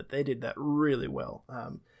nailed it. They did that really well.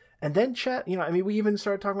 And then chat, we even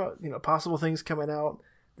started talking about, possible things coming out.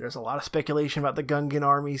 There's a lot of speculation about the Gungan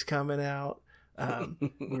armies coming out.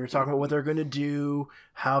 We were talking about what they're going to do,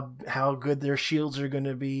 how good their shields are going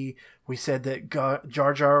to be. We said that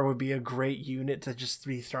Jar Jar would be a great unit to just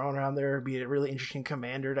be thrown around there, be a really interesting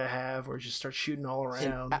commander to have, or just start shooting all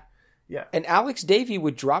around. And Alex Davey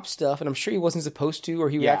would drop stuff, and I'm sure he wasn't supposed to,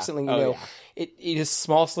 or he would accidentally, it is a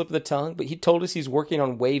small slip of the tongue, but he told us he's working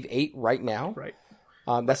on Wave 8 right now. Right.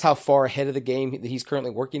 That's how far ahead of the game that he's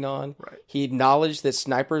currently working on. Right. He acknowledged that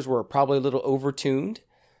snipers were probably a little overtuned.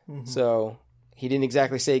 So he didn't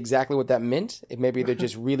exactly say exactly what that meant. Maybe they're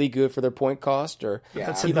just really good for their point cost, or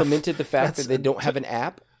he lamented the fact that they don't have an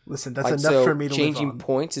app. Listen, that's enough for me to changing live on.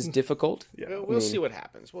 points is difficult. We'll see what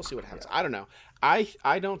happens. I don't know.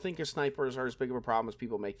 I don't think snipers are as big of a problem as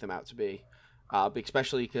people make them out to be,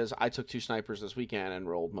 especially because I took 2 snipers this weekend and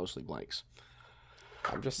rolled mostly blanks.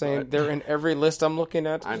 I'm just saying they're in every list I'm looking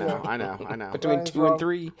at. I know. Between Ryan's 2 wrong. and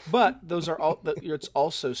 3. But those are all. It's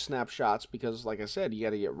also snapshots because, like I said, you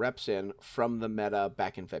got to get reps in from the meta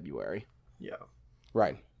back in February. Yeah.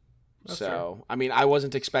 Right. So, I mean, I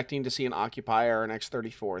wasn't expecting to see an Occupier or an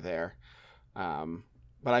X-34 there,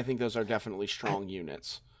 but I think those are definitely strong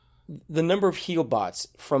units. The number of heal bots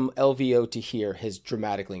from LVO to here has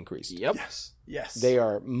dramatically increased. Yep, Yes. They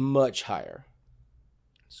are much higher.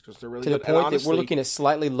 it's because they're really To the good. And point honestly, that we're looking at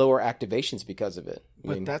slightly lower activations because of it. I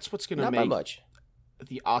but mean, that's what's going to not by make much.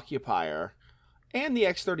 the Occupier and the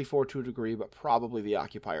X-34 to a degree, but probably the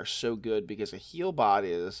Occupier so good because a heal bot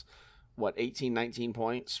is, 18, 19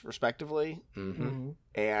 points, respectively? Mm-hmm.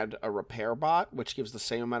 And a repair bot, which gives the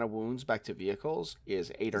same amount of wounds back to vehicles,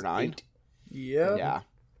 is 8 or 9. Yeah. Yeah.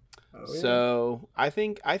 Oh, yeah. So I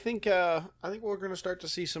think we're going to start to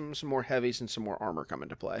see some more heavies and some more armor come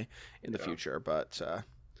into play in the future, but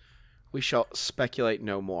we shall speculate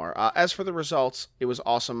no more. As for the results, it was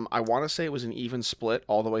awesome. I want to say it was an even split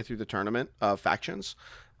all the way through the tournament of factions.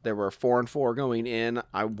 There were 4-4 going in.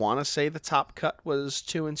 I want to say the top cut was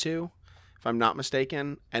 2-2, if I'm not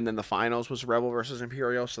mistaken, and then the finals was Rebel versus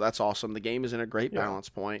Imperial. So that's awesome. The game is in a great balance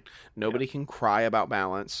point. Nobody can cry about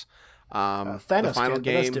balance. Thanos the final can, but that's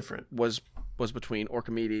game different. was between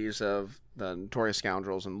Orchimedes of the Notorious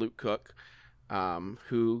Scoundrels and Luke Cook,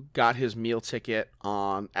 who got his meal ticket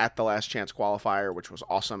at the Last Chance qualifier, which was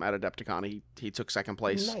awesome at Adepticon. He took second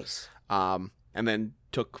place. Nice. And then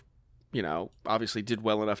took, obviously did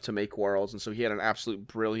well enough to make Worlds, and so he had an absolute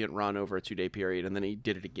brilliant run over a 2-day period, and then he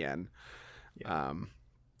did it again. Yeah.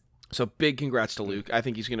 So big congrats to Luke. I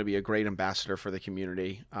think he's going to be a great ambassador for the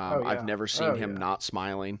community. I've never seen him not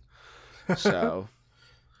smiling. So,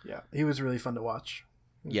 yeah, he was really fun to watch.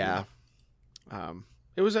 Yeah.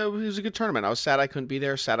 It was a good tournament. I was sad I couldn't be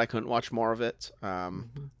there, sad I couldn't watch more of it.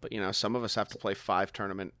 But some of us have to play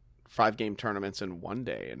 5-game tournaments in one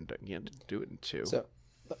day and do it in 2. So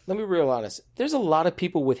let me be real honest. There's a lot of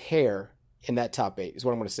people with hair in that top 8 is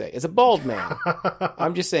what I'm going to say. As a bald man,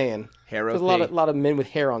 I'm just saying. Hair There's OP. a lot of men with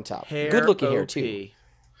hair on top. Good looking hair too.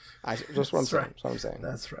 That's what I'm saying. That's what I'm saying.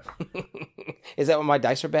 That's right. Is that why my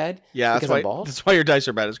dice are bad? Yeah, because I'm bald. That's why your dice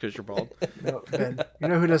are bad, is because you're bald. No, Ben, you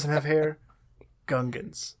know who doesn't have hair?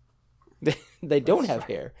 Gungans. They don't have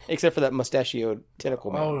hair except for that mustachioed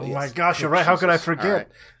tentacle man. Oh But yes. my gosh, you're right. How could I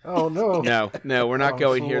forget? All right. Oh no. No, we're not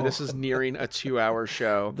going here. fool. This is nearing a 2-hour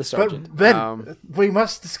show. The sergeant. But Ben, we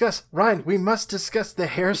must discuss the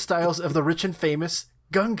hairstyles of the rich and famous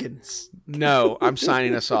Gungans. No, I'm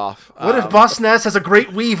signing us off. What if Boss Nass has a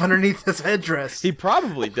great weave underneath his headdress? He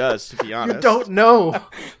probably does, to be honest. You don't know.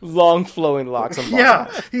 Long flowing locks on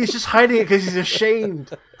Yeah, he's just hiding it because he's ashamed.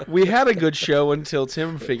 We had a good show until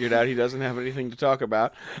Tim figured out he doesn't have anything to talk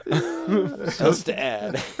about. Just to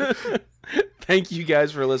add. Thank you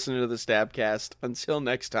guys for listening to the Stabcast. Until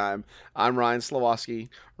next time, I'm Ryan Slawowski,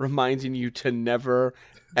 reminding you to never,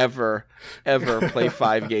 ever, ever play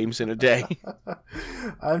 5 games in a day.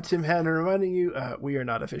 I'm Tim Hanna reminding you we are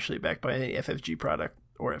not officially backed by any FFG product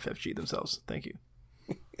or FFG themselves. Thank you.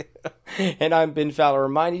 And I'm Ben Fowler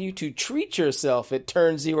reminding you to treat yourself at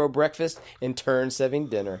Turn 0 breakfast and Turn 7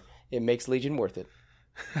 dinner. It makes Legion worth it.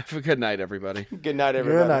 Have a good night, everybody. Good night,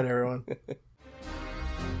 everybody. Good night, everyone.